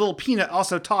also, Little Peanut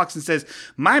also talks and says,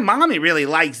 my mommy really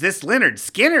likes this Leonard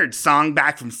Skinner song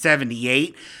back from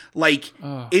 78. Like,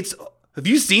 have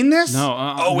you seen this?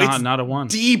 No, it's not a one.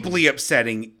 deeply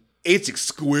upsetting. It's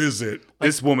exquisite.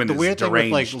 This woman The is weird thing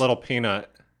deranged. with like Little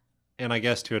Peanut, and I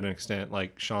guess to an extent,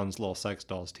 like Sean's little sex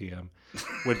dolls TM,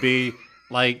 would be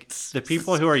like the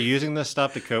people who are using this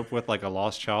stuff to cope with like a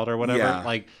lost child or whatever. Yeah.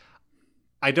 Like,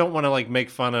 I don't want to like make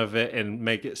fun of it and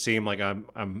make it seem like I'm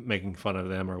making fun of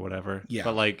them or whatever. Yeah.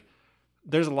 But like,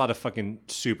 there's a lot of fucking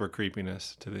super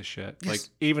creepiness to this shit. Yes. Like,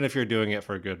 even if you're doing it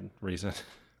for a good reason.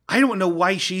 I don't know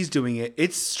why she's doing it.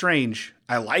 It's strange.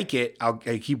 I like it.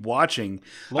 I keep watching.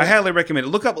 I highly recommend it.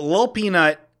 Look up Lil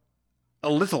Peanut, a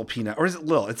Little Peanut, or is it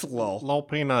Lil? It's Lil. Little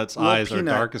Peanut's Lil eyes Peanut.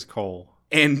 are dark as coal.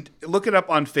 And look it up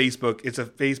on Facebook. It's a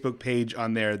Facebook page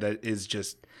on there that is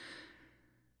just,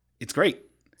 it's great.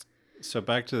 So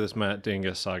back to this Matt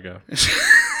Dingus saga.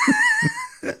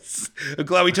 I'm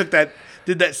glad we took that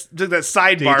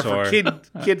sidebar Detour.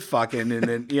 for kid fucking, and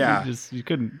then yeah. You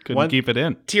couldn't One- keep it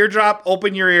in. Teardrop,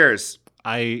 open your ears.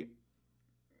 I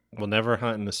will never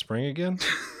hunt in the spring again.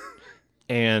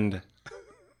 And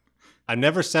I've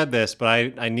never said this, but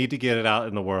I need to get it out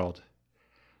in the world.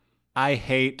 I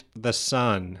hate the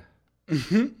sun.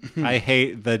 I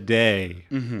hate the day.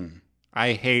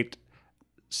 I hate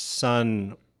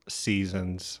sun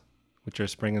seasons, which are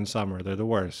spring and summer. They're the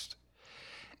worst.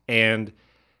 And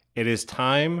it is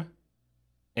time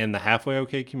in the Halfway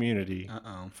Okay community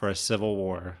for a civil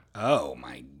war. Oh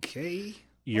my god.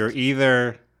 You're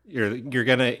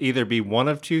gonna either be one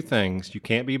of two things. You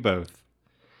can't be both.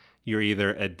 You're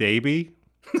either a Davy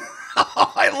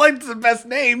I liked the best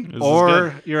name. This is or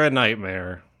good. you're a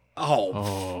nightmare. Oh,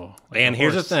 Oh, like And a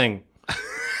here's the horse. thing.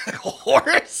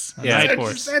 horse. Yeah. That's what you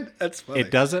Horse. said? That's funny.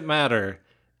 It doesn't matter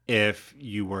if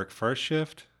you work first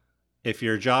shift. If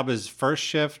your job is first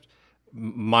shift,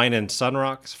 mine in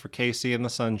Sunrocks for KC and the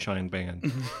Sunshine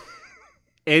Band.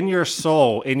 In your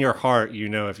soul, in your heart, you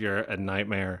know if you're a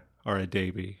nightmare or a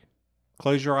Davy.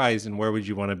 Close your eyes and where would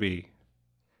you want to be?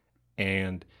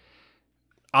 And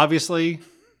obviously,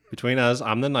 between us,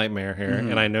 I'm the nightmare here,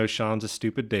 and I know Sean's a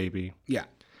stupid Davy. Yeah.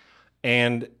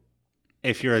 And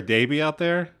if you're a Davy out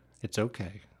there, it's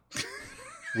okay.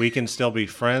 We can still be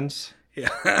friends.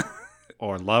 Yeah.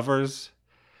 Or lovers.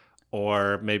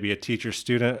 Or maybe a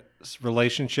teacher-student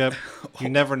relationship. You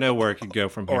never know where it could go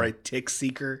from here. Or a tick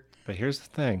seeker. But here's the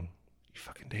thing. You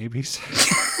fucking Davies.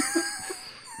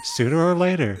 Sooner or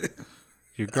later,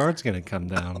 your guard's going to come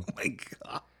down. Oh, my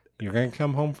God. You're going to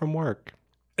come home from work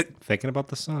thinking about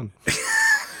the sun.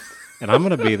 And I'm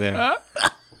going to be there.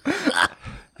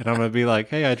 And I'm going to be like,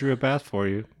 hey, I drew a bath for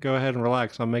you. Go ahead and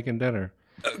relax. I'm making dinner.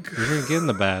 You're going to get in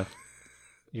the bath.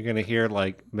 You're going to hear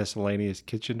like miscellaneous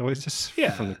kitchen noises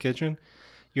from the kitchen.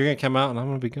 You're going to come out and I'm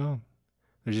going to be gone.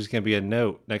 There's just going to be a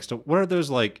note next to, what are those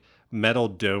like metal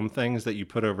dome things that you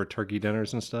put over turkey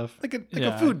dinners and stuff? Like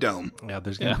a food dome. Yeah,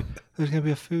 there's going to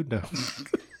be a food dome.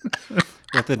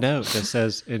 With a note that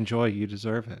says, enjoy, you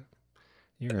deserve it.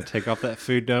 You're going to take off that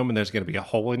food dome and there's going to be a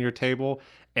hole in your table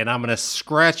and I'm going to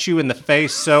scratch you in the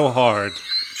face so hard.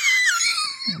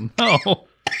 No.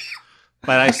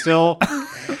 But I still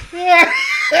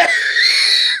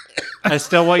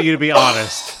want you to be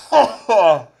honest.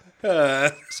 So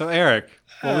Eric,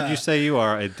 what would you say you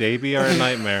are, a Davy or a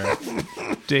nightmare?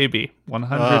 Davy,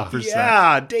 100%.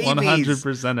 Yeah, Davies.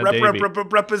 100% a Davy.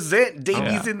 Represent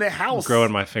Davies in the house.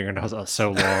 Growing my fingernails out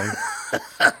so long.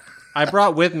 I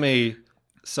brought with me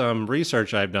some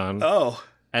research I've done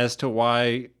as to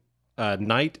why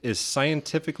night is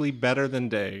scientifically better than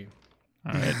day.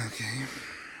 All right. Okay.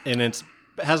 And it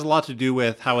has a lot to do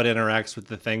with how it interacts with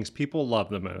the things people love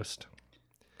the most.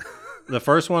 The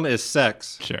first one is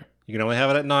sex. Sure. You can only have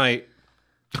it at night.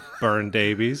 Burn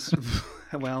Davies.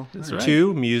 Well, That's right.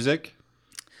 2, music.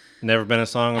 Never been a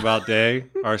song about day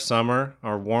or summer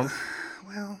or warmth.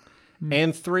 Well.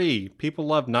 And 3, people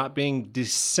love not being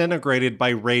disintegrated by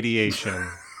radiation.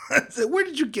 So where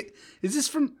did you get? Is this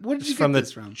from? Where did you From get the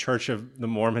this from? Church of the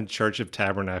Mormon Church of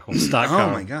Tabernacles.com.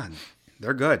 Oh my God,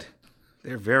 they're good.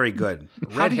 They're very good.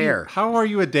 Red hair. How are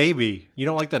you a Davy? You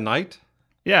don't like the night?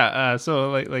 Yeah,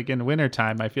 so like in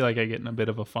wintertime, I feel like I get in a bit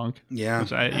of a funk. Yeah.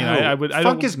 Which I would. I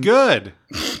Funk don't, is good.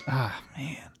 Ah,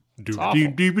 man. Awful.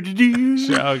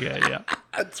 Sure, okay, yeah.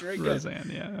 That's very good.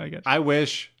 Roseanne, yeah, I get you.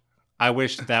 I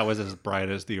wish that was as bright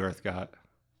as the earth got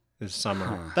this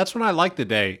summer. That's when I like the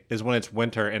day, is when it's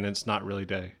winter and it's not really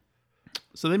day.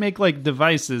 So they make like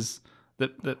devices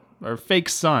that are fake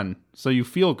sun, so you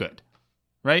feel good,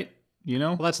 right? You know?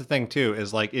 Well, that's the thing too,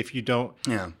 is like if you don't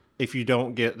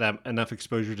get that enough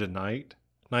exposure to night,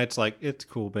 night's like, it's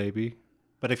cool, baby.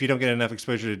 But if you don't get enough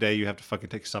exposure to day, you have to fucking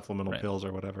take supplemental pills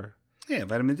or whatever. Yeah,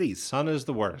 vitamin D. Sun is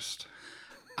the worst.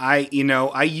 I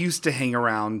used to hang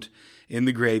around in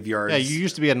the graveyards. Yeah, you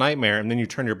used to be a nightmare, and then you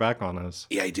turn your back on us.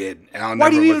 Yeah, I did. Why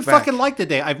do you even fucking like the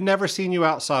day? I've never seen you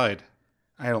outside.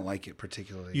 I don't like it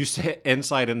particularly. You sit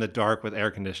inside in the dark with air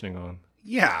conditioning on.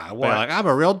 Yeah, But well, like, I'm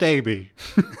a real Davy.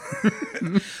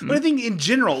 but I think in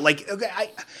general, like, okay,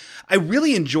 I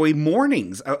really enjoy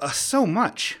mornings so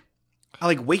much. I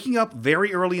like waking up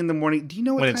very early in the morning. Do you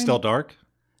know what When time? it's still dark?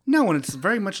 No, when it's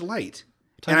very much light.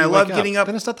 Time And I you love wake getting up.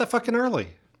 Then it's not that fucking early.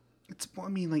 It's, I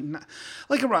mean, like, not,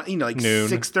 like around, like Noon.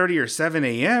 6:30 or 7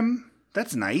 a.m.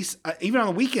 That's nice. Even on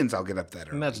the weekends, I'll get up that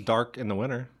early. And that's dark in the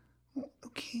winter.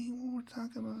 Okay, what we're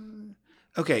talking about.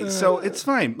 Okay, so it's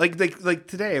fine. Like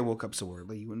today, I woke up so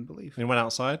early you wouldn't believe. You went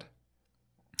outside?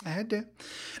 I had to.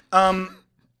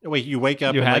 Wait, you wake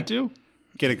up You and had like, to?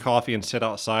 get a coffee and sit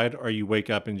outside, or you wake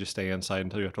up and just stay inside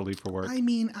until you have to leave for work? I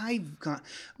mean,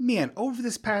 over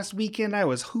this past weekend, I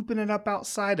was hooping it up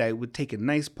outside. I would take a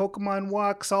nice Pokemon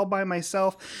walks all by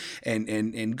myself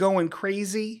and going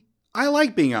crazy. I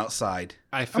like being outside.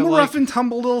 I'm a rough and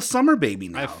tumble little summer baby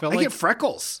now. I get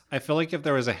freckles. I feel like if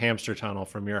there was a hamster tunnel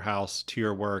from your house to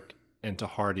your work and to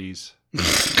Hardee's,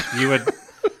 you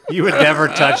would never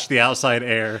touch the outside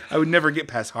air. I would never get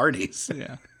past Hardee's.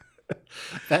 Yeah.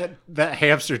 That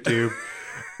hamster tube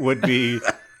would be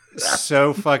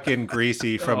so fucking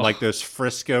greasy from like those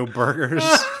Frisco burgers.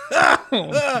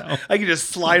 I could just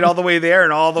slide all the way there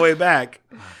and all the way back.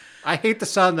 I hate the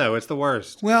sun though; it's the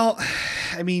worst. Well,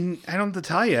 I mean, I don't have to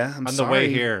tell you. I'm On sorry. the way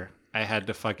here, I had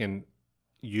to fucking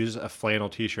use a flannel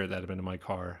T-shirt that had been in my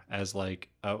car as like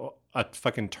a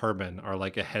fucking turban or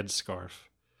like a headscarf.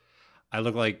 I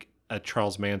look like a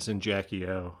Charles Manson Jackie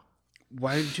O.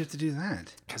 Why did you have to do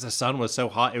that? Because the sun was so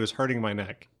hot, it was hurting my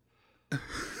neck.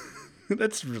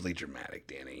 That's really dramatic,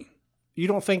 Danny. You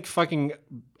don't think fucking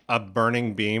a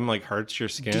burning beam like hurts your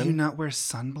Do you skin? not wear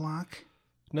sunblock?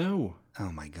 No.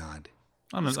 Oh my god.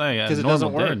 Because it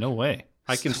doesn't work. No way.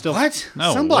 I can still. What?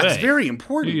 No Sunblock's way. very You're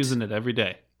important. using it every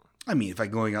day. I mean, if I'm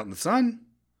going out in the sun,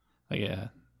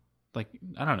 Like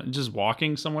I don't know, just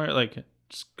walking somewhere, like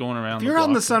just going around. if you're out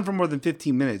in the block. sun for more than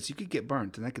 15 minutes, you could get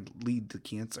burnt, and that could lead to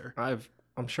cancer.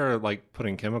 I'm sure like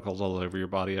putting chemicals all over your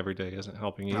body every day isn't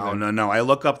helping either. No. I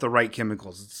look up the right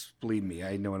chemicals. Believe me,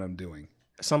 I know what I'm doing.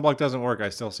 Sunblock doesn't work. I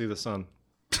still see the sun.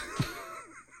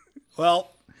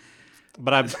 Well,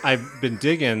 But I've been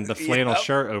digging the flannel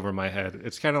shirt over my head.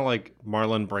 It's kind of like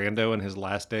Marlon Brando in his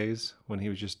last days when he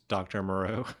was just Dr.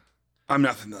 Moreau. I'm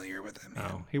not familiar with him.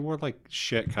 Oh, he wore like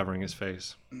shit covering his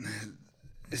face.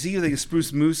 Is he like a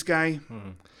spruce moose guy?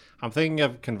 I'm thinking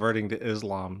of converting to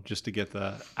Islam just to get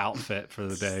the outfit for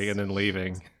the day and then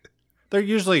leaving. They're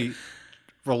usually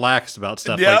relaxed about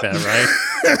stuff Yep. like that, right?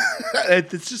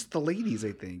 It's just the ladies,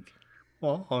 I think.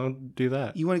 Well, I'll do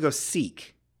that. You want to go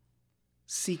Sikh.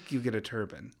 Sikh, you get a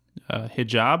turban.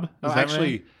 Hijab. Is that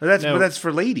Actually, right? But that's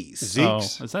for ladies.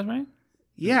 Zeke's. Oh, is that right?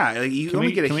 Yeah, like you Can only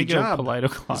we get a can we go hijab. polite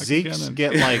o'clock Zeke's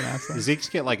again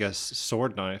and- get like a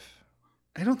sword knife.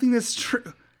 I don't think that's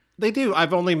true. They do.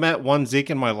 I've only met one Zeke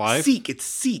in my life. Sikh, it's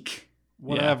Sikh.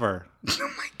 Whatever.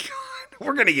 Oh my god,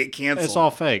 we're gonna get canceled. It's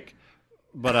all fake.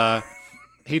 But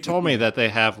he told me that they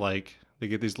have they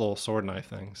get these little sword knife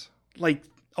things. like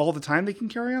all the time. They can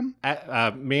carry them.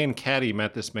 Me and Caddy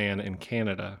met this man in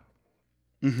Canada,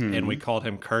 and we called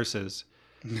him Curses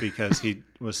because he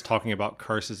was talking about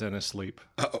curses in his sleep.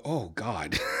 Oh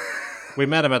god, We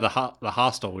met him at the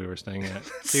hostel we were staying at.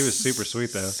 He was super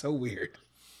sweet though. so weird.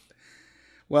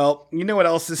 Well, you know what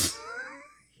else is?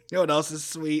 You know what else is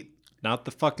sweet? Not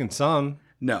the fucking sun.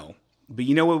 No, but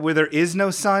you know what? Where there is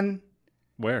no sun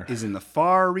Where? is in the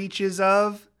far reaches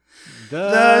of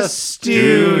The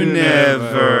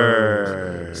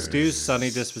Stewniverse. Stu's sunny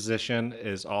disposition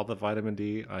is all the vitamin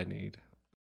D I need.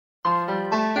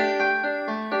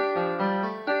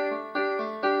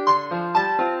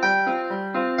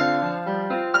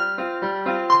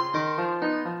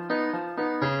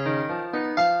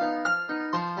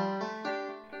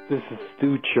 This is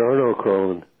Stu Charno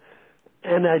calling.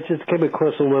 And I just came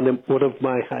across one of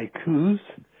my haikus,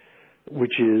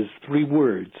 which is 3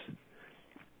 words.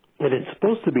 And it's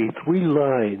supposed to be 3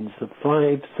 lines of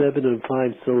 5, 7, and 5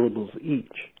 syllables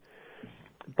each.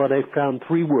 But I found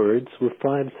 3 words with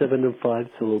 5, 7, and 5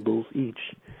 syllables each.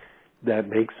 That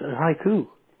makes a haiku.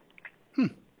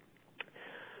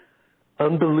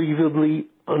 Unbelievably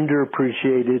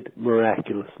underappreciated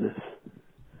miraculousness.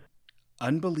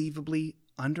 Unbelievably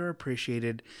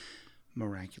underappreciated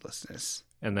miraculousness.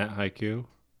 And that haiku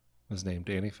was named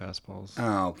Danny Fastballs.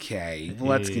 Okay, well,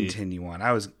 let's continue on.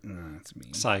 That's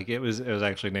mean. Psych. It was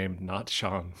actually named Not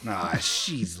Sean.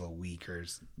 She's the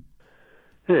weakers.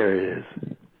 There it is.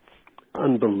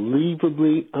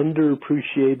 Unbelievably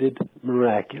underappreciated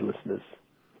miraculousness.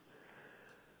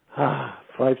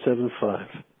 575.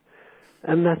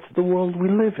 And that's the world we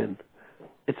live in.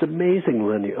 It's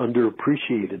amazingly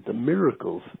underappreciated, the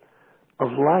miracles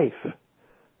of life,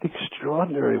 the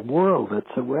extraordinary world that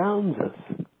surrounds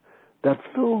us, that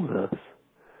fills us.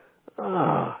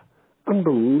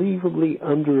 Unbelievably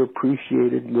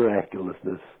underappreciated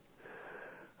miraculousness.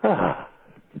 I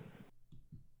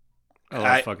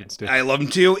love fucking Stu. I love him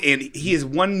too, and he is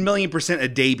 1,000,000% a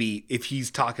Davey if he's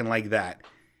talking like that.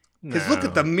 Because look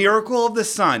at the miracle of the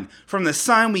sun. From the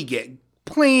sun, we get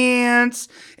plants,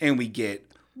 and we get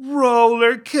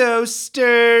roller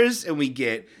coasters, and we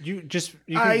get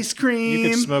ice cream. You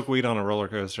could smoke weed on a roller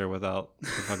coaster without the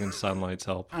fucking sunlight's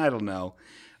help. I don't know.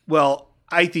 Well,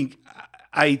 I think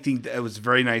that was a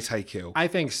very nice haiku. I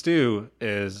think Stu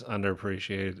is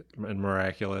underappreciated and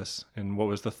miraculous. And what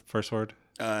was the first word?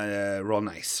 Real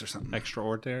nice or something.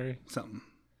 Extraordinary? Something.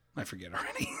 I forget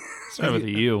already. Start with a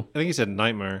U. I think he said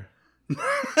nightmare.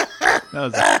 That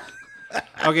was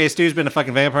Okay, Stu's been a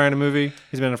fucking vampire in a movie.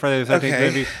 He's been a Friday the 13th Okay.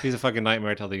 movie. He's a fucking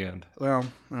nightmare till the end. Well,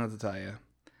 I don't have to tell you.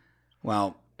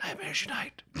 Well, Nightmares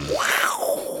unite.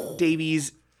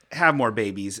 Davies, have more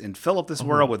babies and fill up this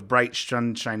world with bright,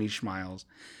 shiny smiles.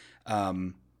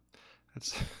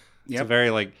 It's Yep. a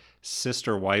very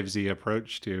sister wivesy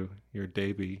approach to your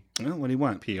Davey Well, what do you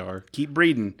want? PR. Keep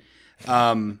breeding.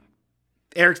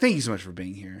 Eric, thank you so much for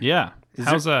being here. yeah.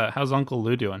 How's Uncle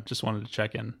Lou doing? Just wanted to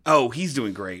check in. Oh, he's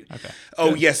doing great. Okay.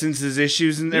 Oh, yeah, since his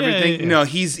issues and everything. yeah. No,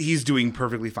 he's doing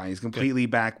perfectly fine. He's completely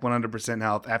back, 100%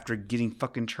 health after getting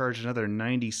fucking charged another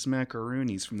 90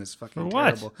 smackaroonies from this fucking For what?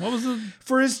 terrible. What was it?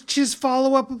 For his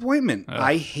follow-up appointment.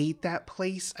 I hate that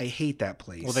place.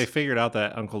 Well, they figured out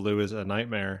that Uncle Lou is a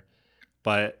nightmare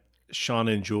but Sean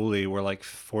and Julie were like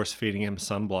force feeding him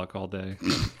sunblock all day.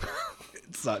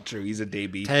 It's not true. He's a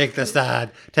baby. Take the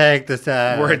side. Take the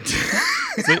side.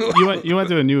 So you went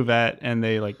to a new vet and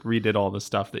they like redid all the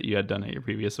stuff that you had done at your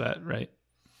previous vet, right?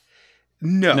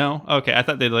 No. Okay, I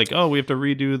thought they'd like, we have to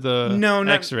redo the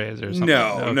X-rays or something.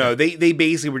 No. They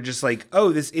basically were just like,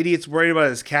 this idiot's worried about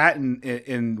his cat,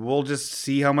 and we'll just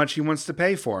see how much he wants to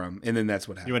pay for him, and then that's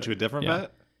what happened. You went to a different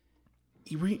vet?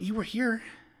 You were here.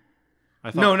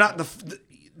 I thought, no, not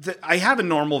the. I have a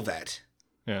normal vet.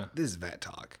 Yeah. This is vet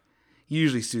talk.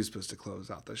 Usually Stu's supposed to close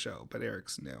out the show, but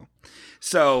Eric's new.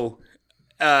 So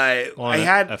I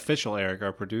had official Eric,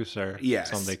 our producer.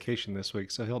 Yes. Is on vacation this week,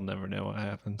 so he'll never know what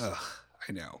happens. Ugh,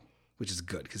 I know, which is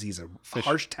good because he's a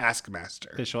harsh taskmaster.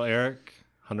 Official Eric,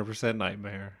 100%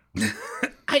 nightmare. It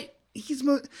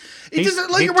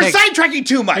doesn't like we're sidetracking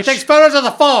too much. He takes photos of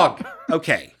the fog.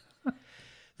 Okay. The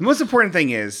most important thing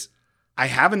is I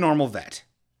have a normal vet.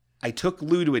 I took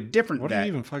Lou to a different vet. What are you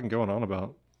even fucking going on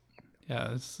about? Yeah,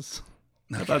 this is.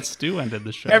 I thought Stu ended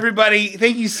the show. Everybody,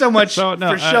 thank you so much for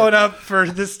showing up for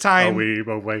this time. Are we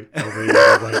away? Are we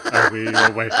away? Are we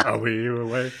away? Are we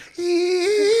away?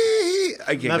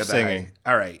 I can't get singing.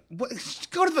 All right.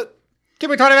 Go to the... Give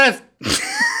me 20 minutes.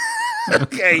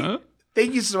 Okay.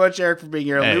 Thank you so much, Eric, for being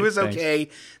here. Hey, Lou is okay.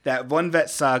 That one vet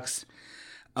sucks.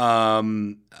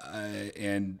 And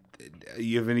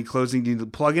you have any closing? Do you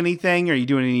plug anything? Are you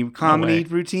doing any comedy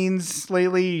routines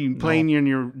lately? You playing in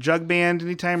your jug band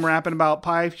anytime? Rapping about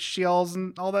pie shells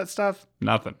and all that stuff?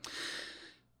 Nothing.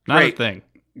 Not a thing.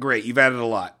 Great. You've added a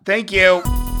lot. Thank you.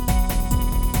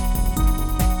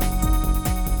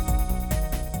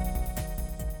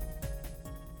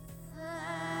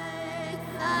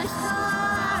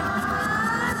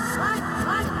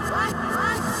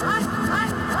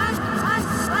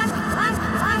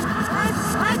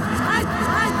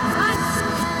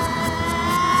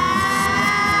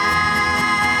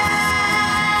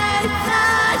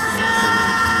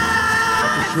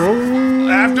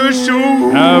 After show.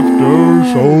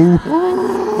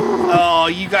 Oh,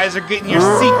 you guys are getting your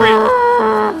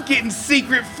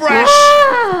secret fresh.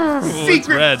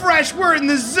 Secret fresh. We're in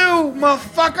the zoo,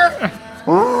 motherfucker.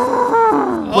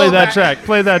 Play that track.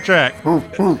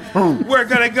 We're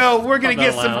gonna go. We're gonna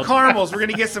get some caramels. We're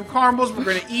gonna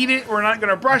eat it. We're not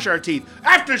gonna brush our teeth.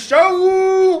 After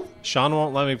show. Sean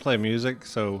won't let me play music,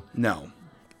 so no.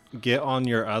 Get on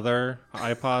your other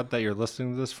iPod that you're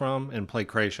listening to this from and play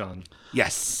Krayshawn.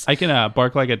 Yes. I can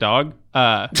bark like a dog.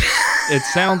 It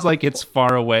sounds like it's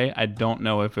far away. I don't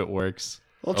know if it works.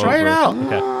 Well, try it out.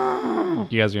 Okay.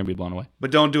 You guys are going to be blown away.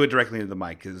 But don't do it directly into the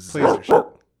mic. Please.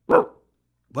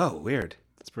 Whoa, weird.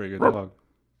 That's a pretty good dog.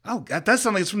 Oh, that does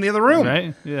sound like it's from the other room.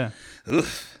 Right? Yeah. Ugh.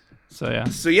 So, yeah.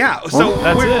 So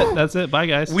That's it. Bye,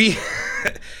 guys.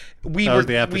 We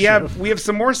have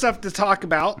some more stuff to talk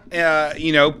about.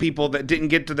 People that didn't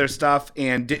get to their stuff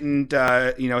and didn't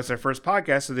it's their first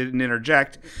podcast, so they didn't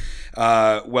interject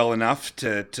well enough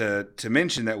to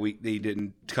mention that they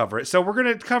didn't cover it. So we're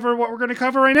gonna cover what we're gonna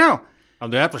cover right now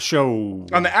on the after show.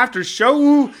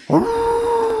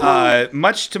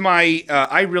 Much to my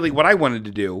what I wanted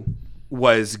to do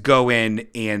was go in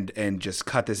and just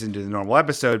cut this into the normal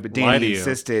episode, but Danny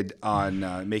insisted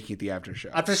on making it the after show.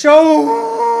 After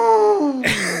show!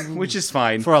 Which is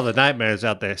fine. For all the nightmares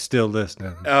out there still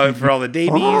listening. For all the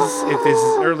babies, if this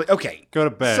is early. Okay. Go to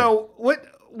bed. So,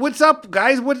 what's up,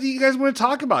 guys? What do you guys want to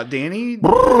talk about? Danny?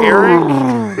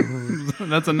 Eric?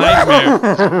 That's a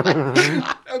nightmare.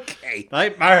 Okay.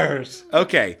 Nightmares.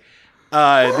 Okay.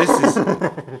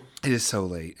 It is so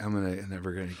late. I'm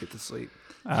never gonna get to sleep.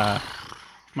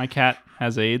 My cat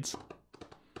has AIDS.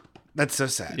 That's so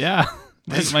sad. Yeah.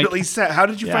 That's really sad. How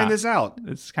did you find this out?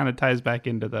 This kind of ties back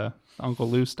into the Uncle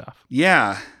Lou stuff.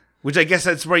 Yeah. Which I guess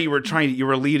that's where you were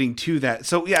leading to that.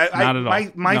 So yeah, Not at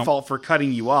all. My fault for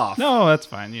cutting you off. No, that's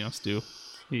fine. Stu,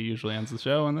 he usually ends the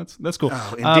show, and that's cool.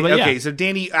 Oh, okay, so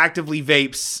Danny actively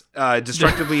vapes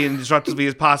destructively and disruptively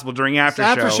as possible during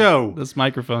after show. This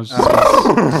microphone's just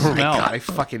gonna smell. My God, I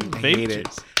hate it.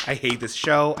 I hate this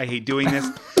show. I hate doing this.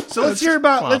 So let's hear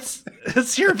about your. So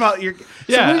when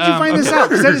did you find this out?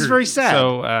 Because that is very sad.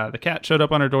 So the cat showed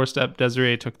up on our doorstep.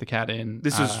 Desiree took the cat in.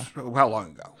 This was how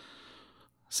long ago?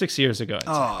 6 years ago.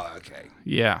 Oh, okay.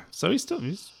 Yeah. So he's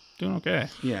doing okay.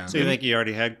 Yeah. So you think he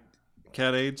already had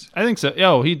cat AIDS? I think so.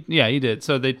 Oh, he did.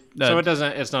 So they. So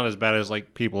it's not as bad as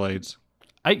like people AIDS.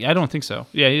 I don't think so.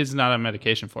 Yeah, he's not on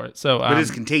medication for it. So but it's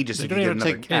contagious if you get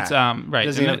another cat. It's right.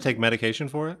 Does he have to take medication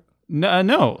for it?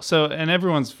 No. So, and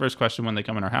everyone's first question when they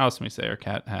come in our house and we say our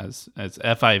cat it's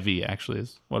FIV actually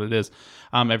is what it is.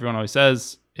 Everyone always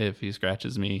says, if he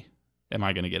scratches me, am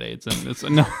I going to get AIDS? And it's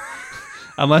no.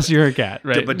 Unless you're a cat,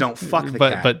 right? But don't fuck the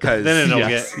cat. But Because Then it'll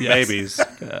Yes, get yes. babies.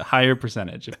 a higher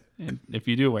percentage if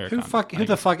you do wear a Who condom.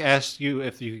 the fuck asked you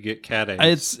if you could get cat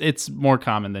AIDS? It's more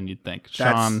common than you'd think.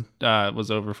 Sean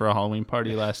was over for a Halloween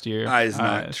party last year. that is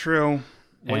not true.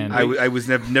 and I was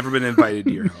never been invited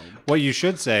to your home. What you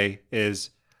should say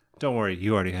is, "Don't worry,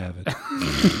 you already have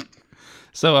it."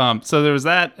 So there was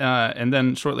that, and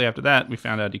then shortly after that, we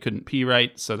found out he couldn't pee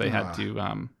right, so they had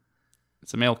to.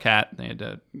 It's a male cat. They had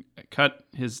to cut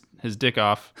his dick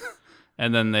off,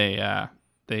 and then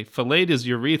they filleted his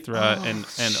urethra and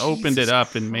opened it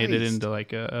up and made it into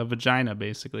like a vagina,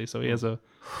 basically. So he has a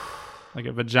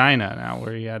vagina now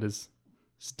where he had his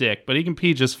dick, but he can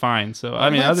pee just fine. So I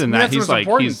mean, other than that, that's the he's most like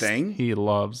important thing. he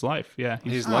loves life. Yeah,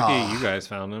 He's lucky you guys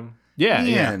found him. yeah,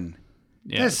 Man,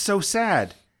 yeah. that's so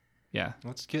sad. Yeah.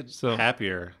 Let's get So-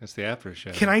 happier. It's the after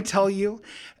show. Can I tell you?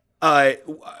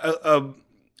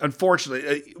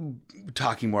 Unfortunately,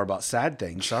 talking more about sad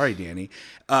things. Sorry, Danny.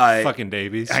 Fucking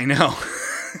Davies. I know.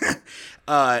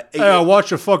 Hey, I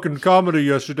watched a fucking comedy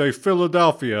yesterday,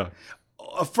 Philadelphia.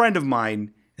 A friend of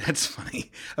mine. That's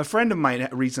funny. A friend of mine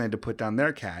recently had to put down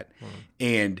their cat,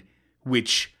 and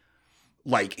which,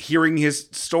 like, hearing his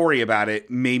story about it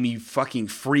made me fucking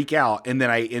freak out. And then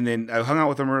I hung out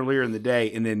with him earlier in the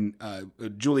day, and then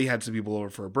Julie had some people over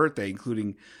for her birthday,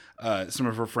 including some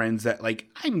of her friends that, like,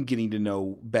 I'm getting to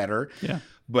know better. Yeah.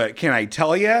 But can I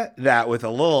tell you that with a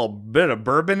little bit of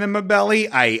bourbon in my belly,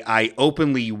 I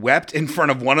openly wept in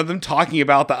front of one of them talking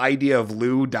about the idea of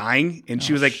Lou dying. And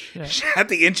she was like, at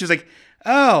the end, she was like,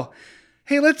 "Oh,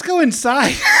 hey, let's go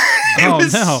inside." Oh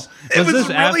was, no! It was this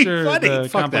really after funny. the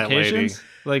Fuck that lady. complications?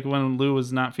 Like when Lou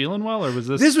was not feeling well, or was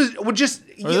this? This was well, just.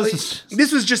 this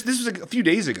This was like a few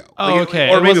days ago. Oh, Like, okay.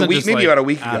 or It maybe a wasn't week, just, maybe like, about a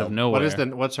week out ago. of nowhere.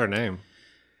 What's her name?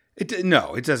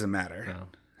 No, it doesn't matter. No.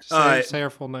 Just say her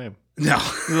full name. No,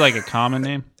 Is it like a common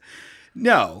name?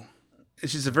 no.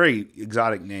 It's just a very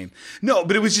exotic name. No,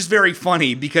 but it was just very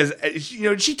funny because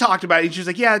she talked about it. And she was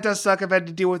like, "Yeah, it does suck. I've had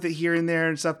to deal with it here and there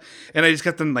and stuff." And I just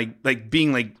got them like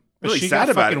being like really she sad got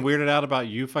about it. fucking weirded out about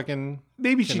you fucking.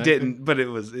 Maybe she connected? didn't, but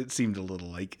it seemed a little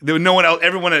like there was no one else.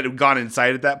 Everyone had gone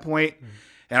inside at that point,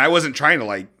 and I wasn't trying to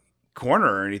like corner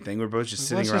or anything. We were both just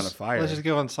sitting around the fire. Let's just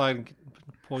go inside and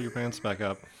pull your pants back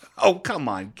up. Oh, come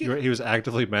on! He was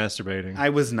actively masturbating. I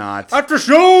was not. After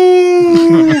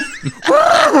show.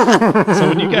 So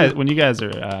when you guys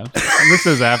are, this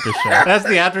is after show. That's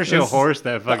the after show horse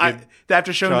that fucking The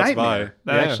after show trots nightmare.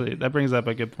 by. That Yeah. actually that brings up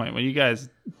a good point. When you guys,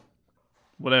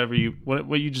 what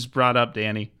you just brought up,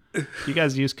 Danny, you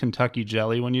guys use Kentucky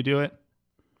jelly when you do it?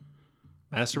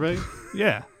 Masturbate?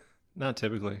 Yeah, Not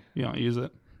typically. you don't use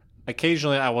it.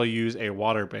 Occasionally, I will use a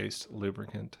water-based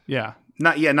lubricant, Yeah,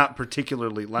 Not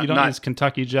particularly. you don't use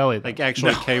Kentucky jelly. Though. like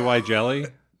actually KY jelly.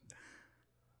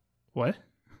 What?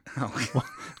 Oh.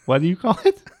 What do you call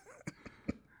it?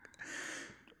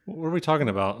 What are we talking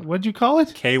about? What'd you call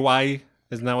it? KY?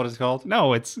 Isn't that what it's called?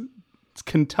 No, it's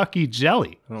Kentucky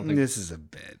jelly. I don't think. This is a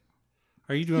bit.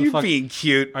 Are you doing You're fucking? being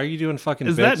cute. Are you doing fucking?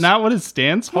 Is bits? that not what it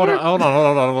stands for? Hold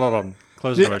on.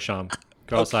 Close the door, Sean.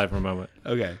 Go outside for a moment.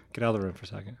 Okay. Get out of the room for a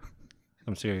second.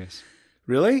 I'm serious.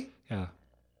 Really? Yeah.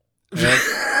 Eric,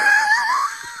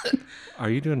 are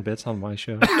you doing bits on my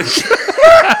show?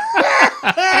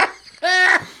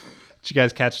 Did you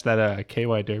guys catch that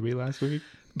KY Derby last week?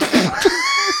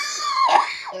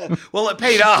 Well, it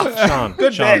paid off. Sean,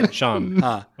 Good bit. Sean,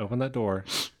 open that door.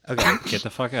 Okay. Get the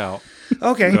fuck out.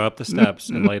 Okay. Go up the steps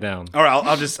and lay down. All right.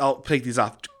 I'll take these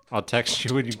off. I'll text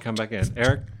you when you come back in.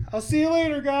 Eric, I'll see you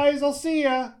later, guys. I'll see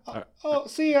ya. Oh,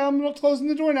 see ya. I'm closing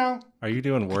the door now. are you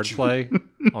doing wordplay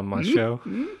on my show?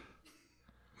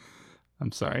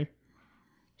 I'm sorry.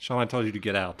 Sean, I told you to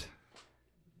get out.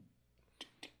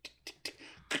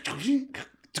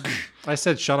 I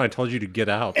said, Sean, I told you to get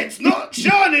out. It's not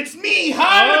Sean, it's me, Hargo.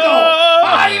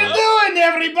 How you doing,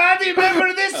 everybody?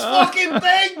 Remember this fucking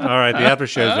thing? All right, the after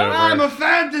show's I'm over. a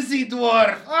fantasy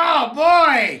dwarf. Oh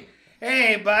boy.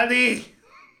 Hey, buddy.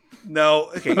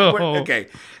 No. Okay. Oh. Okay.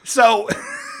 So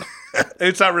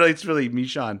it's not really. It's really me,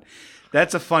 Sean.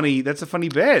 That's a funny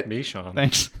bit. Me, Sean.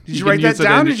 Thanks. Did you write that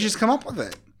down? Or did you just come up with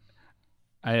it?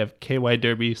 I have KY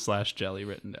Derby / jelly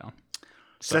written down.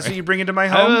 So that's what you bring into my I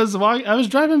home. was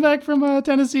driving back from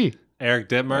Tennessee Eric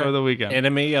Dittmer, over the weekend.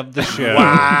 enemy of the show.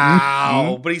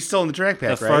 Wow. But he's still in the track The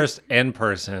pack, right? first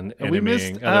in-person we missed,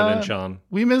 enemying other than Sean.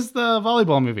 We missed the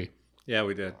volleyball movie. Yeah,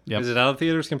 we did. Yep. Is it out of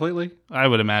theaters completely? I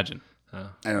would imagine. I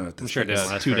don't know what this I'm sure it is.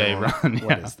 didn't last 2-day very long. run.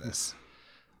 What Yeah. is this?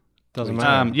 Doesn't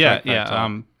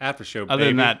matter. After show. Other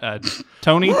than that,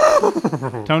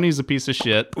 Tony's a piece of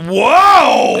shit.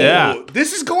 Whoa! Yeah,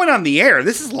 this is going on the air.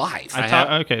 This is live. I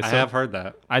have heard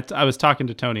that. I was talking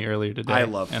to Tony earlier today. I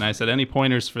love and I said, any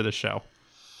pointers for the show?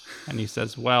 And he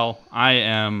says, well, I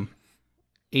am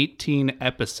 18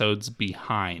 episodes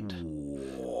behind.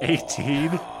 18?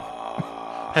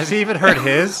 Has he even heard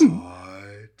his?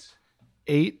 What?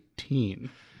 18.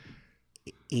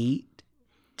 18.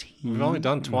 We've only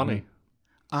done 20. Mm-hmm.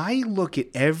 I look at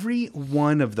every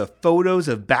one of the photos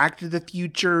of Back to the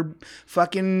Future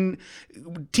fucking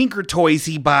Tinker Toys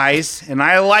he buys, and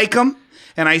I like them.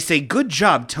 And I say, good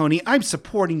job, Tony. I'm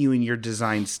supporting you in your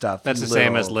design stuff. That's the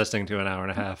same as listening to an hour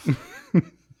and a half.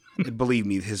 Believe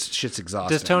me, his shit's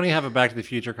exhausting. Does Tony have a Back to the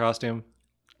Future costume?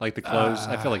 Like the clothes?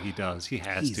 I feel like he does. He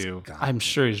has to. I'm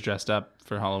sure he's dressed up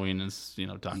for Halloween as,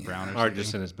 Doc Brown or something. Or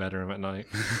just in his bedroom at night.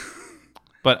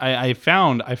 But I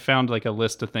found like a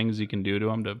list of things you can do to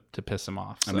him to piss him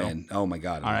off. So. I'm in. Oh my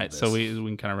God. All right, so we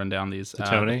can kind of run down these.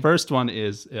 Tony? The first one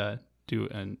is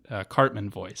do a Cartman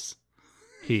voice.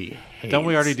 He hates. Don't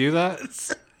we already do that?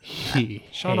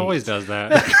 Sean always does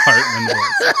that. Cartman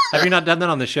voice. Have you not done that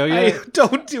on the show yet? I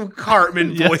don't do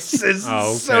Cartman voices.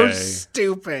 Oh, So okay.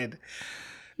 stupid.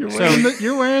 You're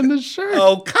wearing the shirt.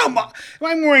 Oh, come on.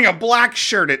 I'm wearing a black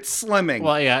shirt. It's slimming.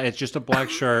 Well, yeah, it's just a black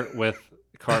shirt with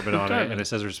Cartman on it, and it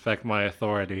says "Respect my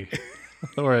authority."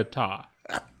 Authorita.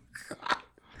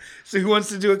 So who wants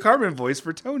to do a Cartman voice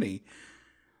for Tony?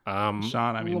 Sean,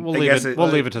 I mean, we'll leave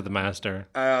it to the master.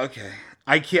 Okay.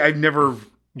 I can't. I've never.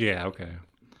 Yeah. Okay.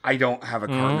 I don't have a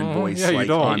Cartman voice. Yeah, you like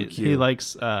don't. on cue. He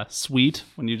likes sweet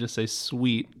when you just say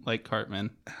sweet like Cartman,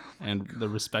 and the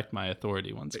respect my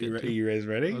authority one's good too. You guys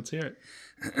ready? Let's hear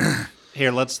it.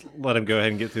 Here, let's let him go ahead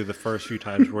and get through the first few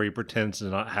times where he pretends to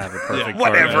not have a perfect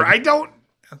Whatever. Cartman. I don't.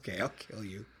 Okay, I'll kill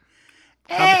you.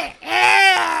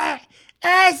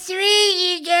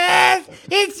 Sweet, you guys.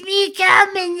 It's me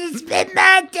coming to spend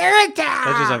my daughter.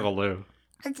 That's just Uncle Lou.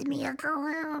 It's me, Uncle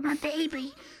Lou, my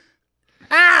baby.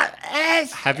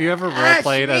 Have you ever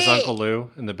role-played as sweet. Uncle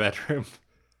Lou in the bedroom?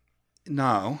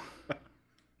 No.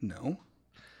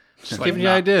 Just giving you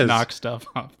ideas. Knock stuff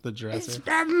off the dresser.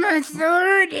 Respect my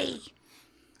authority.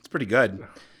 It's pretty good.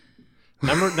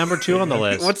 Number 2 on the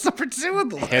list. What's number 2 on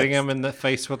the list? Hitting him in the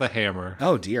face with a hammer.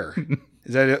 Oh dear.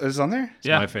 Is on there?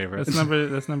 Yeah, my favorite.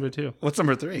 That's number 2. What's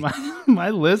number 3?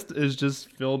 My list is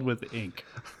just filled with ink.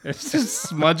 It's just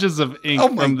smudges of ink Oh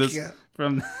my from this God.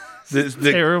 from this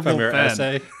terrible from your pen.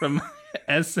 essay? From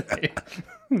essay.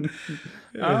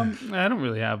 I don't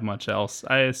really have much else.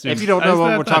 I assume If you don't know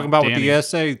what we're talking about with the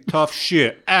essay, tough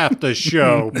shit at the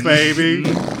show, baby.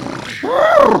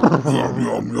 Yum,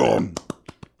 yum, yum.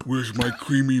 Where's my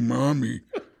creamy mommy?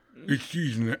 It's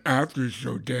season the after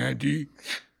show, Daddy.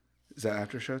 Is that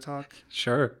after show talk?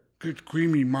 Sure. It's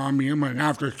creamy mommy. I'm an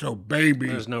after show baby.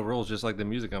 There's no rules, just like the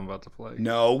music I'm about to play.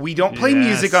 No, we don't play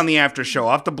music on the after show.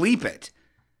 I'll have to bleep it.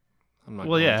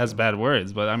 Well, yeah, it has bad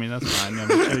words, but I mean that's fine. I'm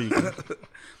sure you can.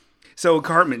 So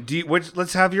Cartman,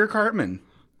 let's have your Cartman.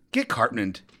 Get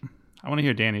Cartmaned. I want to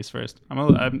hear Danny's first. I'm a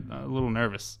little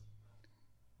nervous.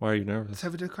 Why are you nervous? Let's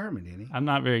have it do Cartman, Danny. I'm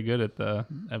not very good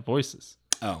at voices.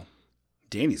 Oh,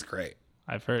 Danny's great.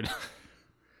 I've heard.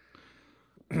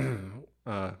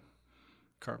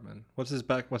 Cartman. What's his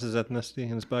ethnicity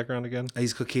and his background again?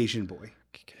 He's Caucasian boy.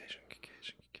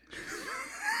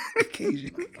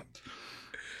 Caucasian.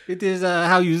 It is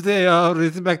how you say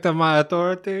respect my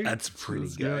authority. That's pretty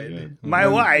good. good. My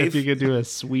And wife. If you could do a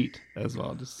sweet as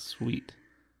well, just sweet.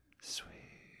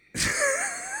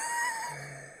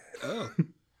 Oh.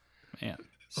 Man.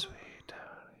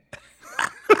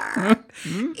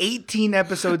 18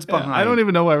 episodes behind. I don't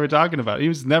even know what we're talking about. He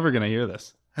was never going to hear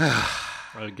this.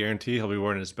 I guarantee he'll be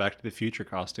wearing his Back to the Future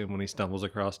costume when he stumbles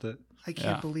across it. I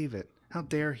can't believe it. How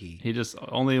dare he? He just,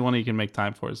 only one he can make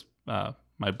time for is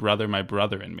my brother,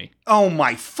 and me. Oh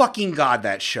my fucking God,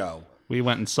 that show. We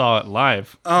went and saw it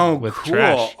live. Oh, with cool.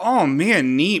 Trash. Oh,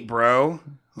 man, neat, bro.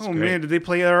 great. Man, did they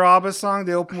play their ABBA song?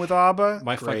 They open with ABBA?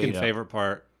 My Great. fucking favorite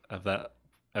part of that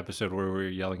episode where we were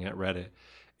yelling at Reddit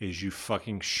is you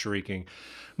fucking shrieking,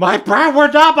 my brother,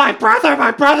 we're not my brother, my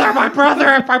brother, my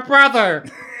brother, my brother.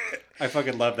 I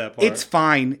fucking love that part. It's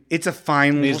fine. It's a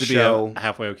fine It needs little to be show. a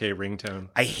halfway okay ringtone.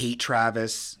 I hate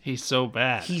Travis. He's so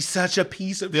bad. He's such a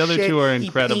piece of The other shit. two are He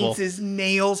incredible. paints his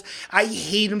nails. I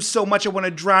hate him so much. I want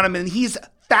to drown him. And he's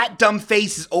fat, dumb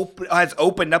face has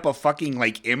opened up a fucking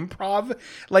like improv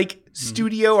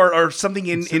studio or something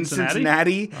in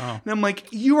Cincinnati. Oh. And I'm like,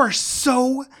 you are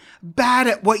so bad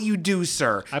at what you do,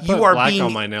 sir. I put you are black being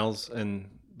on my nails in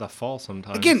the fall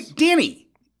sometimes. again, Danny.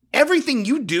 Everything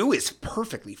you do is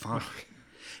perfectly fine.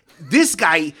 This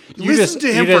guy, listen to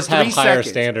him for 3 just have higher seconds.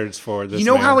 standards for this. You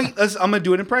know man. how I'm going to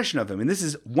do an impression of him, and this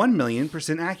is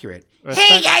 1,000,000% accurate.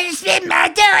 Hey, guys, spin my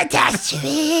door attached to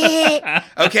it.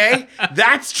 Okay?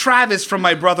 That's Travis from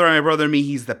My Brother and My Brother and Me.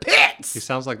 He's the Pits. He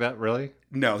sounds like that, really?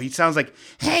 No, he sounds like,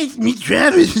 Hey, it's me,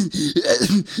 Travis.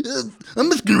 I'm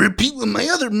just going to repeat what my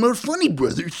other more funny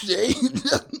brothers say.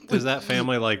 Does that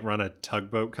family like run a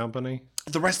tugboat company?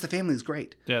 the rest of the family is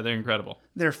great. Yeah, they're incredible.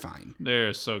 They're fine.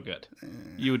 They're so good.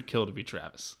 You would kill to be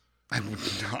Travis.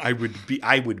 I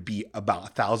would be about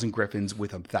 1,000 Griffins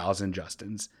with 1,000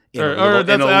 Justins in Or a little,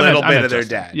 that's- in a I little meant bit of their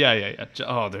Justin. dad. Yeah.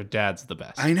 Oh, their dad's the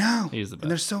best. I know. He's the best.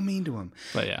 And they're so mean to him.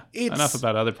 But yeah, It's- enough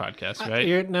about other podcasts,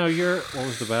 right? What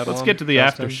was the bad one? Let's get to the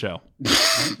Justin? after show.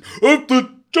 Up the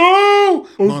Joe!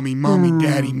 Mommy,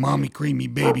 daddy, mommy, creamy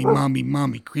baby,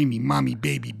 mommy, creamy, mommy,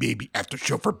 baby, after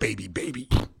show for baby.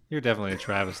 You're definitely a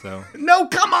Travis, though. No,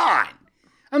 come on!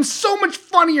 I'm so much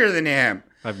funnier than him.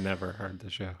 I've never heard the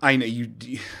show. I know you.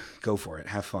 Go for it.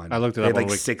 Have fun. I looked it They up had on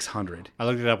like Wiki- 600. I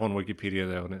looked it up on Wikipedia,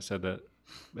 though, and it said that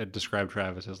it described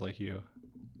Travis as like you.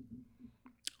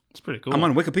 It's pretty cool. I'm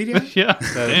on Wikipedia. Yeah.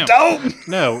 Damn. Don't.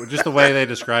 No, just the way they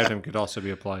described him could also be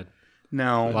applied.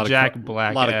 No. Jack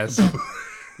Black lot of- ass.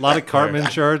 A lot of Cartman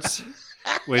shirts.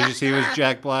 What did you see was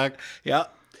Jack Black? Yeah.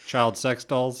 Child sex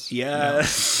dolls.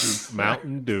 Yes.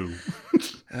 Mountain Dew.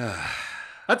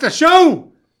 That's a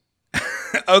show!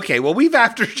 Okay. Well, we've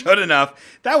after showed enough.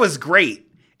 That was great,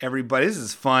 everybody. This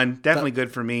is fun. Definitely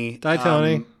good for me. Die,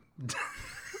 Tony.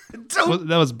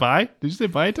 That was bye? Did you say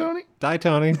bye, Tony? Die,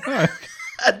 Tony.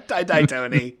 Die,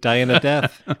 Tony. Die in a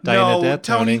death. Die in a No, death,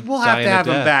 Tony. Tony. We'll Die have in to a have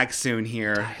him death. back soon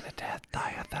here. Die in a death.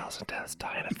 Die 1,000 deaths.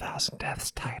 Die in 1,000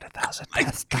 deaths. Die in 1,000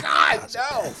 deaths. God,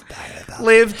 no.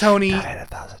 Live, Tony. Die in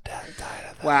 1,000 deaths. Die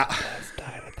in 1,000 Wow. deaths.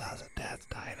 Die in 1,000 deaths.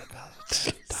 Die in 1,000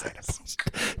 deaths. Die in 1,000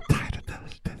 deaths. Die in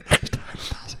 1,000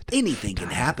 deaths. Anything can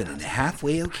happen in a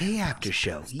Halfway Okay after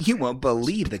show. You won't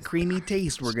believe the creamy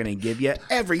taste we're going to give you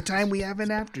every time we have an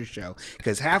after show.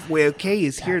 Because Halfway Okay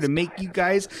is here to make you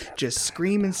guys just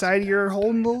scream inside of your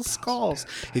whole little skulls.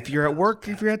 If you're at work,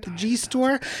 if you're at the G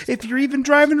store, if you're even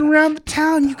driving around the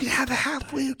town, you can have a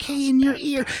Halfway Okay in your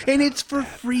ear. And it's for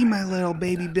free, my little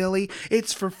baby Billy.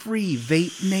 It's for free.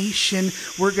 Vape Nation.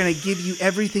 We're going to give you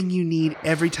everything you need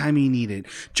every time you need it.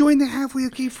 Join the Halfway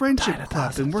Okay Friendship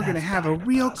Club, and we're going to have a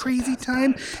real crazy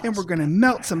time, and we're gonna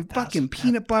melt some fucking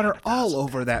peanut butter all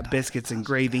over that biscuits and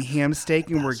gravy ham steak,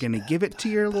 and we're gonna give it to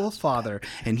your little father,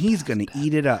 and he's gonna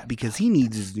eat it up because he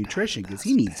needs his nutrition, because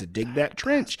he needs to dig that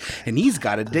trench, and he's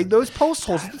got to dig those post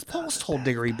holes. This post hole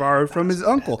digger he borrowed from his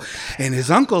uncle, and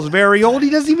his uncle's very old. He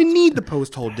doesn't even need the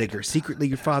post hole digger. Secretly,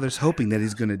 your father's hoping that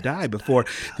he's gonna die before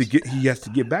he has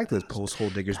to get back those post hole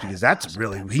diggers, because that's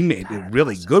really, he made a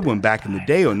really good one back in the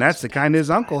day, and that's the kind his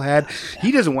uncle had.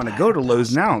 He doesn't want to go to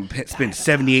Lowe's now and spend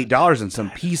 $78 on some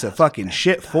piece of fucking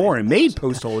shit foreign made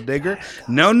post hole digger.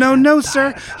 No,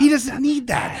 sir. He doesn't need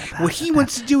that. What he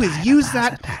wants to do is use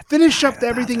that, finish up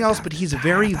everything else, but he's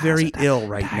very, very ill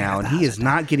right now, and he is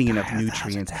not getting enough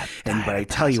nutrients. But I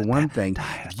tell you one thing,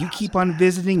 if you keep on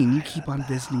visiting and you keep on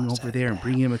visiting over there and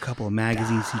bring him a couple of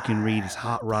magazines he can read, his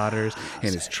Hot Rodders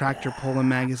and his tractor pulling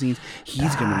magazines,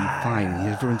 he's going to be fine, and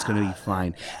everyone's going to be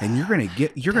fine. And you're going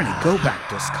to go back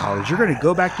to college. You're going to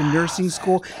go back to nursing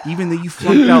school, even though you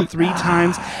flunked out 3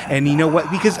 times. And you know what?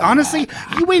 Because honestly,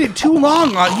 you waited too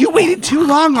long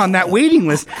on that waiting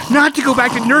list not to go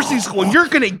back to nursing school. And you're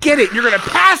going to get it. You're going to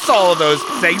pass all of those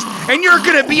things, and you're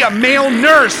going to be a male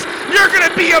nurse. You're going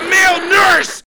to be a male nurse.